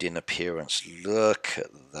zoomed in appearance. Look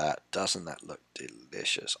at that. Doesn't that look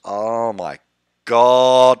delicious? Oh my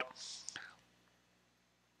God.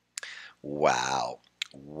 Wow.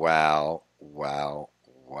 Wow. Wow.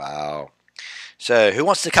 Wow. So, who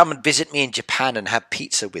wants to come and visit me in Japan and have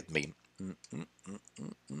pizza with me?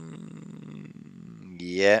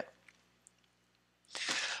 Yeah.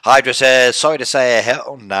 Hydra says, sorry to say,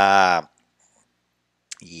 hell nah.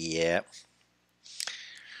 Yeah.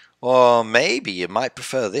 Or maybe you might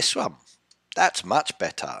prefer this one. That's much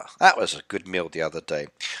better. That was a good meal the other day.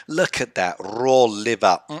 Look at that raw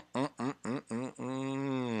liver.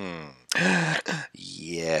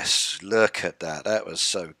 Yes, look at that. That was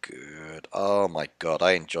so good. Oh my God,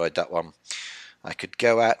 I enjoyed that one. I could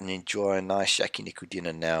go out and enjoy a nice yakiniku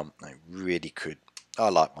dinner now. I really could. I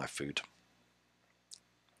like my food.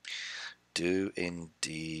 Do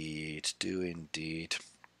indeed. Do indeed.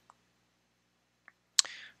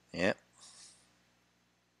 Yeah.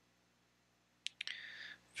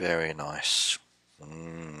 Very nice.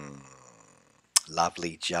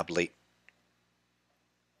 Lovely jubbly.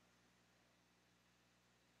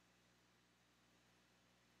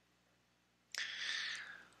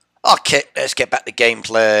 Okay, let's get back to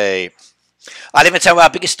gameplay. I live in town where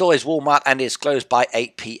our biggest store is Walmart and it's closed by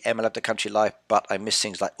 8 p.m. I love the country life, but I miss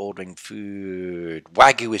things like ordering food.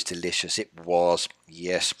 Wagyu is delicious. It was,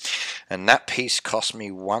 yes. And that piece cost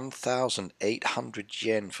me 1,800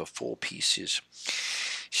 yen for 4 pieces.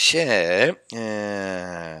 Share.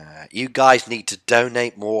 You guys need to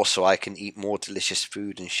donate more so I can eat more delicious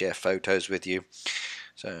food and share photos with you.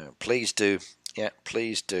 So please do. Yeah,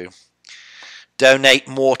 please do. Donate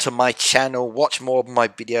more to my channel, watch more of my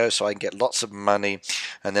videos so I can get lots of money,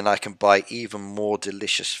 and then I can buy even more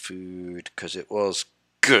delicious food because it was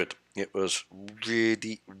good. It was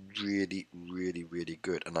really, really, really, really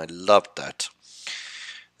good, and I loved that.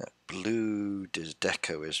 That blue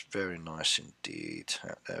deco is very nice indeed.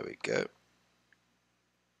 There we go.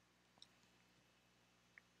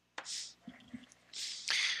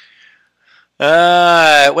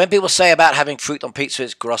 When people say about having fruit on pizza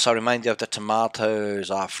it's gross, I remind you of the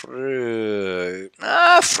tomatoes are fruit.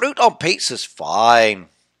 Fruit on pizza's fine.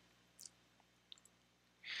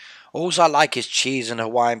 All I like is cheese and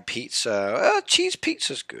Hawaiian pizza. Cheese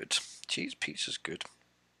pizza's good. Cheese pizza's good.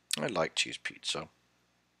 I like cheese pizza.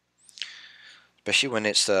 Especially when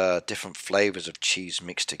it's different flavors of cheese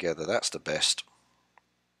mixed together. That's the best.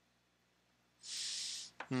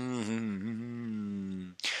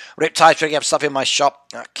 Riptide, Ricky, I have stuff in my shop.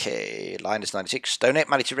 Okay, Linus 96. Donate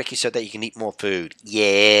money to Ricky so that you can eat more food.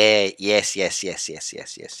 Yeah, yes, yes, yes, yes,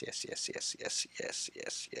 yes, yes, yes, yes, yes, yes, yes,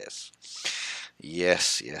 yes, yes.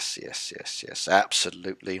 Yes, yes, yes, yes, yes,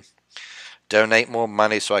 absolutely. Donate more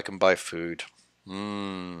money so I can buy food.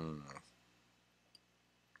 And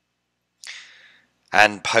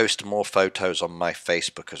post more photos on my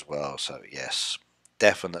Facebook as well. So, yes,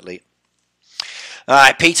 definitely.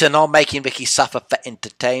 Alright, Peter, not making Ricky suffer for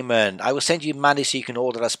entertainment. I will send you money so you can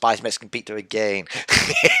order a spicy Mexican pizza again.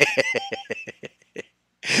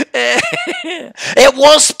 It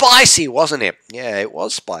was spicy, wasn't it? Yeah, it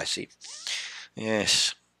was spicy.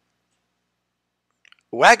 Yes.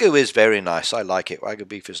 Wagyu is very nice. I like it. Wagyu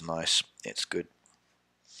beef is nice. It's good.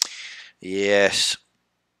 Yes.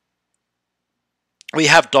 We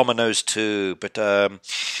have Domino's too, but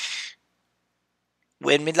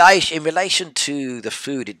in relation to the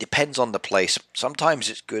food, it depends on the place. Sometimes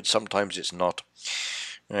it's good, sometimes it's not.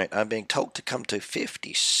 Right, I'm being told to come to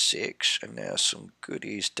 56, and there's some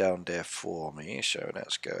goodies down there for me, so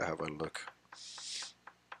let's go have a look.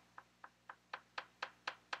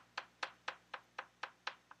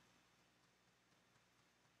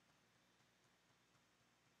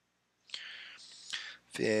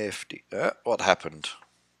 What happened?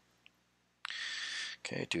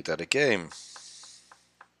 Okay, do that again.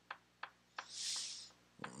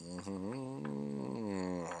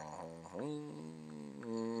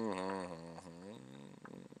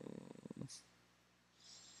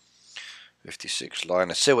 56 line.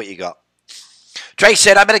 Let's see what you got. Tracy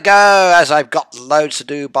said, I better go as I've got loads to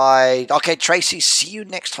do by... Okay, Tracy, see you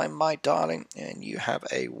next time, my darling. And you have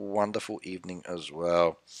a wonderful evening as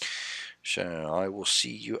well. So I will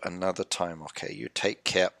see you another time. Okay, you take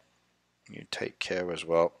care. You take care as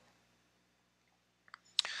well.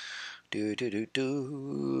 Do do do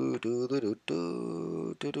do do do do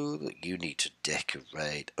do do do. You need to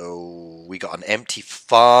decorate. Oh, we got an empty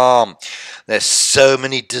farm. There's so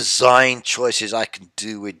many design choices I can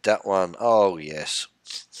do with that one. Oh yes,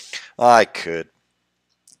 I could.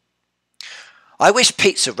 I wish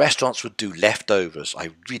pizza restaurants would do leftovers. I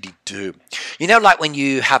really do. You know, like when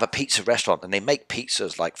you have a pizza restaurant and they make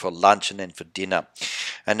pizzas like for lunch and then for dinner.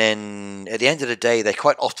 And then at the end of the day, they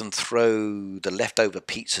quite often throw the leftover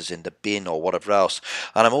pizzas in the bin or whatever else.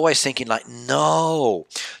 And I'm always thinking like, no,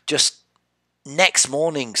 just next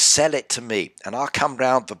morning sell it to me. And I'll come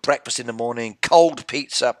round for breakfast in the morning, cold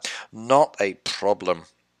pizza, not a problem.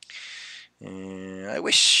 I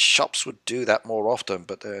wish shops would do that more often,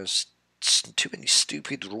 but there's too many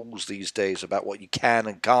stupid rules these days about what you can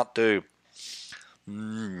and can't do.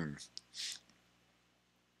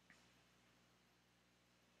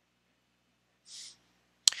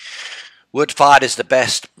 Wood fired is the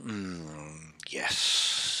best.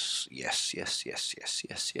 Yes. Yes.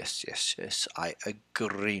 I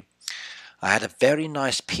agree. I had a very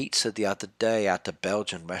nice pizza the other day at a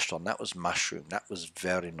Belgian restaurant. That was mushroom. That was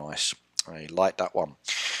very nice. I like that one.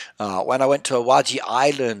 When I went to Awaji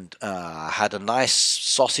Island, I had a nice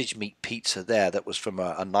sausage meat pizza there that was from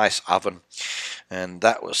a nice oven. And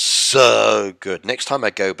that was so good. Next time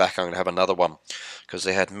I go back, I'm going to have another one because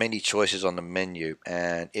they had many choices on the menu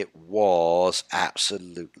and it was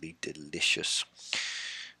absolutely delicious.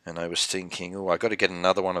 And I was thinking, oh, I got to get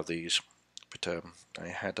another one of these. But I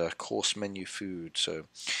had a course menu food, so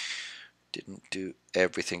didn't do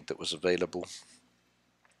everything that was available.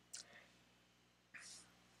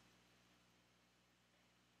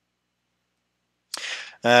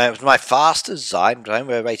 It was my fastest design.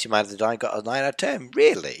 We're rating my design, got a 9 out of 10.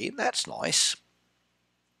 Really? That's nice.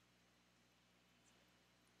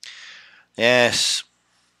 Yes.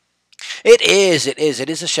 It is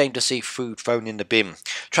a shame to see food thrown in the bin.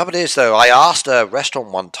 Trouble is, though, I asked a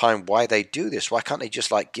restaurant one time why they do this. Why can't they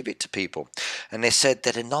just, like, give it to people? And they said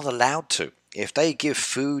that they're not allowed to. If they give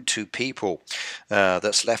food to people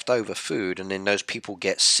that's leftover food and then those people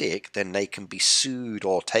get sick, then they can be sued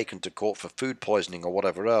or taken to court for food poisoning or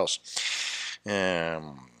whatever else.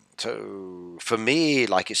 So for me,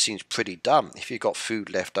 like, it seems pretty dumb. If you've got food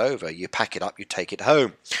left over, you pack it up, you take it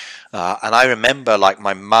home. And I remember, like,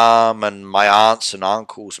 my mum and my aunts and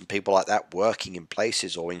uncles and people like that working in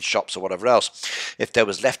places or in shops or whatever else. If there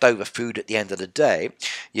was leftover food at the end of the day,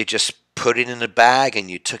 you just put it in a bag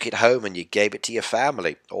and you took it home and you gave it to your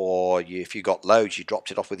family. Or if you got loads, you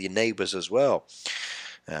dropped it off with your neighbours as well.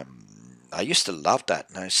 I used to love that,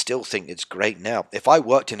 and I still think it's great now. If I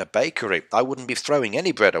worked in a bakery, I wouldn't be throwing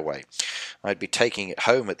any bread away. I'd be taking it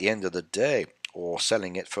home at the end of the day or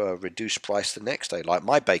selling it for a reduced price the next day, like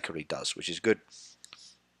my bakery does, which is good.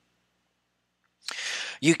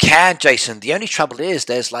 You can, Jason. The only trouble is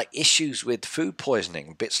there's like issues with food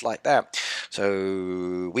poisoning, bits like that.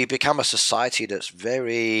 So we become a society that's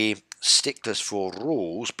very sticklers for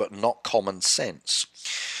rules, but not common sense.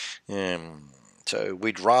 So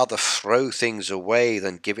we'd rather throw things away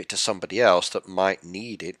than give it to somebody else that might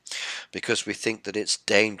need it because we think that it's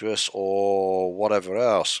dangerous or whatever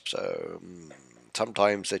else. So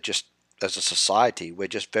sometimes they're just, as a society, we're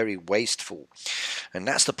just very wasteful. And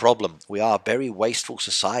that's the problem. We are a very wasteful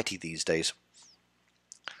society these days.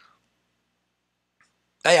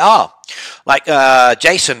 They are. Like,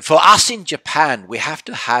 Jason, for us in Japan, we have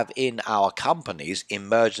to have in our companies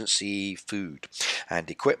emergency food and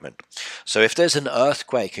equipment. So if there's an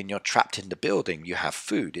earthquake and you're trapped in the building, you have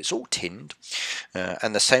food. It's all tinned.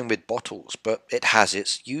 And the same with bottles, but it has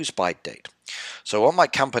its use-by date. So what my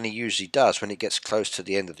company usually does when it gets close to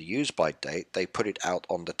the end of the use-by date, they put it out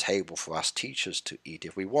on the table for us teachers to eat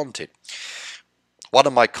if we want it. One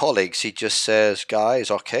of my colleagues, he just says, guys,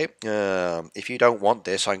 okay, if you don't want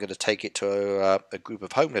this, I'm going to take it to a group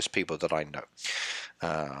of homeless people that I know.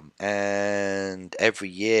 And every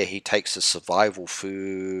year he takes the survival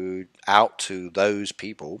food out to those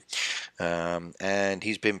people. And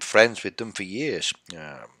he's been friends with them for years.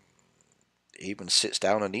 He even sits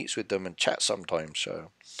down and eats with them and chats sometimes.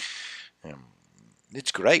 So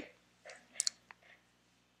it's great.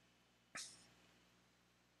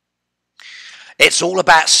 It's all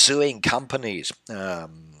about suing companies.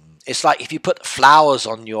 It's like if you put flowers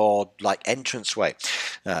on your like entranceway,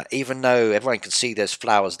 even though everyone can see there's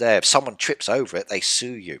flowers there, if someone trips over it, they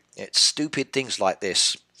sue you. It's stupid things like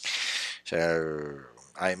this. So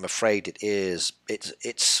I'm afraid it is.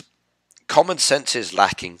 It's common sense is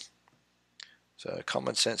lacking. So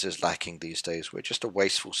common sense is lacking these days. We're just a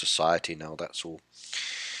wasteful society now. That's all,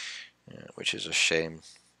 which is a shame.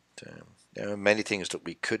 There are many things that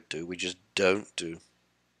we could do, we just don't do.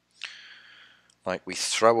 Like we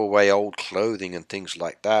throw away old clothing and things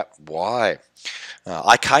like that. Why?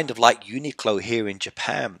 I kind of like Uniqlo here in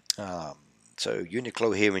Japan. So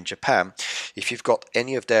Uniqlo here in Japan, if you've got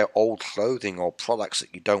any of their old clothing or products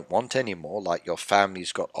that you don't want anymore, like your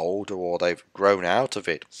family's got older or they've grown out of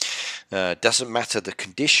it, doesn't matter the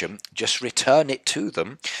condition, just return it to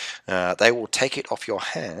them. They will take it off your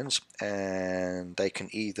hands and they can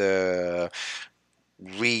either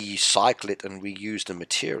recycle it and reuse the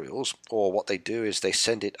materials, or what they do is they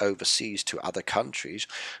send it overseas to other countries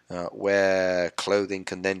where clothing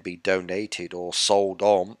can then be donated or sold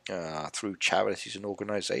on through charities and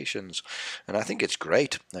organizations. And I think it's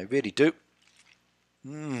great. I really do.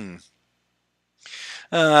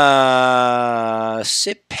 Sipera,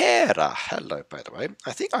 hello, by the way.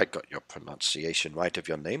 I think I got your pronunciation right of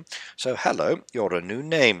your name. So hello, you're a new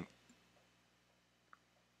name.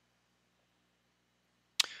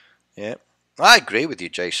 Yeah, I agree with you,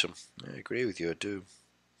 Jason. I agree with you, I do.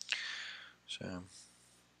 So,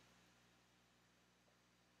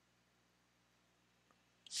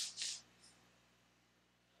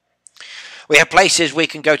 we have places we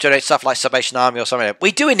can go to donate stuff like Salvation Army or something.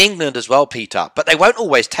 We do in England as well, Peter, but they won't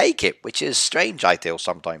always take it, which is strange, I feel,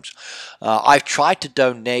 sometimes. I've tried to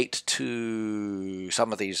donate to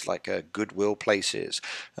some of these like Goodwill places,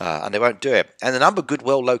 and they won't do it. And the number of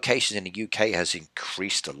Goodwill locations in the UK has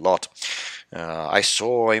increased a lot. I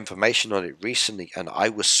saw information on it recently, and I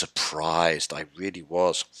was surprised. I really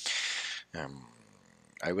was.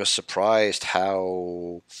 I was surprised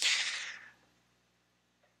how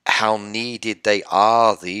needed they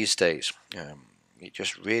are these days. It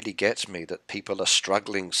just really gets me that people are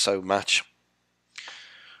struggling so much.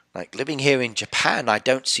 Like living here in Japan, I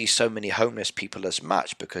don't see so many homeless people as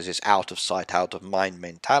much because it's out of sight, out of mind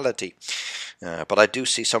mentality. But I do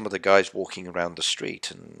see some of the guys walking around the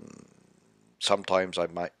street, and sometimes I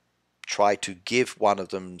might try to give one of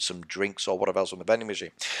them some drinks or whatever else on the vending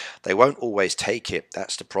machine. They won't always take it.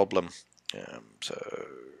 That's the problem. So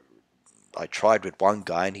I tried with one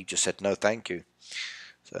guy and he just said no thank you.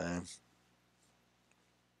 So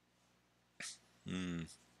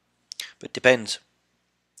but depends.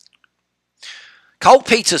 Cold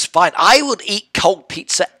pizza's fine. I would eat cold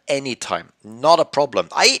pizza anytime, not a problem.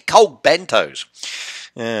 I eat cold bentos.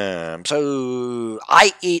 So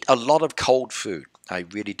I eat a lot of cold food. I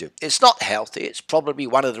really do. It's not healthy. It's probably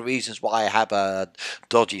one of the reasons why I have a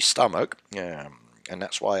dodgy stomach, and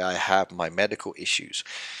that's why I have my medical issues.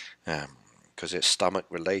 Because it's stomach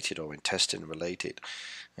related or intestine related.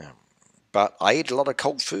 But I eat a lot of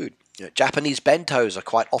cold food. Japanese bentos are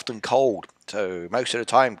quite often cold, so most of the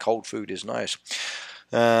time cold food is nice.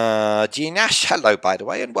 Ginash, hello by the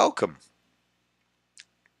way, and welcome.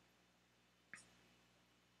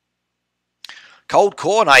 Cold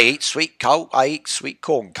corn, I eat sweet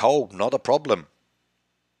corn cold, not a problem.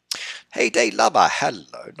 Hey Day Lover,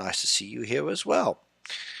 hello, nice to see you here as well.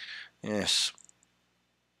 Yes.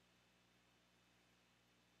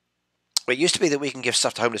 It used to be that we can give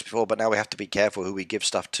stuff to homeless before, but now we have to be careful who we give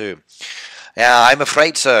stuff to. Yeah, I'm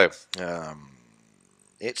afraid so.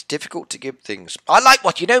 It's difficult to give things. I like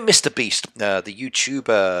what you know, Mr. Beast, the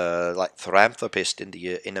YouTuber, like philanthropist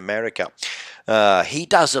in America. He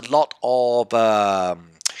does a lot of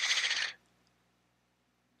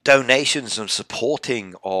donations and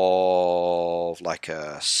supporting of like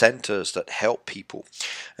centers that help people,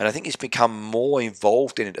 and I think he's become more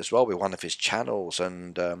involved in it as well with one of his channels.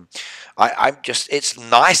 And I'm just, it's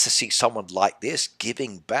nice to see someone like this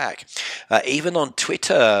giving back. Even on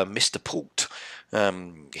Twitter, Mr. Pult,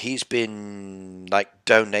 he's been like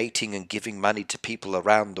donating and giving money to people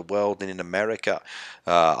around the world and in America.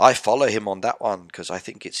 I follow him on that one because I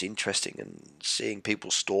think it's interesting and seeing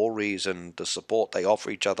people's stories and the support they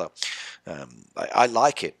offer each other. I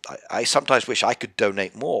like it. I sometimes wish I could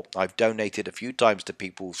donate more. I've donated a few times to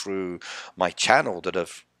people through my channel that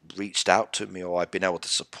have reached out to me or I've been able to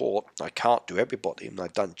support. I can't do everybody, and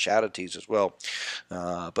I've done charities as well.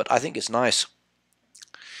 But I think it's nice.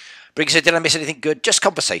 Bricky said, did I miss anything good? Just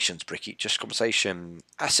conversations, Bricky. Just conversation.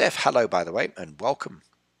 SF, hello, by the way, and welcome.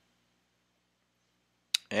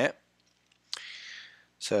 Yeah.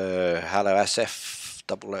 So, hello, SF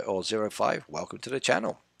 0005. Welcome to the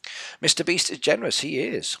channel. Mr. Beast is generous. He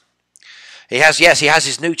is. He has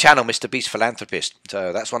his new channel, Mr. Beast Philanthropist.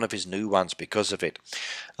 So, that's one of his new ones because of it.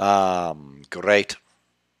 Great.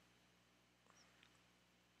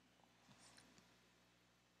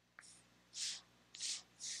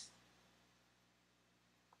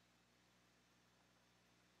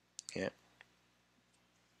 Yeah.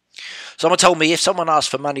 Someone told me if someone asks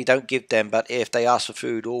for money, don't give them, but if they ask for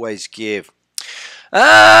food, always give.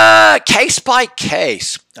 Case by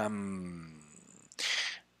case.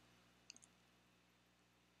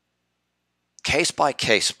 case by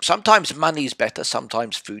case. Sometimes money's better,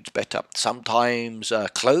 sometimes food's better, sometimes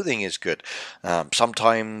clothing is good,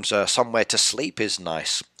 sometimes somewhere to sleep is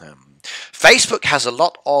nice. Facebook has a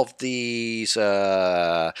lot of these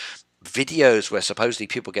videos where supposedly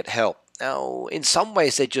people get help. Now, in some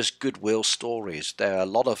ways, they're just goodwill stories. There are a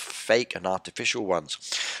lot of fake and artificial ones,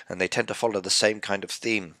 and they tend to follow the same kind of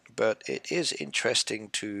theme. But it is interesting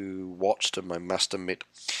to watch them, I must admit.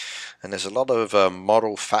 And there's a lot of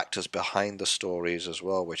moral factors behind the stories as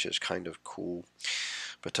well, which is kind of cool.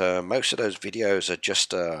 But most of those videos are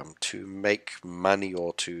just to make money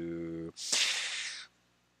or to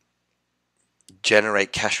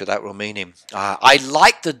generate cash without real meaning. I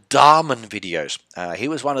like the Darman videos. He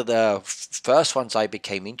was one of the first ones I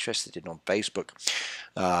became interested in on Facebook.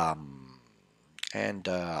 And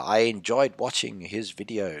I enjoyed watching his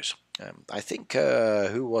videos. I think,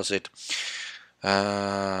 who was it?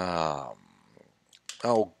 Oh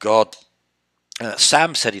God.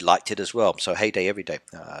 Sam said he liked it as well. So Heyday Everyday.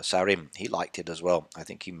 Sarim, he liked it as well. I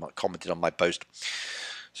think he commented on my post.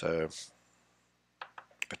 So,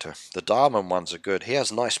 but the Darman ones are good. He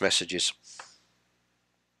has nice messages.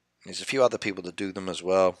 There's a few other people that do them as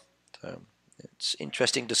well. So it's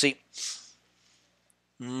interesting to see.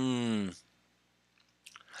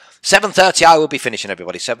 7:30 I will be finishing,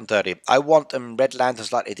 everybody. 7:30. I want them red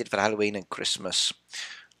lanterns like they did for Halloween and Christmas.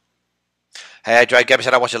 Hey, Dre Gabby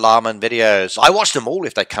said I watch alarm videos. I watch them all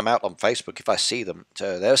if they come out on Facebook, if I see them.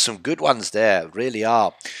 So there's some good ones there, really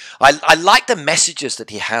are. I like the messages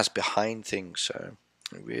that he has behind things, so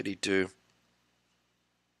I really do.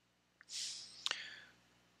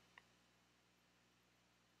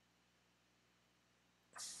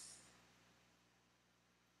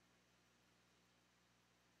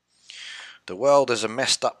 The world is a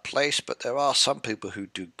messed up place, but there are some people who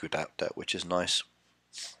do good out there, which is nice.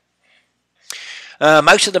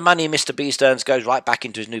 Most of the money Mr. Beast earns goes right back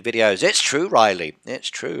into his new videos. It's true, Riley. It's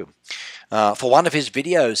true. For one of his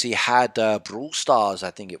videos, he had Brawl Stars,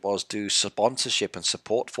 I think it was, do sponsorship and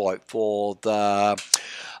support for it for the...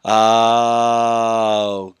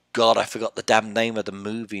 oh, God, I forgot the damn name of the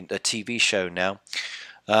movie, the TV show now.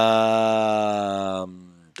 The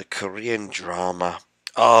Korean drama.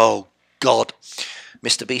 Oh, God.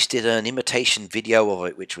 Mr. Beast did an imitation video of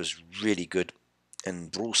it, which was really good.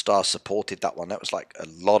 And Brawl Stars supported that one. That was like a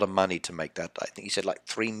lot of money to make that. I think he said like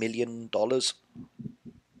 $3 million.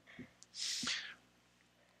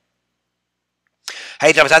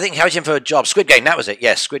 Hey, Thomas, I think how's him for a job? Squid Game, that was it.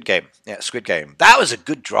 Yes, Squid Game. Yeah, Squid Game. That was a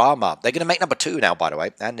good drama. They're going to make number 2 now, by the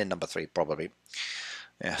way. And then number 3, probably.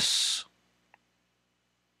 Yes.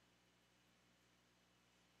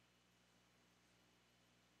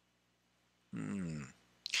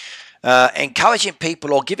 Encouraging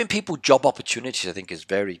people or giving people job opportunities, I think, is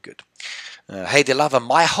very good. Hey, they love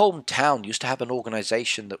my hometown used to have an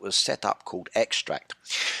organization that was set up called Extract.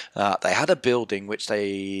 They had a building which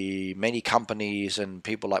many companies and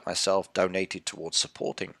people like myself donated towards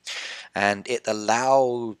supporting. And it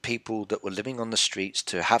allowed people that were living on the streets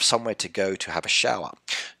to have somewhere to go to have a shower,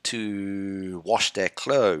 to wash their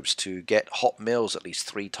clothes, to get hot meals at least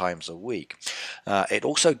 3 times a week. It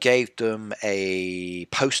also gave them a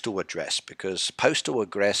postal address, because postal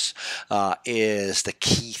address is the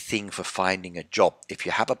key thing for finding a job. If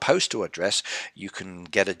you have a postal address, you can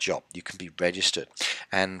get a job, you can be registered.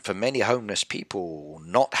 And for many homeless people,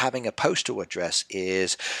 not having a postal address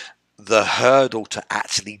is the hurdle to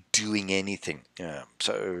actually doing anything.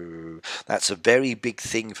 So that's a very big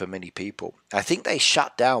thing for many people. I think they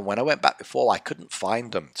shut down. When I went back before, I couldn't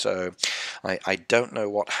find them. So I don't know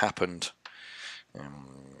what happened.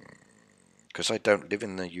 Because I don't live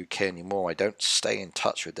in the UK anymore. I don't stay in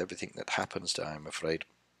touch with everything that happens there, I'm afraid.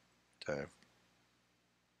 So,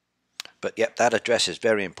 but yep, that address is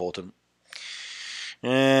very important.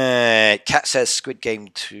 Cat says Squid Game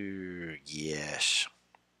 2. Yes.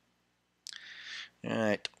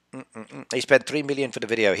 Alright. He spent $3 million for the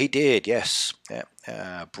video. He did, yes.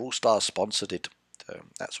 Yeah. Brawl Stars sponsored it. So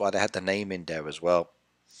that's why they had the name in there as well.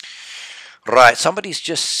 Right, somebody's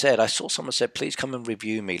just said, I saw someone said, please come and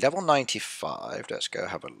review me. Level 95, let's go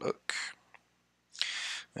have a look.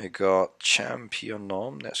 We got Champion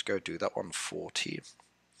on, let's go do that one, 40.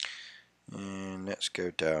 And let's go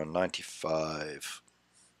down, 95.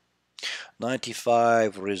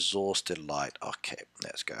 95, Resource Delight. Okay,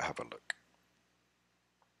 let's go have a look.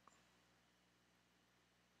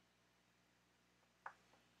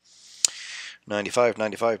 $95,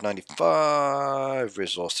 $95, $95,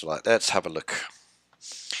 Resource Delight. Let's have a look.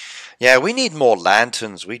 Yeah, we need more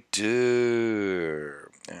lanterns. We do.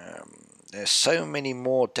 There's so many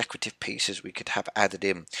more decorative pieces we could have added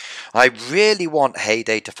in. I really want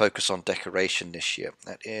Heyday to focus on decoration this year.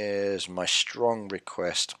 That is my strong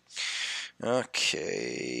request.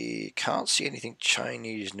 Okay, can't see anything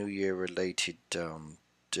Chinese New Year related down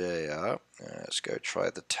there. Let's go try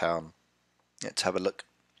the town. Let's have a look.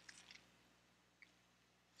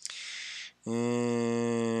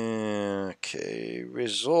 Okay,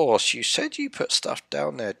 resource. You said you put stuff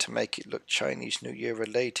down there to make it look Chinese New Year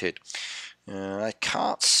related. I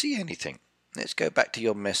can't see anything. Let's go back to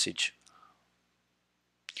your message.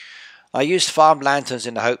 I used farm lanterns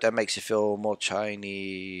in the hope that makes it feel more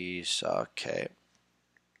Chinese. Okay.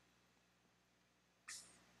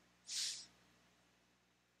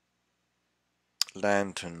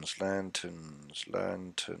 Lanterns, lanterns,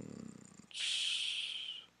 lanterns.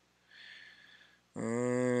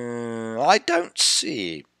 I don't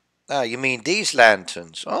see. Ah, you mean these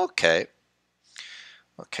lanterns? Okay.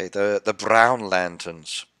 Okay, the brown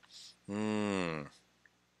lanterns.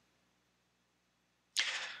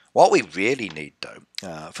 What we really need, though,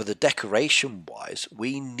 for the decoration wise,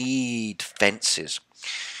 we need fences.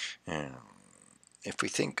 If we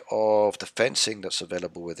think of the fencing that's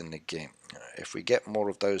available within the game, if we get more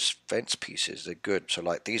of those fence pieces, they're good. So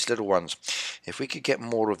like these little ones, if we could get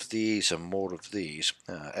more of these and more of these,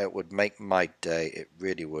 it would make my day. It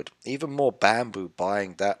really would. Even more bamboo,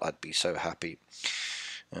 buying that, I'd be so happy.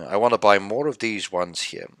 I want to buy more of these ones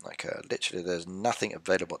here. Like literally there's nothing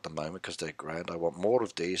available at the moment because they're grand. I want more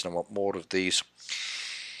of these and I want more of these.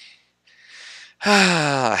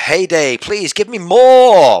 Heyday, please give me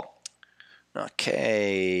more.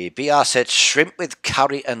 Okay, BR said shrimp with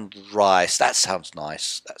curry and rice. That sounds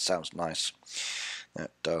nice. That sounds nice.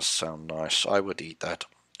 That does sound nice. I would eat that.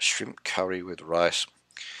 Shrimp curry with rice.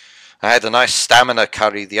 I had a nice stamina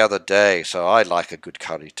curry the other day, so I like a good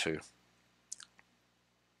curry too.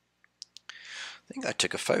 I think I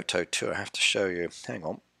took a photo too. I have to show you. Hang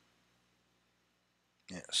on.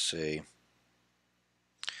 Let's see.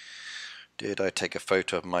 Did I take a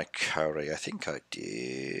photo of my curry? I think I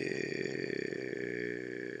did.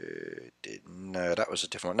 No, that was a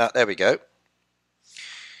different one. No, there we go.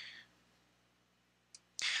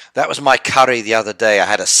 That was my curry the other day. I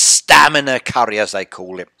had a stamina curry, as they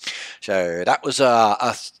call it. So that was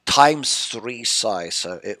a ×3 size.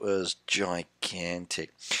 So it was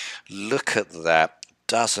gigantic. Look at that.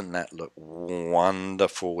 Doesn't that look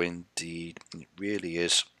wonderful indeed? It really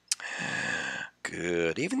is.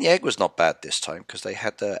 Good. Even the egg was not bad this time because they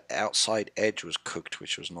had the outside edge was cooked,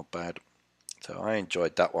 which was not bad. So I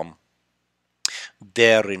enjoyed that one.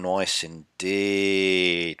 Very nice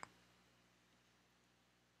indeed.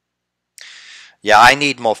 Yeah, I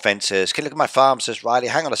need more fences. Can you look at my farm, says Riley.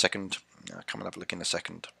 Hang on a second. I'll come and have a look in a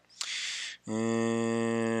second.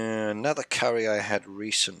 Another curry I had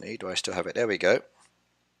recently. Do I still have it? There we go.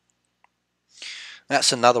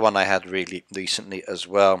 That's another one I had really recently as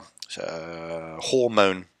well. So,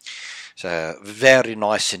 hormone. So, very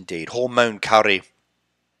nice indeed. Hormone curry.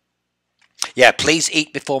 Yeah, please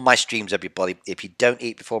eat before my streams, everybody. If you don't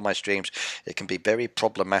eat before my streams, it can be very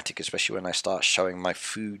problematic, especially when I start showing my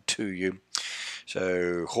food to you.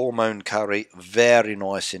 So, hormone curry, very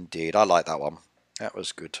nice indeed. I like that one. That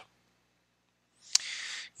was good.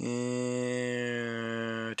 Did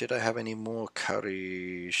I have any more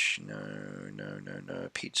curries? No.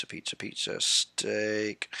 Pizza,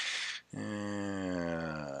 steak.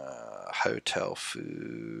 Hotel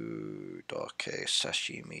food. Okay,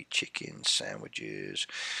 sashimi, chicken, sandwiches.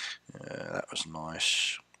 That was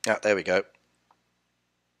nice. Ah, there we go.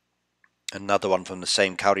 Another one from the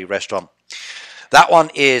same curry restaurant. That one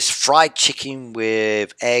is fried chicken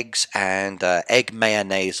with eggs and egg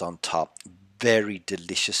mayonnaise on top. Very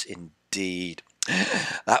delicious indeed.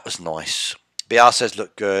 That was nice. BR says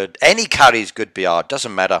look good. Any curry is good, BR.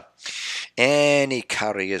 Doesn't matter. Any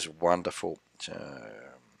curry is wonderful. So,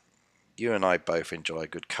 you and I both enjoy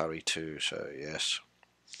good curry too. So yes.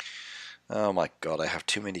 Oh my God, I have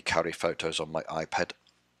too many curry photos on my iPad.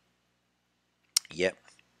 Yep.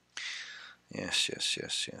 Yes.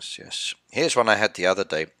 Here's one I had the other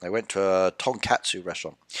day. I went to a tonkatsu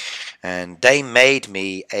restaurant and they made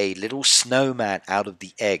me a little snowman out of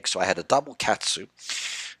the egg. So I had a double katsu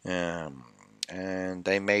and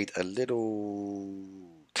they made a little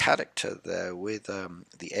character there with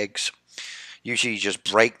the eggs. Usually you just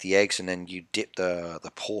break the eggs and then you dip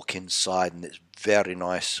the pork inside and it's very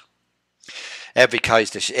nice. Every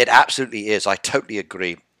curry's delicious. It absolutely is. I totally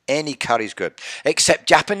agree. Any curry's good, except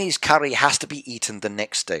Japanese curry has to be eaten the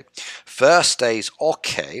next day. First day's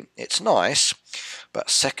okay, it's nice, but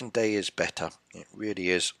second day is better. It really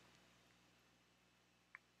is.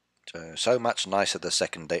 So much nicer the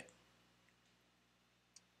second day.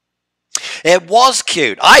 It was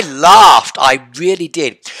cute. I laughed. I really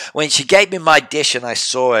did. When she gave me my dish and I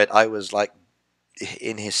saw it, I was like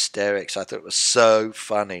in hysterics. I thought it was so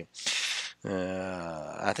funny.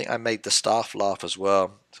 I think I made the staff laugh as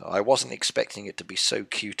well. So I wasn't expecting it to be so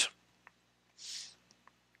cute.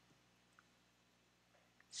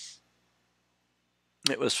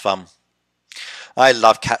 It was fun. I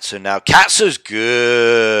love katsu now. Katsu's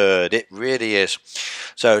good. It really is.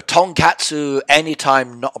 So tonkatsu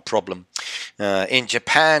anytime, not a problem. In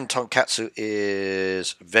Japan, tonkatsu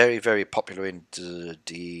is very, very popular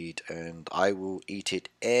indeed, and I will eat it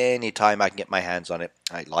anytime I can get my hands on it.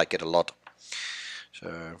 I like it a lot.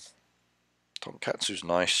 So tonkatsu's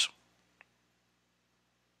nice.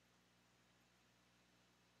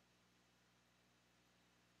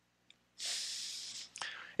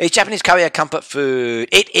 Is Japanese curry a comfort food?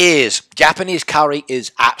 It is. Japanese curry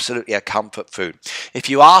is absolutely a comfort food. If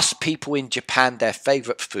you ask people in Japan their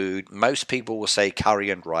favorite food, most people will say curry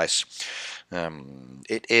and rice.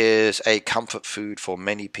 It is a comfort food for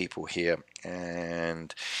many people here,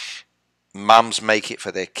 and mums make it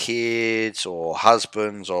for their kids or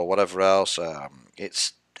husbands or whatever else.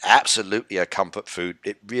 It's absolutely a comfort food.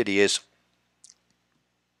 It really is.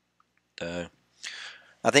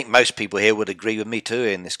 I think most people here would agree with me too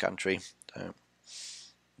in this country. So,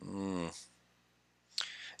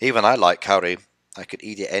 even I like curry. I could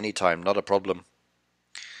eat it anytime, not a problem.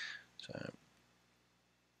 So.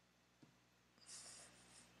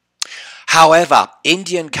 However,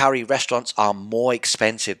 Indian curry restaurants are more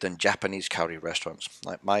expensive than Japanese curry restaurants.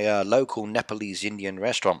 Like my local Nepalese Indian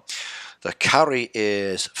restaurant, the curry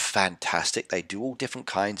is fantastic. They do all different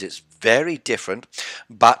kinds. It's very different,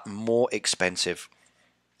 but more expensive.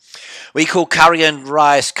 We call curry and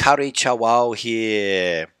rice curry chawal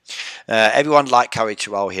here. Everyone like curry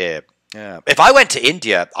chawal here. If I went to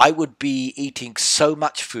India, I would be eating so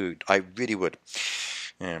much food. I really would.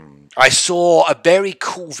 I saw a very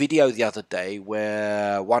cool video the other day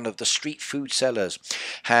where one of the street food sellers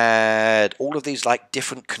had all of these like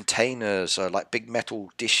different containers, like big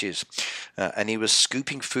metal dishes, and he was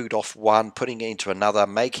scooping food off one, putting it into another,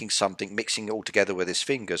 making something, mixing it all together with his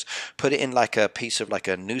fingers, put it in like a piece of like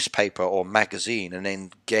a newspaper or magazine, and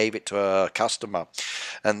then gave it to a customer.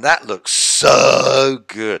 And that looks so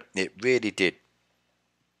good. It really did.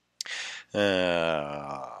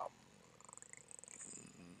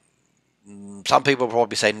 Some people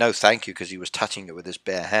probably say no thank you because he was touching it with his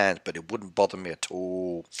bare hands, but it wouldn't bother me at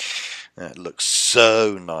all. It looks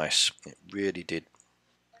so nice. It really did.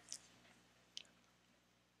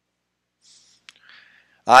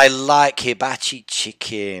 I like hibachi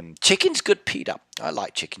chicken. Chicken's good, Peter. I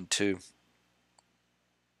like chicken too.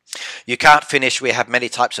 You can't finish. We have many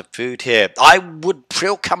types of food here. I would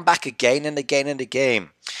still come back again and again and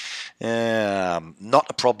again. Not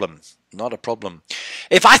a problem. Not a problem.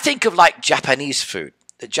 If I think of like Japanese food,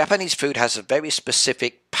 the Japanese food has a very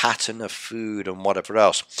specific pattern of food and whatever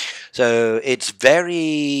else. So it's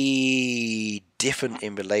very different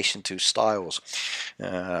in relation to styles.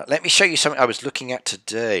 Let me show you something I was looking at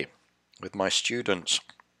today with my students.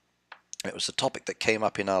 It was a topic that came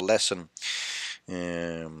up in our lesson.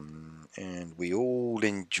 And we all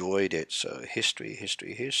enjoyed it. So history.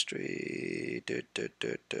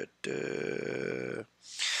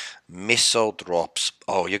 Missile drops.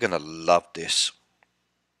 Oh, you're gonna love this.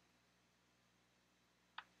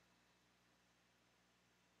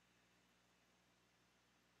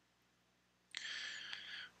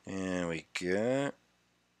 There we go.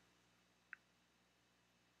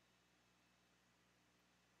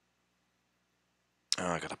 Oh,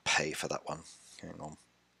 I gotta pay for that one. Hang on.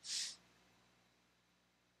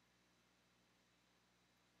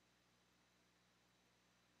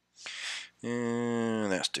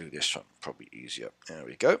 Let's do this one, probably easier. There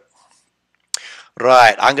we go.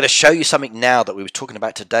 Right, I'm going to show you something now that we were talking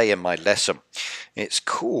about today in my lesson. It's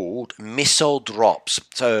called missile drops.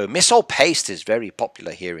 So missile paste is very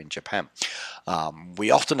popular here in Japan. We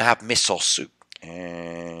often have missile soup,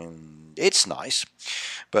 and it's nice.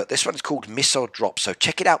 But this one is called missile drops. So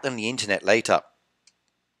check it out on the internet later.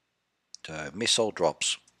 So missile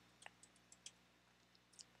drops.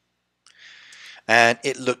 And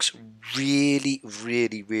it looks really,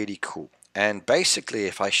 really, really cool. And basically,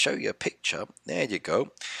 if I show you a picture, there you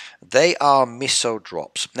go. They are miso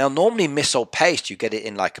drops. Now, normally miso paste, you get it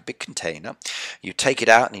in like a big container. You take it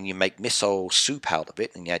out and you make miso soup out of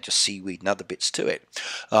it, and you add your seaweed and other bits to it.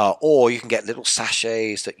 Or you can get little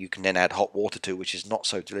sachets that you can then add hot water to, which is not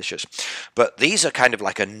so delicious. But these are kind of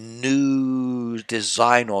like a new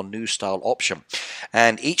design or new style option.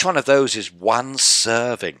 And each one of those is one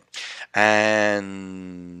serving.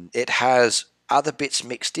 And it has other bits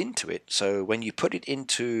mixed into it. So when you put it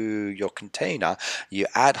into your container, you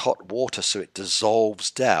add hot water so it dissolves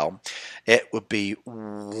down. It would be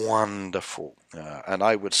wonderful. And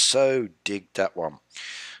I would so dig that one.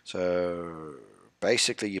 So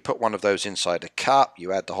basically you put one of those inside a cup,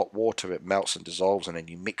 you add the hot water, it melts and dissolves, and then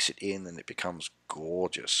you mix it in and it becomes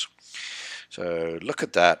gorgeous. So look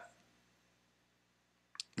at that.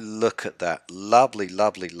 Look at that. Lovely,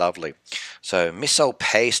 lovely, lovely. So miso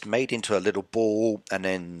paste made into a little ball, and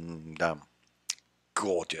then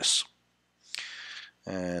gorgeous.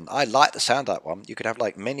 And I like the sound of that one. You could have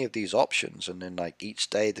like many of these options, and then like each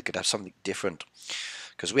day they could have something different.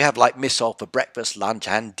 Because we have like miso for breakfast, lunch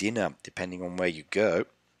and dinner, depending on where you go.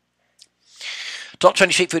 Top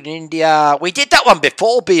 20 street food in India. We did that one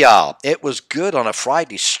before, BR. It was good on a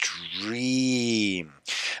Friday stream.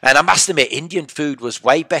 And I must admit, Indian food was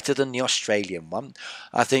way better than the Australian one.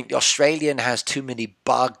 I think the Australian has too many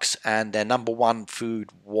bugs, and their number one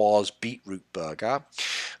food was beetroot burger.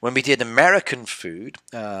 When we did American food,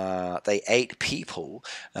 they ate people,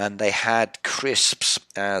 and they had crisps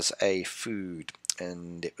as a food.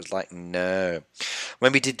 And it was like, no.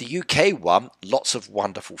 When we did the UK one, lots of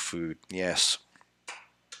wonderful food, yes.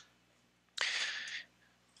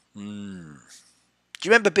 Do you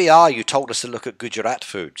remember, BR, you told us to look at Gujarat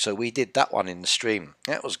food? So we did that one in the stream.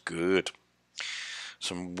 That was good.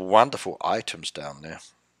 Some wonderful items down there.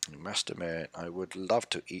 I must admit, I would love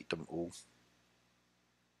to eat them all.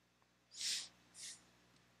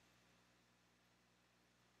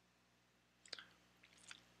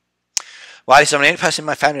 Why is the only person in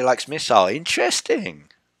my family likes miso?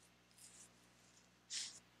 Interesting.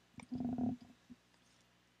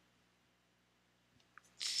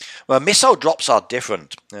 Well, miso drops are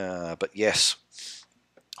different, but yes.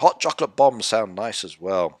 Hot chocolate bombs sound nice as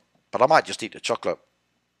well, but I might just eat the chocolate.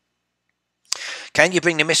 Can you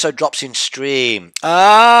bring the miso drops in stream?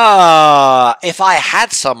 If I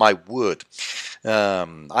had some, I would.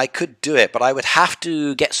 I could do it, but I would have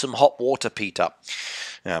to get some hot water peat up.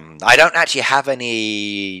 I don't actually have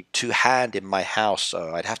any to hand in my house,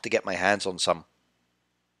 so I'd have to get my hands on some.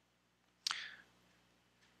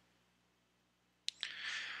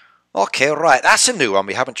 Okay, right, that's a new one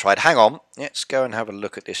we haven't tried. Hang on, let's go and have a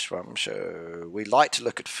look at this one. So we like to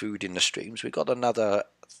look at food in the streams. We've got another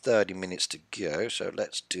 30 minutes to go, so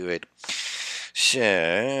let's do it.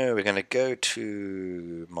 So we're going to go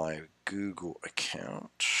to my Google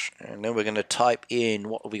account, and then we're going to type in,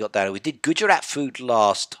 what have we got there? We did Gujarat food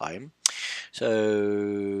last time.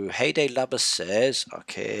 So Heyday Lover says,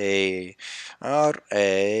 okay, R-A-J-A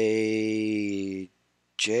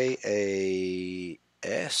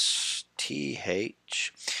S-T-H-A-N-I,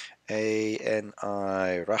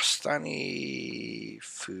 Rastani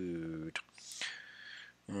food.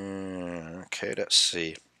 Okay, let's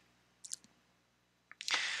see.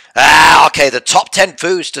 Okay, the top 10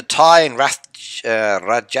 foods to try in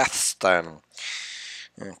Rajasthan.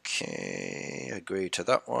 Okay, agree to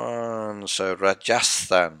that one. So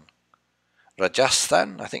Rajasthan, I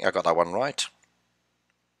think I got that one right.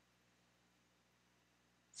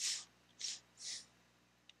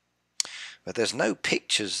 But there's no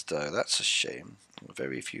pictures though, that's a shame.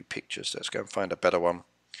 Very few pictures. Let's go and find a better one.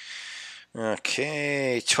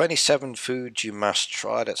 Okay, 27 foods you must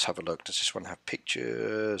try. Let's have a look. Does this one have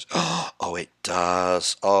pictures? Oh, it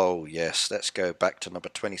does. Oh, yes. Let's go back to number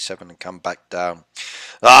 27 and come back down.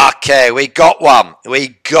 Okay, we got one.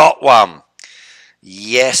 We got one.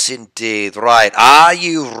 Yes, indeed. Right. Are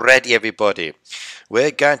you ready, everybody? We're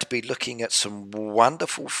going to be looking at some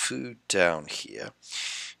wonderful food down here.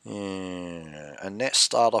 And let's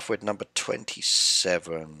start off with number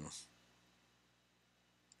 27.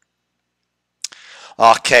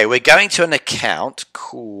 Okay, we're going to an account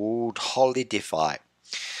called Holidify.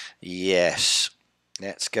 Yes,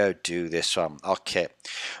 let's go do this one. Okay,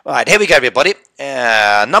 all right, here we go, everybody.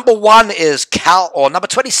 Number 1 is number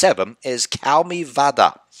 27 is Kalmi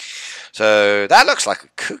Vada. So that looks like a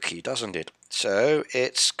cookie, doesn't it? So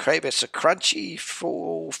it's a crunchy,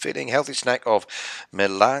 full-filling, healthy snack of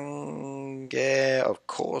melange, of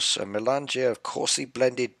course, a melange of coarsely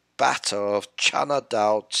blended batter of chana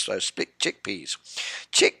dal, so split chickpeas.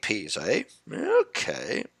 Chickpeas, eh?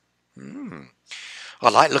 Okay. I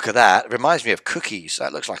like look at that. It reminds me of cookies.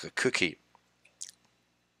 That looks like a cookie.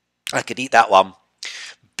 I could eat that one.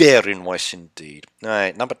 Very nice indeed. All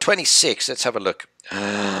right, number 26. Let's have a look.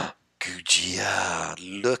 Gujia.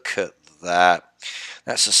 Look at that.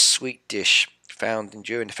 That's a sweet dish found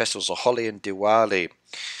during the festivals of Holi and Diwali.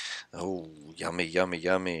 Oh, yummy, yummy,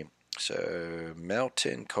 yummy. So,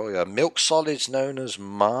 melting koya. Milk solids known as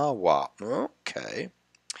mawa. Okay.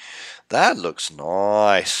 That looks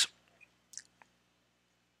nice.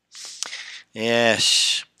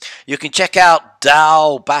 Yes. You can check out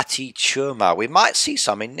Dal Bati Churma. We might see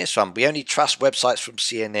some in this one. We only trust websites from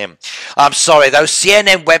CNN. I'm sorry, those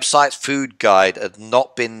CNN websites food guide have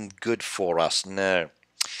not been good for us. No.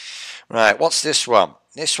 Right, what's this one?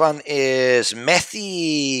 This one is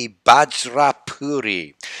Methi Bajra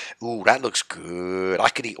Puri. Ooh, that looks good. I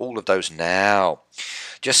could eat all of those now.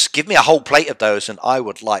 Just give me a whole plate of those and I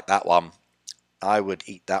would like that one. I would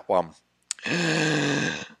eat that one.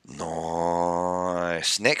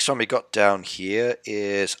 Nice. Next one we got down here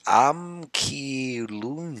is Amki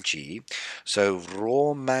Lunji. So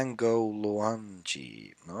raw mango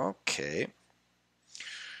luanji. Okay.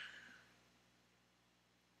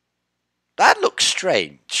 That looks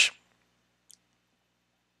strange.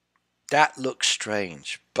 That looks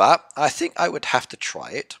strange. But I think I would have to try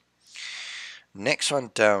it. Next one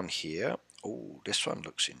down here. Oh, this one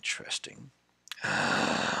looks interesting.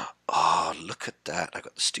 Oh, look at that. I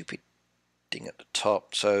got the stupid thing at the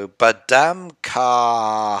top. So, Badam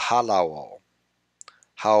Ka Halawa.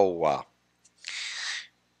 Hawa.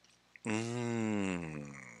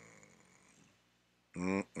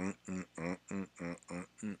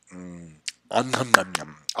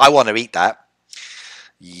 I want to eat that.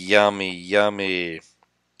 Yummy, yummy.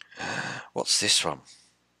 What's this one?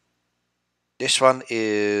 This one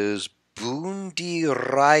is Bundi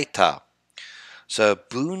Raita. So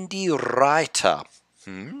Bundi Raita,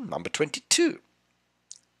 number 22.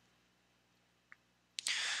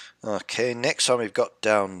 Okay, next one we've got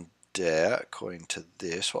down there, according to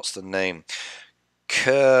this, what's the name?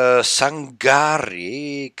 Sangari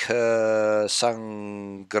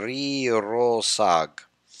Rosag.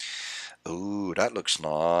 Ooh, that looks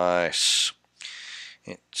nice.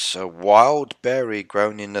 It's a wild berry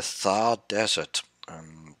grown in the Thar Desert.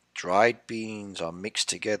 Dried beans are mixed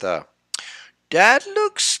together. That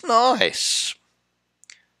looks nice.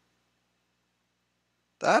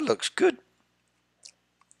 That looks good.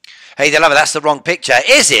 Hey, the lover, that's the wrong picture.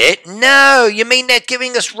 Is it? No, you mean they're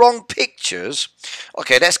giving us wrong pictures?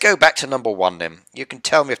 Okay, let's go back to number 1 then. You can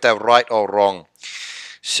tell me if they're right or wrong.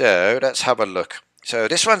 So, let's have a look. So,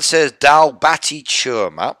 this one says Dal Bati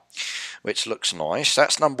Churma, which looks nice.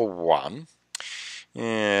 That's number 1.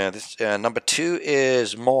 Yeah, this, number 2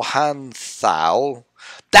 is Mohan Thal.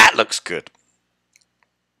 That looks good.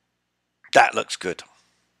 That looks good.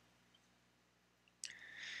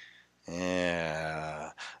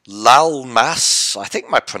 Yeah. Lalmas. I think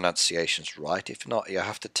my pronunciation's right. If not, you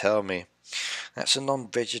have to tell me. That's a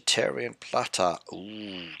non-vegetarian platter.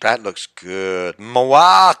 Ooh, that looks good.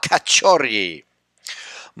 Moa Kachori.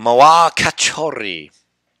 Moa Kachori.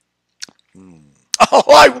 Oh,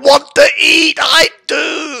 I want to eat. I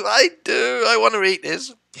do. I want to eat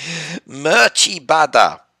this. Murchi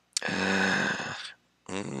Bada.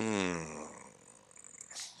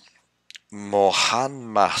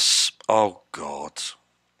 Mohanmas. Oh, God.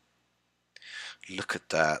 Look at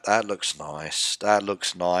that. That looks nice. That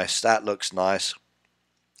looks nice. That looks nice.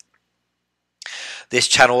 This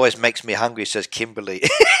channel always makes me hungry, says Kimberly.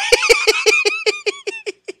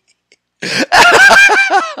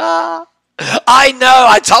 I know.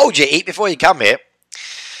 I told you. Eat before you come here.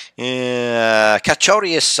 Yeah,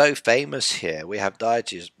 kachori is so famous here. We have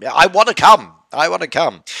deities. Yeah, I want to come. I want to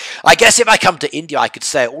come. I guess if I come to India, I could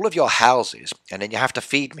stay at all of your houses, and then you have to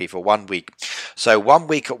feed me for 1 week. So 1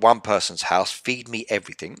 week at one person's house, feed me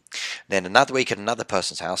everything. Then another week at another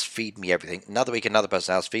person's house, feed me everything. Another week at another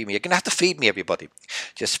person's house, feed me. You're going to have to feed me, everybody.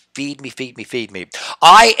 Just feed me, feed me, feed me.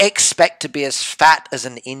 I expect to be as fat as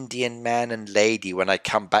an Indian man and lady when I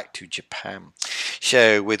come back to Japan.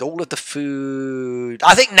 So with all of the food,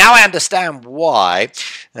 I think now I understand why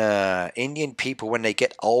Indian people, when they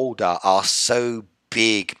get older, are so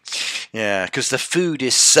big. Yeah, because the food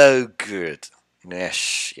is so good.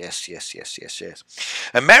 Yes.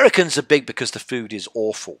 Americans are big because the food is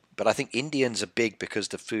awful, but I think Indians are big because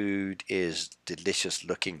the food is delicious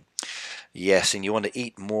looking. Yes, and you want to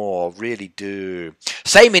eat more, really do.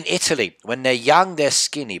 Same in Italy. When they're young, they're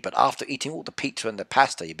skinny, but after eating all the pizza and the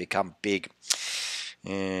pasta, you become big.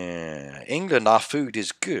 Yeah. England, our food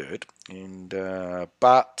is good, and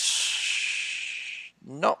but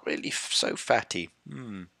not really so fatty.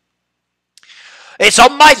 It's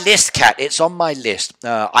on my list, Kat. It's on my list.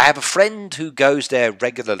 I have a friend who goes there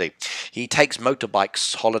regularly. He takes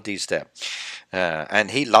motorbikes holidays there, and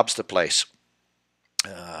he loves the place.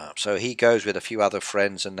 So he goes with a few other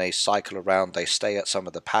friends and they cycle around. They stay at some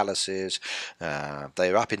of the palaces.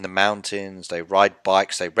 They're up in the mountains. They ride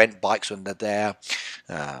bikes. They rent bikes when they're there.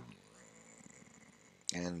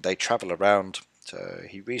 And they travel around. So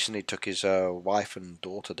he recently took his wife and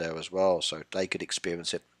daughter there as well, so they could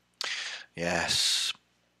experience it. Yes.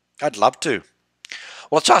 I'd love to.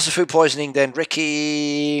 Well, chance of food poisoning then,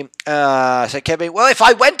 Ricky. So Kevin, well, if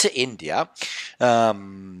I went to India,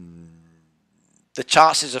 the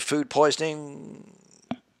chances of food poisoning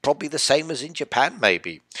probably the same as in Japan,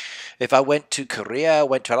 maybe. If I went to Korea,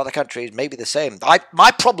 went to another country, maybe the same.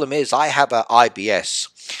 My problem is I have a IBS,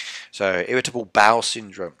 so irritable bowel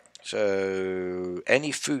syndrome. So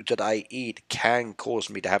any food that I eat can cause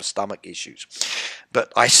me to have stomach issues,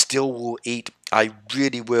 but I still will eat. I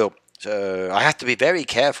really will. So I have to be very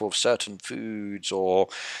careful of certain foods, or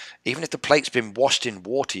even if the plate's been washed in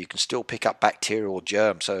water, you can still pick up bacterial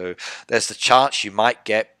germs. So there's the chance you might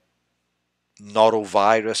get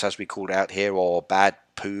norovirus, as we call it out here, or bad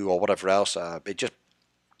poo, or whatever else. It just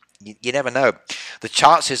you never know. The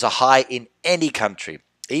chances are high in any country.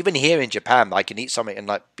 Even here in Japan, I can eat something and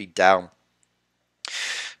like be down.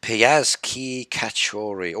 Piyaz ki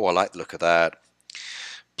kachori. Oh, I like the look of that.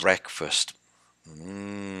 Breakfast.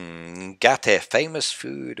 Gate, famous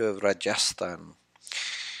food of Rajasthan.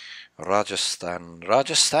 Rajasthan.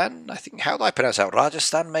 I think, how do I pronounce that?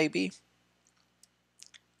 Rajasthan, maybe.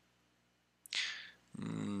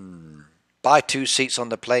 Buy 2 seats on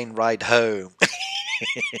the plane ride home.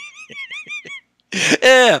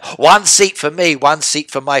 Yeah, 1 seat for me, 1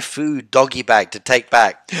 seat for my food doggy bag to take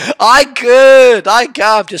back. I could. I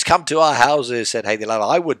can't just come to our houses, said Haley Lover.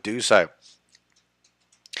 I would do so.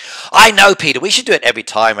 I know, Peter. We should do it every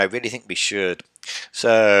time. I really think we should.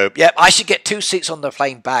 So, yeah, I should get 2 seats on the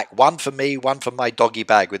plane back. 1 for me, 1 for my doggy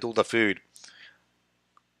bag with all the food.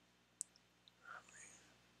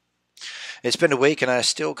 It's been a week and I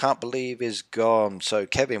still can't believe it's gone. So,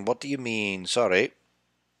 Kevin, what do you mean? Sorry.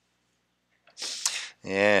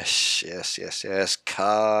 Yes.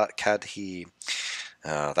 Kadhi.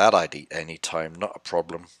 That I'd eat any time, not a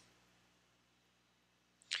problem.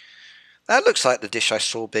 That looks like the dish I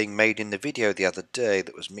saw being made in the video the other day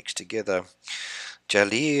that was mixed together.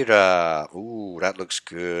 Jalira. Ooh, that looks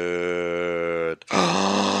good.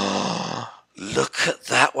 Look at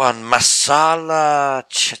that one. Masala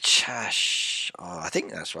chachash. Oh, I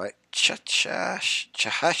think that's right. Chachash.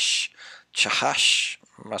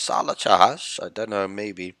 Masala chahash. I don't know,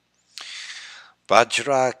 maybe.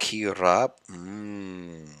 Bajra kirab.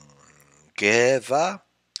 Geva.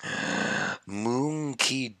 Moon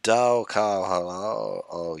ki dal ka.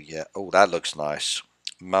 Oh, yeah. Oh, that looks nice.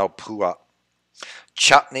 Malpua.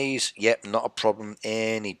 Chutneys. Yep, not a problem.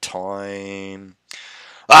 Anytime.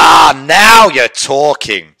 Now you're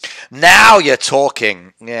talking. Now you're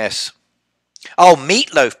talking. Yes. Oh,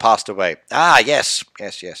 Meatloaf passed away. Yes. Yeah,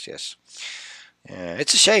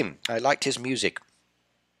 it's a shame. I liked his music.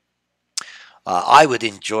 I would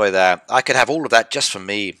enjoy that. I could have all of that just for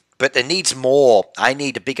me. But there needs more. I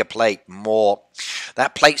need a bigger plate. More.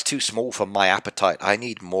 That plate's too small for my appetite. I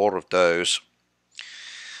need more of those.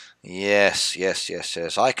 Yes.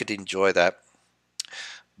 I could enjoy that.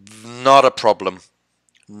 Not a problem.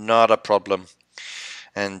 Not a problem.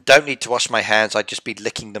 And don't need to wash my hands. I'd just be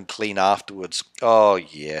licking them clean afterwards. Oh,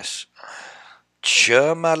 yes.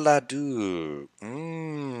 Churma ladu.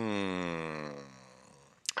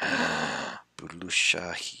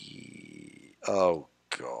 Bulushahi. Oh,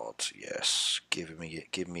 God, yes. Give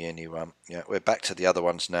me any one. Yeah, we're back to the other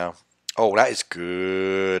ones now. Oh, that is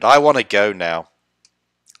good. I want to go now.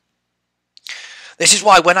 This is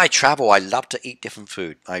why when I travel, I love to eat different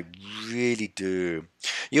food. I really do.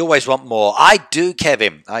 You always want more. I do,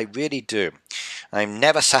 Kevin. I really do. I'm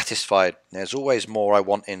never satisfied. There's always more I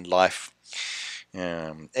want in life.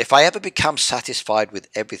 If I ever become satisfied with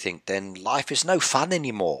everything, then life is no fun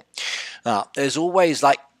anymore. There's always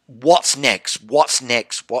like, what's next? What's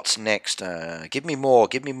next? What's next? Give me more.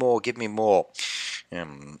 Give me more. Give me more.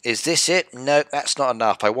 Is this it? No, that's not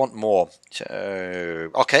enough. I want more. So,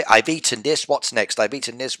 okay, I've eaten this. What's next? I've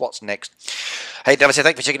eaten this. What's next? Hey, David,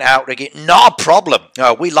 thank you for checking it out, Ricky. Not a problem.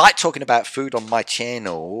 We like talking about food on my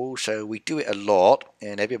channel, so we do it a lot,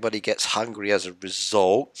 and everybody gets hungry as a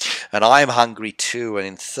result. And I'm hungry too, and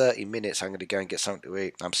in 30 minutes, I'm going to go and get something to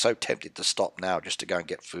eat. I'm so tempted to stop now just to go and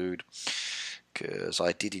get food, because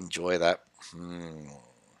I did enjoy that.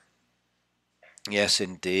 Yes,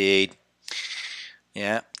 indeed.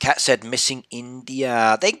 Yeah, Cat said missing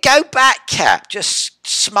India. Then go back, Cat. Just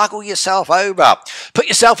smuggle yourself over. Put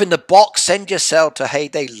yourself in the box, send yourself to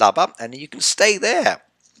Heyday Lover, and you can stay there.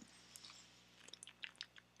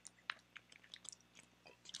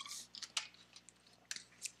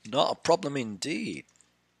 Not a problem indeed.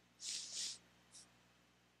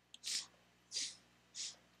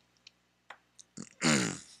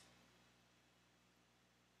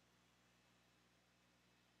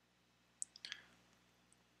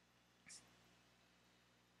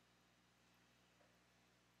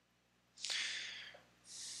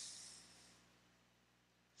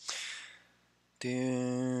 Ah,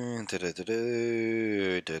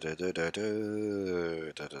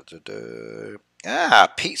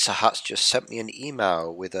 Pizza Hut's just sent me an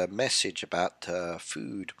email with a message about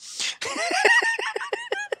food.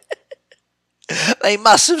 They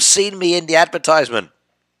must have seen me in the advertisement.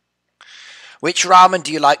 Which ramen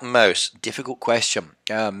do you like most? Difficult question.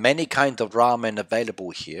 Many kinds of ramen available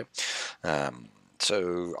here.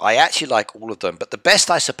 So I actually like all of them, but the best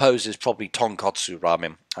I suppose is probably tonkotsu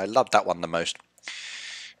ramen. I love that one the most.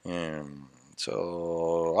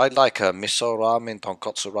 So I like miso ramen,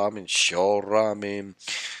 tonkotsu ramen, shou ramen.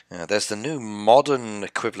 There's the new modern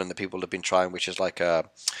equivalent that people have been trying, which is like a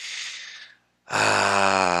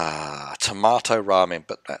tomato ramen,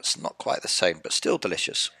 but that's not quite the same, but still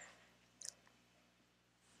delicious.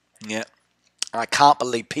 Yeah. I can't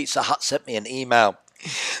believe Pizza Hut sent me an email.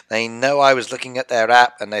 They know I was looking at their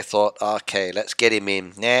app and they thought, okay, let's get him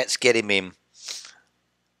in. Let's get him in.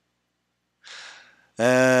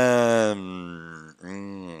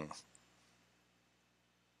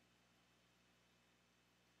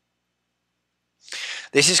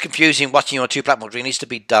 This is confusing. Watching on two platforms really needs to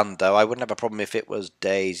be done, though. I wouldn't have a problem if it was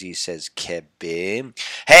Daisy, says Kevin.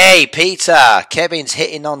 Hey, Peter! Kevin's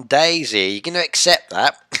hitting on Daisy. You going to accept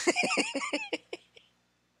that?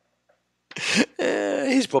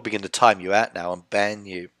 He's probably going to time you out now and ban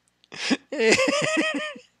you.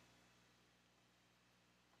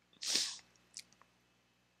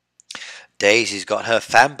 Daisy's got her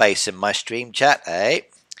fan base in my stream chat, eh?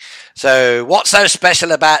 So, what's so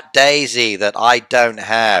special about Daisy that I don't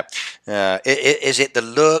have? Is it the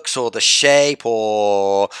looks or the shape,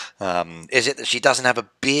 or is it that she doesn't have a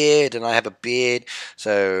beard and I have a beard?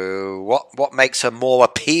 So, what makes her more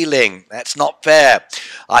appealing? That's not fair.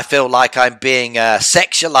 I feel like I'm being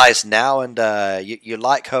sexualized now, and you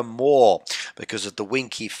like her more because of the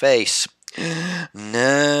winky face.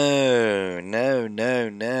 No, no, no,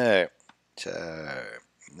 no. So,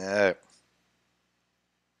 no.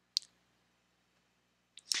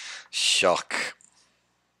 Shock.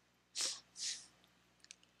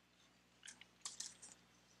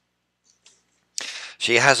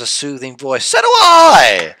 She has a soothing voice. So do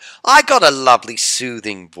I. I got a lovely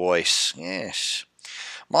soothing voice. Yes.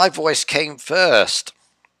 My voice came first.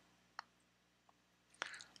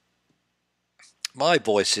 My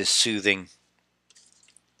voice is soothing.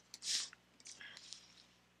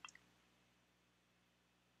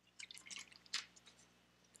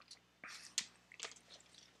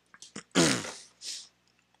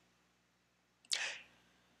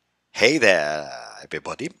 Hey there,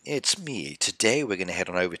 everybody. It's me. Today we're going to head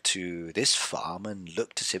on over to this farm and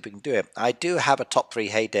look to see if we can do it. I do have a top 3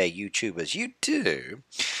 Hey There YouTubers. You do?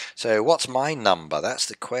 So what's my number? That's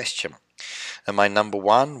the question. Am I number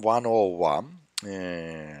 1, 1 or 1?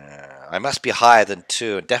 I must be higher than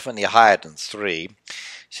 2 and definitely higher than 3.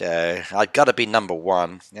 So I've got to be number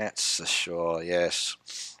 1. That's for sure, yes.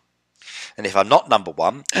 And if I'm not number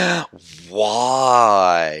 1,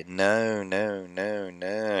 why? No, no, no,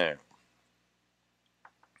 no.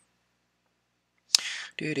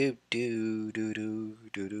 Do do do do do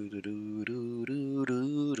do do do do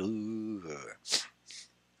do do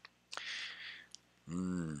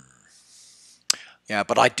do. Yeah,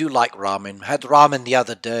 but I do like ramen. I had ramen the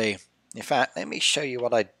other day. In fact, let me show you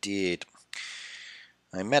what I did.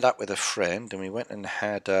 I met up with a friend and we went and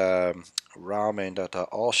had ramen at our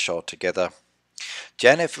all show together.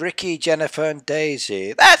 Jennifer, Ricky, Jennifer, and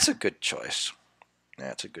Daisy. That's a good choice.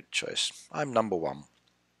 That's a good choice. I'm number 1.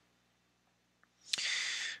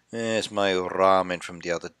 There's my ramen from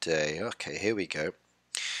the other day. Okay, here we go.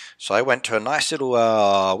 So I went to a nice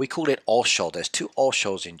little, we call it Osho. There's 2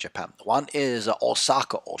 Oshos in Japan. One is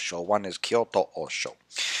Osaka Osho, one is Kyoto Osho.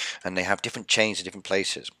 And they have different chains in different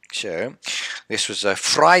places. So this was a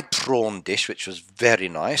fried prawn dish, which was very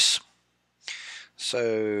nice.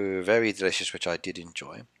 So very delicious, which I did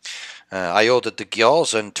enjoy. I ordered the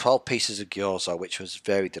gyoza and 12 pieces of gyoza, which was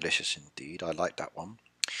very delicious indeed. I liked that one.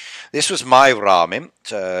 This was my ramen,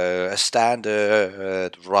 so a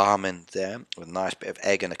standard ramen there with a nice bit of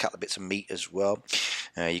egg and a couple of bits of meat as well.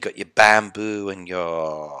 You got your bamboo and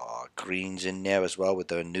your greens in there as well with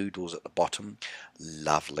the noodles at the bottom.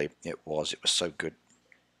 Lovely, it was so good.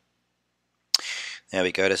 There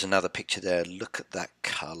we go, there's another picture there. Look at that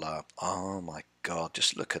colour. Oh my god,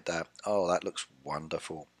 just look at that. Oh, that looks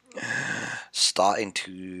wonderful. Starting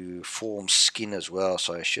to form skin as well,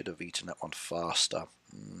 so I should have eaten that one faster.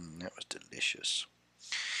 That was delicious.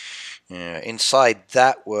 Inside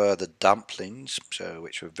that were the dumplings, so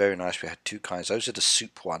which were very nice. We had 2 kinds. Those are the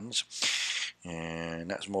soup ones,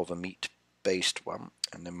 and that's more of a meat-based one.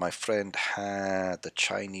 And then my friend had the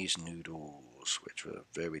Chinese noodles. noodles, which were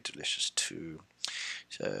very delicious too.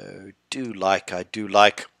 So I do like.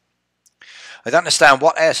 I don't understand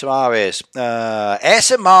what ASMR is.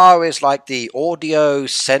 ASMR is like the audio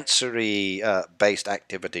sensory based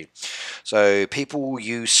activity. So people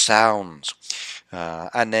use sounds.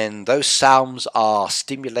 And then those sounds are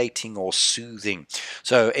stimulating or soothing.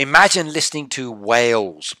 So imagine listening to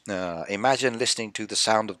whales. Imagine listening to the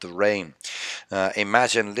sound of the rain.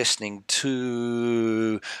 Imagine listening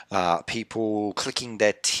to people clicking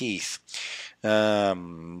their teeth. Yeah,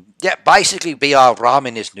 basically BR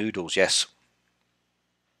ramen is noodles, yes.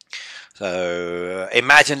 So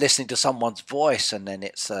imagine listening to someone's voice, and then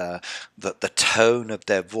it's the tone of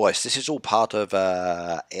their voice. This is all part of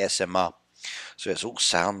ASMR. So it's all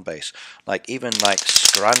sound based. Like even like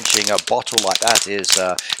scrunching a bottle like that is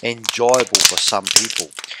enjoyable for some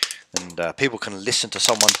people. And people can listen to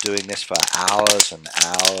someone doing this for hours and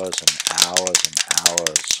hours and hours and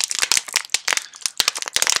hours.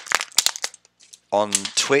 On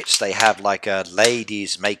Twitch, they have like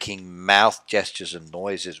ladies making mouth gestures and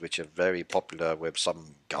noises, which are very popular with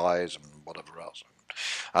some guys and whatever else.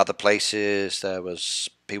 Other places, there was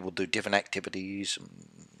people do different activities.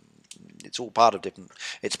 It's all part of different.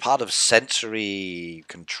 It's part of sensory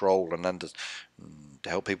control and to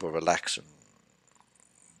help people relax and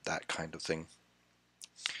that kind of thing.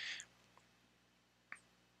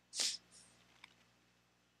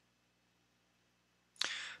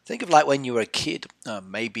 Think of like when you were a kid,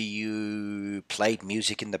 maybe you played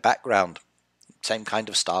music in the background, same kind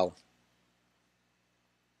of style.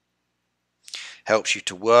 Helps you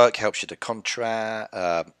to work, helps you to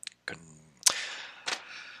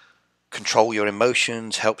control your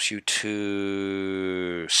emotions, helps you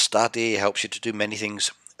to study, helps you to do many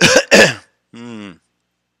things.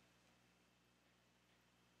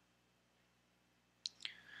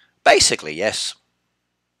 Basically, yes.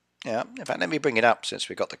 Yeah, in fact, let me bring it up since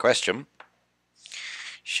we got the question.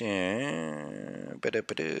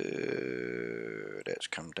 Let's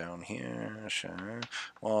come down here.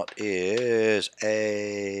 What is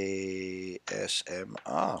ASMR?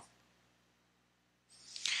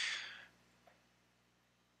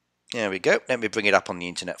 There we go. Let me bring it up on the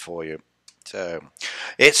internet for you. So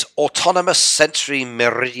it's autonomous sensory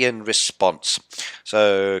meridian response.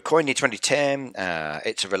 So coined in 2010,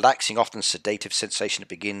 it's a relaxing, often sedative sensation that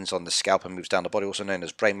begins on the scalp and moves down the body, also known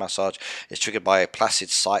as brain massage. It's triggered by placid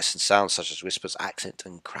sights and sounds such as whispers, accent,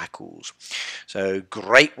 and crackles. So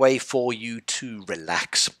great way for you to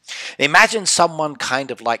relax. Imagine someone kind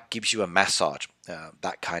of like gives you a massage,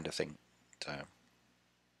 that kind of thing. So.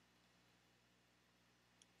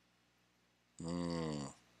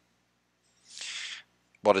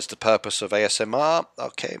 What is the purpose of ASMR?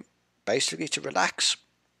 Okay, basically to relax.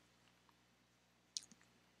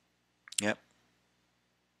 Yep.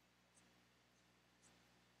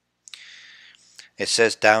 It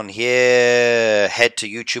says down here, head to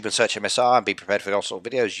YouTube and search MSR and be prepared for all sorts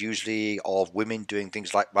of videos, usually of women doing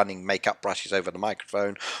things like running makeup brushes over the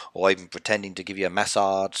microphone or even pretending to give you a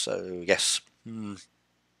massage. So, yes.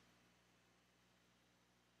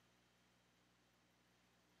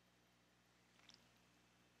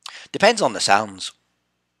 Depends on the sounds.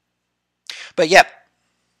 But yeah.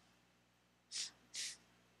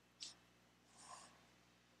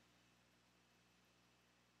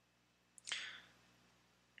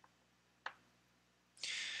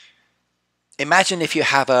 Imagine if you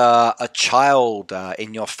have a child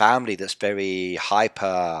in your family that's very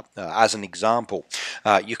hyper, as an example.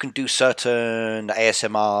 You can do certain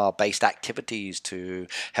ASMR based activities to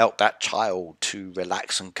help that child to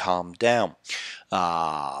relax and calm down.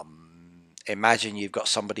 Imagine you've got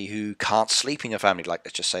somebody who can't sleep in your family, like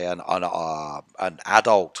let's just say an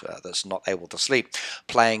adult that's not able to sleep.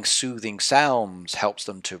 Playing soothing sounds helps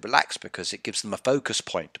them to relax because it gives them a focus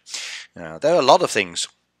point. There are a lot of things.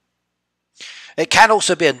 It can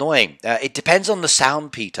also be annoying. It depends on the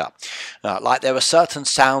sound, Peter. Like there are certain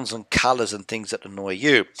sounds and colors and things that annoy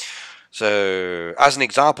you. So as an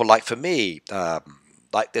example, like for me,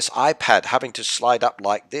 like this iPad, having to slide up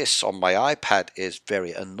like this on my iPad is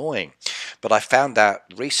very annoying. But I found out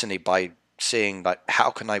recently by seeing like how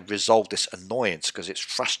can I resolve this annoyance, because it's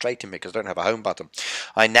frustrating me because I don't have a home button.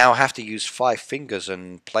 I now have to use 5 fingers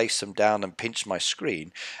and place them down and pinch my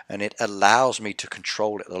screen, and it allows me to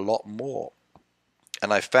control it a lot more.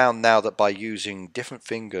 And I found now that by using different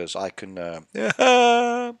fingers, I can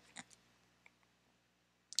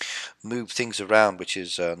move things around, which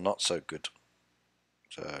is not so good.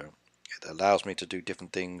 So it allows me to do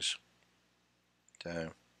different things. So,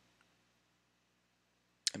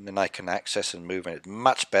 and then I can access and move, and it's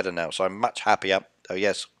much better now. So I'm much happier. Oh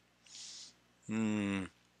yes. Yeah,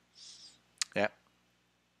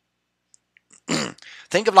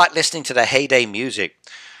 Think of like listening to the heyday music.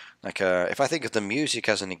 Like if I think of the music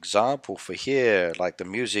as an example for here, like the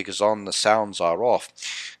music is on, the sounds are off.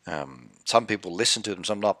 Some people listen to them,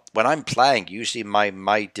 some not. When I'm playing, usually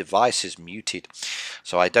my device is muted,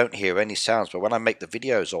 so I don't hear any sounds. But when I make the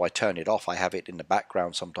videos or I turn it off, I have it in the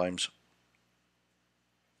background sometimes.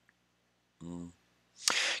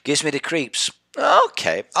 Gives me the creeps.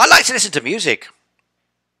 Okay, I like to listen to music.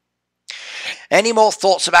 Any more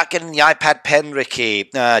thoughts about getting the iPad pen, Ricky?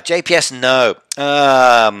 JPS, no.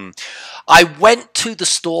 I went to the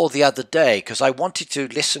store the other day because I wanted to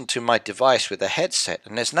listen to my device with a headset,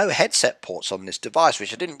 and there's no headset ports on this device,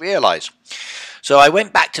 which I didn't realize. So I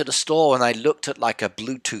went back to the store and I looked at like a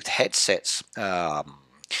Bluetooth headsets,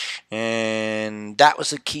 and that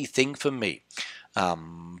was a key thing for me.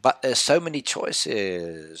 But there's so many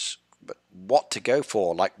choices. But what to go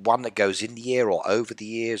for, like one that goes in the ear or over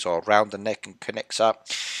the ears or around the neck and connects up.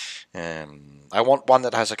 I want one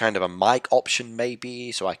that has a kind of a mic option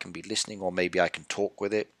maybe, so I can be listening or maybe I can talk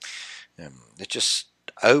with it. There's just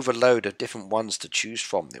overload of different ones to choose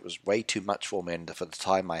from. It was way too much for me and for the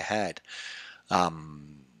time I had. I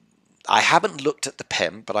haven't looked at the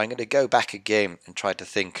pen, but I'm going to go back again and try to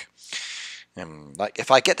think. Like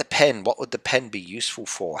if I get the pen, what would the pen be useful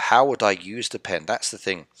for? How would I use the pen? That's the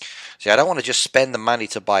thing. See, I don't want to just spend the money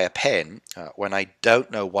to buy a pen when I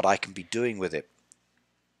don't know what I can be doing with it.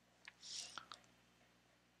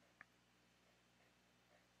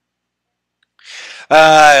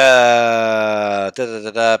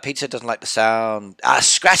 Peter doesn't like the sound.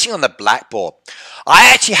 Scratching on the blackboard.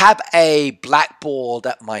 I actually have a blackboard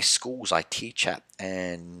at my schools I teach at,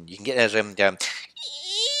 and you can get those going.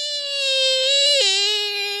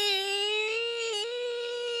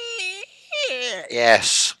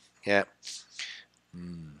 Yes, yeah.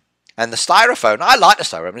 And the styrofoam, I like the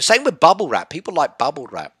styrofoam. The same with bubble wrap. People like bubble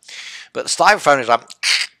wrap, but the styrofoam is like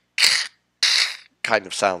kind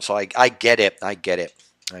of sound. So I get it. I get it.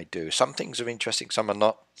 I do. Some things are interesting, some are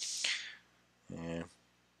not. Yeah.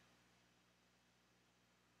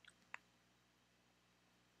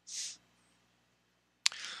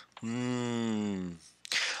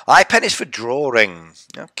 iPen is for drawing.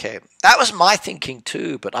 Okay, that was my thinking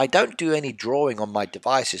too, but I don't do any drawing on my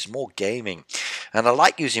device. It's more gaming, and I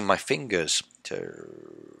like using my fingers to.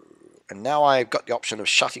 And now I've got the option of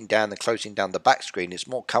shutting down and closing down the back screen. It's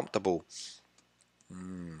more comfortable.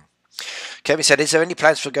 Kevin said, is there any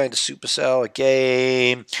plans for going to Supercell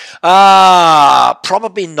again?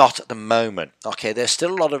 Probably not at the moment. Okay, there's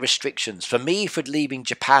still a lot of restrictions. For me, for leaving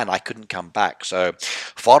Japan, I couldn't come back. So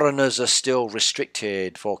foreigners are still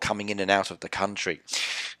restricted for coming in and out of the country.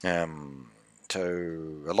 So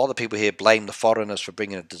a lot of people here blame the foreigners for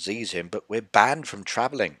bringing a disease in, but we're banned from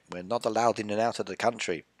traveling. We're not allowed in and out of the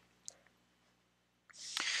country.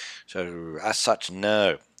 So as such,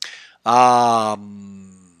 no.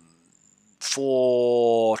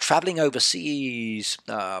 For traveling overseas,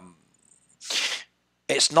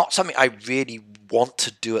 it's not something I really want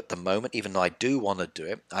to do at the moment, even though I do want to do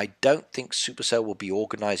it. I don't think Supercell will be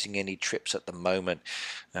organizing any trips at the moment.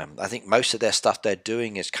 I think most of their stuff they're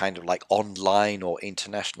doing is kind of like online or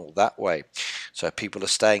international that way. So people are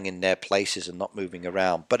staying in their places and not moving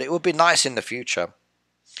around. But it would be nice in the future.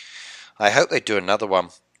 I hope they do another one,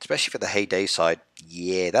 especially for the Heyday side.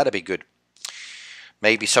 Yeah, that'd be good.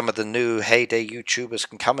 Maybe some of the new Heyday YouTubers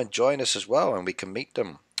can come and join us as well, and we can meet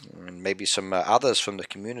them. And maybe some others from the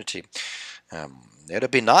community. It'd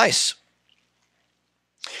be nice.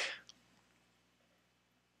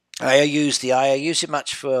 I use it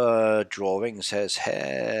much for drawing, says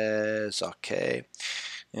Hairs. Okay.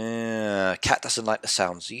 Cat doesn't like the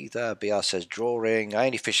sounds either. BR says drawing. I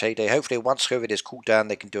only fish Heyday. Hopefully once COVID is cooled down,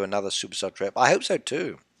 they can do another Supercell trip. I hope so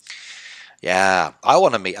too. Yeah, I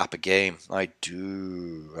want to meet up again. I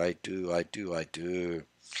do.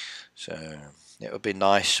 So it would be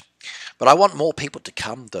nice. But I want more people to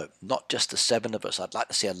come though, not just the 7 of us. I'd like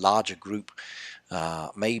to see a larger group.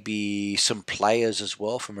 Maybe some players as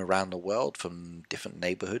well from around the world, from different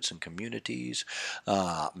neighborhoods and communities.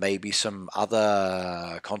 Maybe some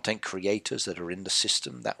other content creators that are in the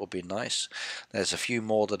system. That would be nice. There's a few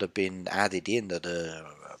more that have been added in that are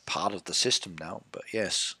part of the system now. But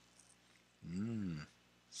yes.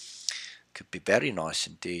 Could be very nice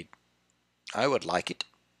indeed. I would like it.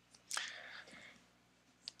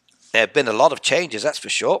 There have been a lot of changes, that's for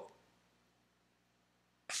sure.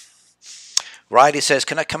 Riley says,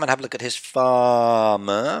 can I come and have a look at his farm?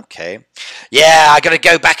 Okay. Yeah, I got to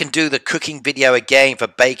go back and do the cooking video again for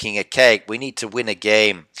baking a cake. We need to win a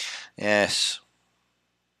game. Yes.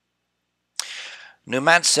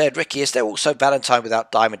 Newman said, Ricky, is there also Valentine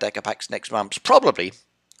without Diamond Decker packs next month? Probably.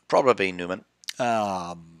 Probably, Newman.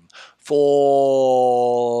 For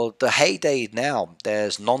the heyday now,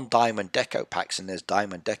 there's non-diamond deco packs and there's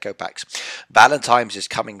diamond deco packs. Valentine's is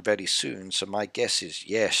coming very soon, so my guess is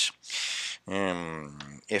yes.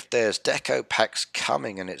 If there's deco packs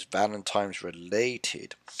coming and it's Valentine's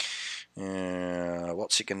related,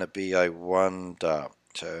 what's it going to be, I wonder?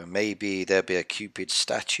 So maybe there'll be a Cupid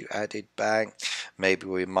statue added back. Maybe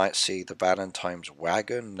we might see the Valentine's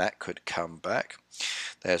wagon. That could come back.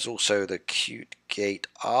 There's also the cute gate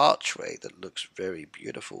archway that looks very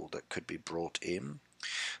beautiful that could be brought in.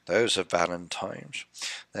 Those are Valentine's.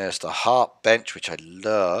 There's the heart bench, which I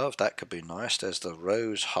love. That could be nice. There's the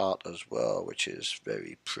rose heart as well, which is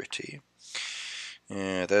very pretty.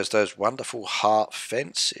 There's those wonderful heart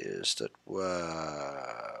fences that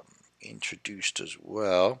were introduced as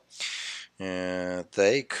well.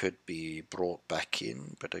 They could be brought back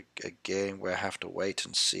in, but again we'll have to wait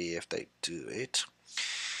and see if they do it.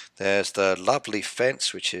 There's the lovely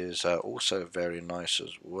fence, which is also very nice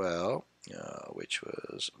as well, which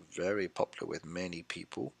was very popular with many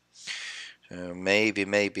people. Maybe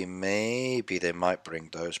they might bring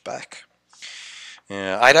those back.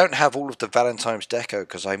 I don't have all of the Valentine's deco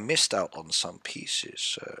because I missed out on some pieces,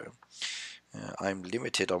 so I'm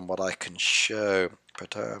limited on what I can show.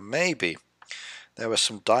 But maybe there were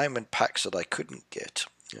some diamond packs that I couldn't get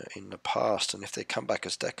in the past, and if they come back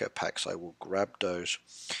as deco packs, I will grab those,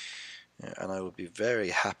 and I will be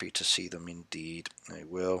very happy to see them indeed. I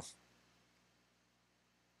will.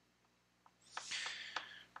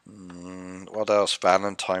 What else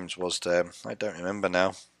Valentine's was there? I don't remember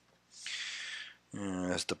now.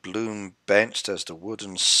 There's the bloom bench, there's the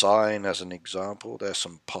wooden sign as an example. There's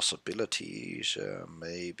some possibilities.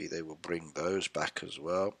 Maybe they will bring those back as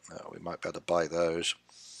well. We might be able to buy those.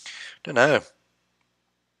 Don't know.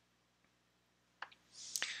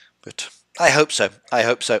 But I hope so. I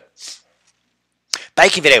hope so.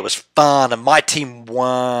 Baking video was fun and my team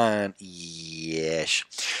won. Yes.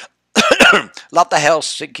 Love the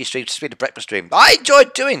Helsinki stream, speed of breakfast stream. I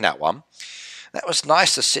enjoyed doing that one. That was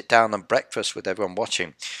nice to sit down and breakfast with everyone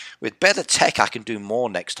watching. With better tech, I can do more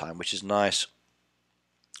next time, which is nice.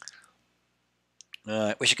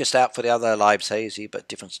 Wish you could stay out for the other lives, Hazy, but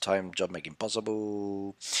different time, job making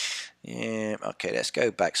possible. Yeah, okay, let's go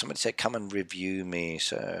back. Somebody said come and review me,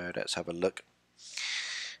 so let's have a look.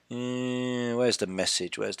 Where's the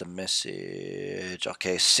message? Where's the message?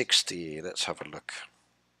 Okay, 60. Let's have a look.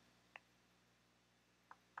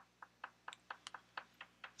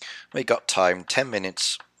 We got time, 10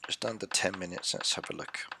 minutes, just under 10 minutes. Let's have a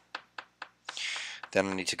look. Then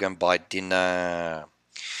I need to go and buy dinner.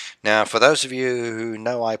 Now, for those of you who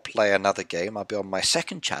know I play another game, I'll be on my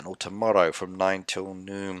second channel tomorrow from 9 till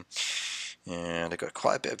noon. And I've got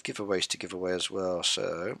quite a bit of giveaways to give away as well,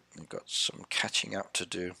 so I've got some catching up to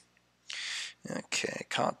do. Okay,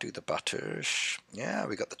 can't do the butters. Yeah,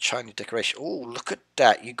 we got the Chinese decoration. Oh, look at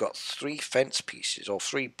that. You got 3 fence pieces or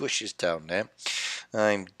 3 bushes down there.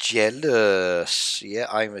 I'm jealous. Yeah,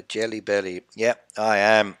 I'm a jelly belly. Yeah, I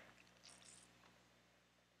am.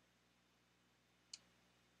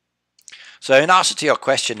 So in answer to your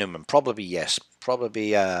question, Newman, probably yes.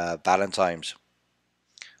 Probably Valentine's.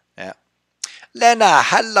 Yeah. Lena,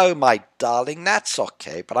 hello, my darling. That's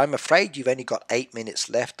okay, but I'm afraid you've only got 8 minutes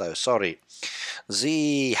left, though. Sorry.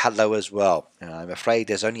 Z, hello as well. I'm afraid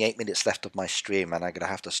there's only 8 minutes left of my stream, and I'm going to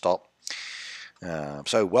have to stop.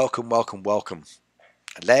 So welcome, welcome, welcome.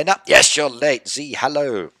 Lena, yes, you're late. Z,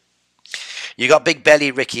 hello. You got big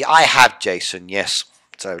belly, Ricky. I have, Jason, yes.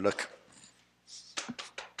 So look.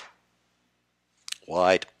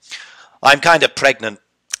 Wide. I'm kind of pregnant.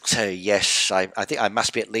 So yes, I think I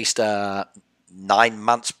must be at least 9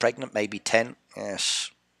 months pregnant, maybe 10.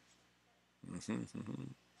 Yes.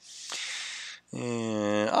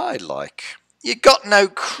 I like. You got no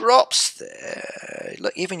crops there.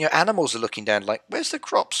 Look, even your animals are looking down like, where's the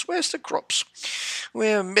crops? Where's the crops?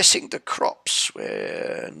 We're missing the crops.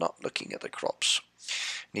 We're not looking at the crops.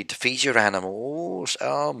 Need to feed your animals.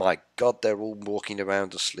 Oh my god, they're all walking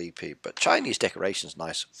around sleepy. But Chinese decoration's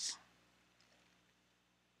nice.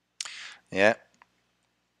 Yeah.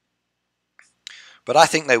 But I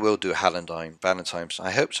think they will do Valentine's.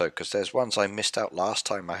 I hope so, because there's ones I missed out last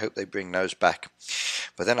time. I hope they bring those back.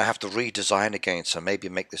 But then I have to redesign again, so maybe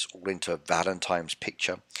make this all into a Valentine's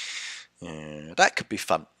picture. That could be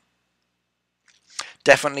fun.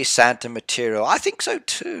 Definitely Santa material. I think so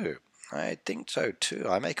too. I think so too.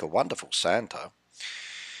 I make a wonderful Santa.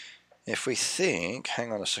 If we think,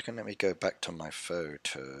 hang on a second, let me go back to my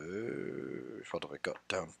photos. What have I got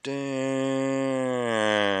down there?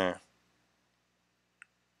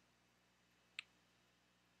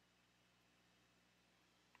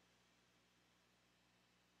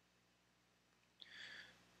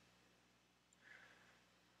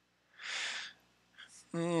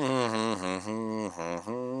 Okay.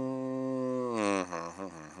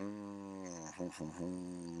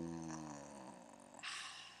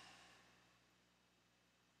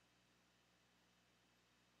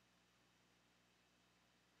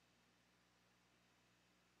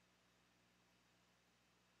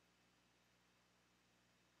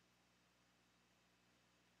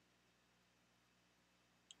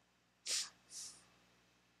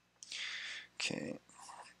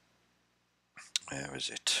 Where is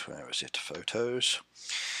it? Where is it? Photos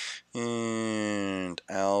and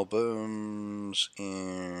albums,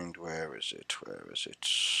 and where is it? Where is it?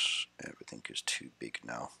 Everything is too big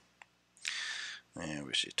now.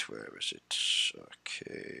 Where is it? Where is it?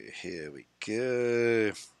 Okay, here we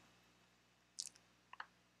go.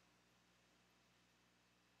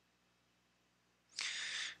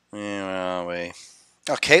 Where are we?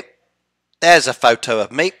 Okay, there's a photo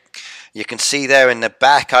of me. You can see there in the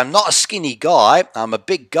back, I'm not a skinny guy, I'm a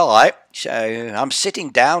big guy. So I'm sitting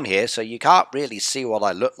down here, so you can't really see what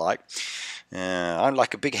I look like. I'm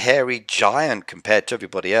like a big hairy giant compared to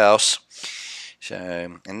everybody else.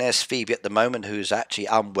 So, and there's Phoebe at the moment, who's actually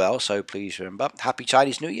unwell, so please remember. Happy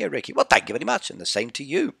Chinese New Year, Ricky. Well, thank you very much, and the same to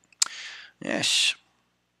you. Yes.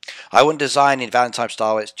 I wouldn't design in Valentine's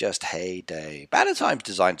style, it's just heyday. Valentine's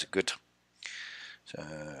designs are good. So,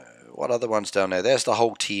 what other ones down there? There's the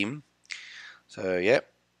whole team. So, yeah,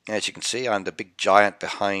 as you can see, I'm the big giant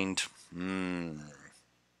behind.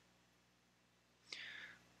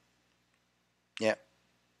 Yeah.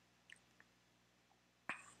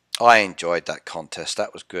 I enjoyed that contest.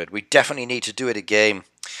 That was good. We definitely need to do it again.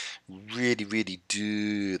 Really, really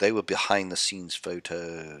do. They were behind the scenes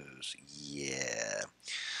photos. Yeah.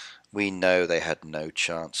 We know they had no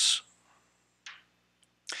chance.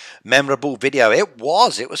 Memorable video. It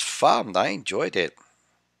was. It was fun. I enjoyed it.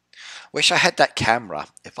 Wish I had that camera.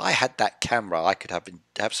 If I had that camera, I could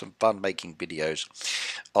have some fun making videos.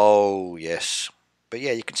 Oh, yes. But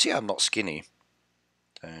yeah, you can see I'm not skinny.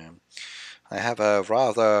 I have a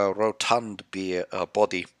rather rotund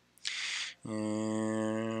body.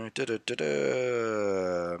 Maybe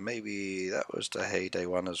that was the heyday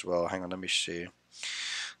one as well. Hang on, let me see.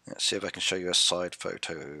 Let's see if I can show you a side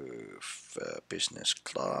photo of business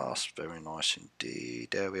class. Very nice indeed.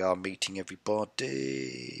 There we are, meeting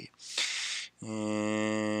everybody.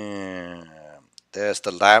 There's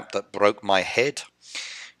the lamp that broke my head.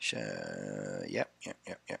 Yep.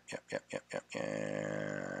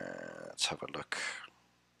 Let's have a look.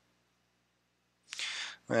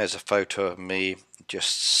 There's a photo of me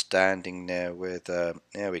just standing there with,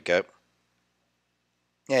 there we go.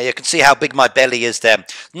 Yeah, you can see how big my belly is there.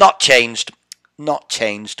 Not changed. Not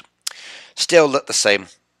changed. Still look the same.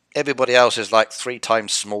 Everybody else is like 3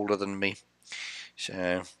 times smaller than me.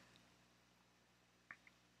 So,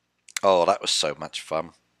 oh, that was so much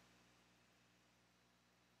fun.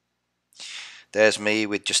 There's me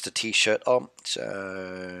with just a t-shirt on.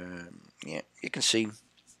 So, yeah, you can see.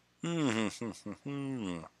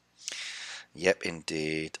 Yep,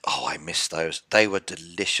 indeed. Oh, I miss those. They were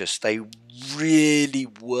delicious. They really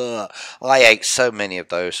were. I ate so many of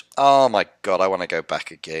those. Oh my God, I want to go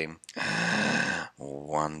back again.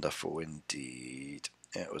 Wonderful indeed.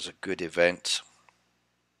 It was a good event.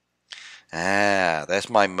 Ah, there's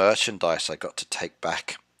my merchandise I got to take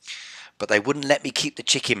back. But they wouldn't let me keep the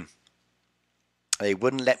chicken. They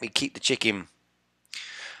wouldn't let me keep the chicken.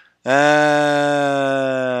 That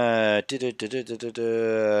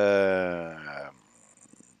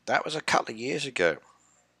was a couple of years ago.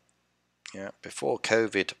 Yeah, before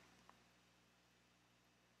COVID.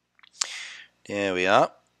 There we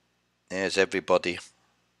are. There's everybody.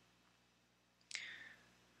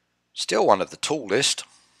 Still one of the tallest.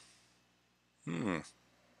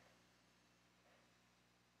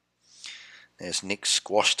 There's Nick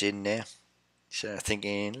squashed in there. So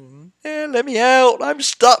thinking, yeah, let me out. I'm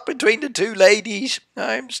stuck between the 2 ladies.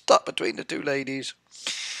 I'm stuck between the 2 ladies.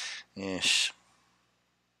 Yes.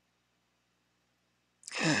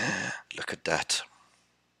 Look at that.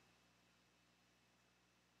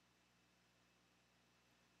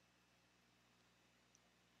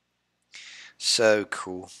 So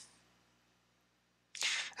cool.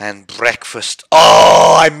 And breakfast.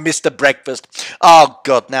 Oh, I missed the breakfast. Oh,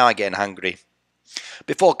 God, now I'm getting hungry.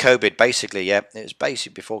 Before COVID, basically, yeah. It was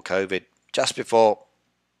basically before COVID. Just before.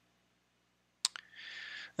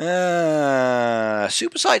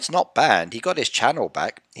 Supersight's not banned. He got his channel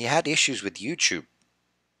back. He had issues with YouTube.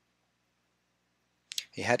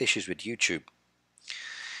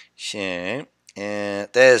 So,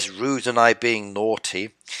 there's Rude and I being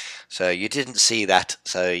naughty. So you didn't see that.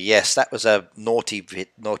 So yes, that was a naughty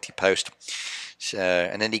post. So,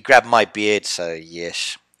 and then he grabbed my beard. So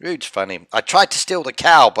yes, Rude's funny. I tried to steal the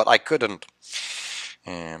cow, but I couldn't.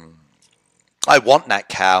 I want that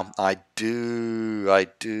cow. I do.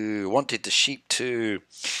 Wanted the sheep too.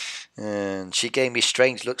 And she gave me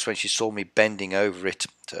strange looks when she saw me bending over it.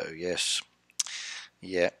 So yes,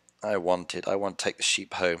 yeah, I want it. I want to take the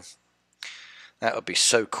sheep home. That would be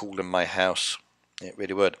so cool in my house. It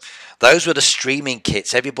really would. Those were the streaming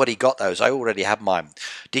kits. Everybody got those. I already have mine.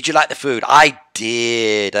 Did you like the food? I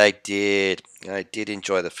did. I did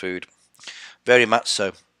enjoy the food. Very much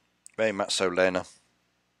so. Very much so, Lena.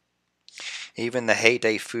 Even the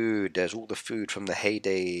Heyday food. There's all the food from the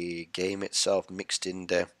Heyday game itself mixed in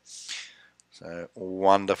there. So,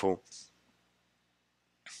 wonderful.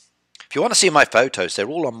 If you want to see my photos, they're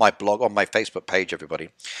all on my blog, on my Facebook page, everybody.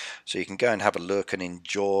 So you can go and have a look and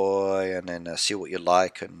enjoy and then see what you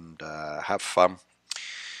like and have fun.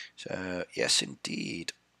 So, yes,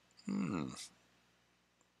 indeed.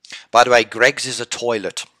 By the way, Greg's is a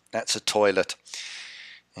toilet. That's a toilet.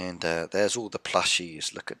 And there's all the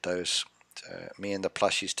plushies. Look at those. Me and the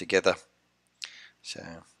plushies together. So,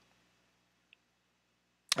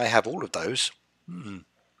 I have all of those.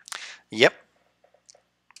 Yep.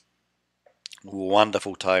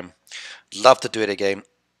 Wonderful time. Love to do it again.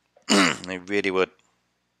 I really would.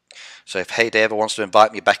 So if Heyday ever wants to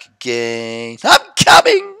invite me back again,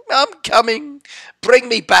 I'm coming. Bring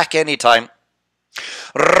me back anytime.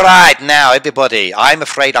 Right, now everybody, I'm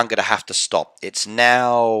afraid I'm going to have to stop. It's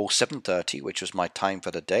now 7:30, which was my time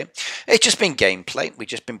for the day. It's just been gameplay. We've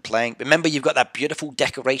just been playing. Remember, you've got that beautiful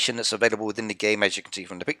decoration that's available within the game, as you can see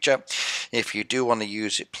from the picture. If you do want to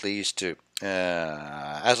use it, please do.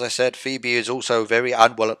 As I said, Phoebe is also very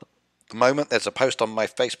unwell at the moment. There's a post on my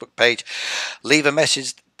Facebook page. Leave a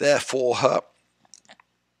message there for her.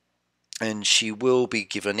 And she will be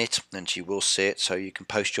given it, and she will see it, so you can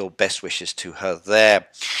post your best wishes to her there.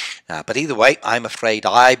 But either way, I'm afraid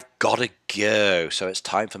I've got to go, so it's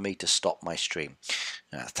time for me to stop my stream.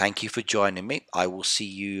 Thank you for joining me. I will see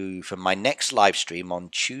you for my next live stream on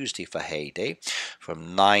Tuesday for Heyday,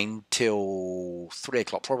 from 9 till 3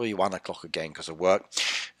 o'clock, probably 1 o'clock again because of work.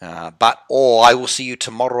 Or I will see you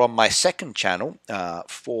tomorrow on my second channel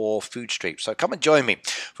for Food Stream. So come and join me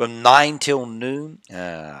from 9 till noon.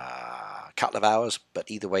 Couple of hours, but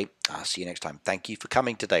either way, I'll see you next time. Thank you for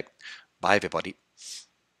coming today. Bye, everybody.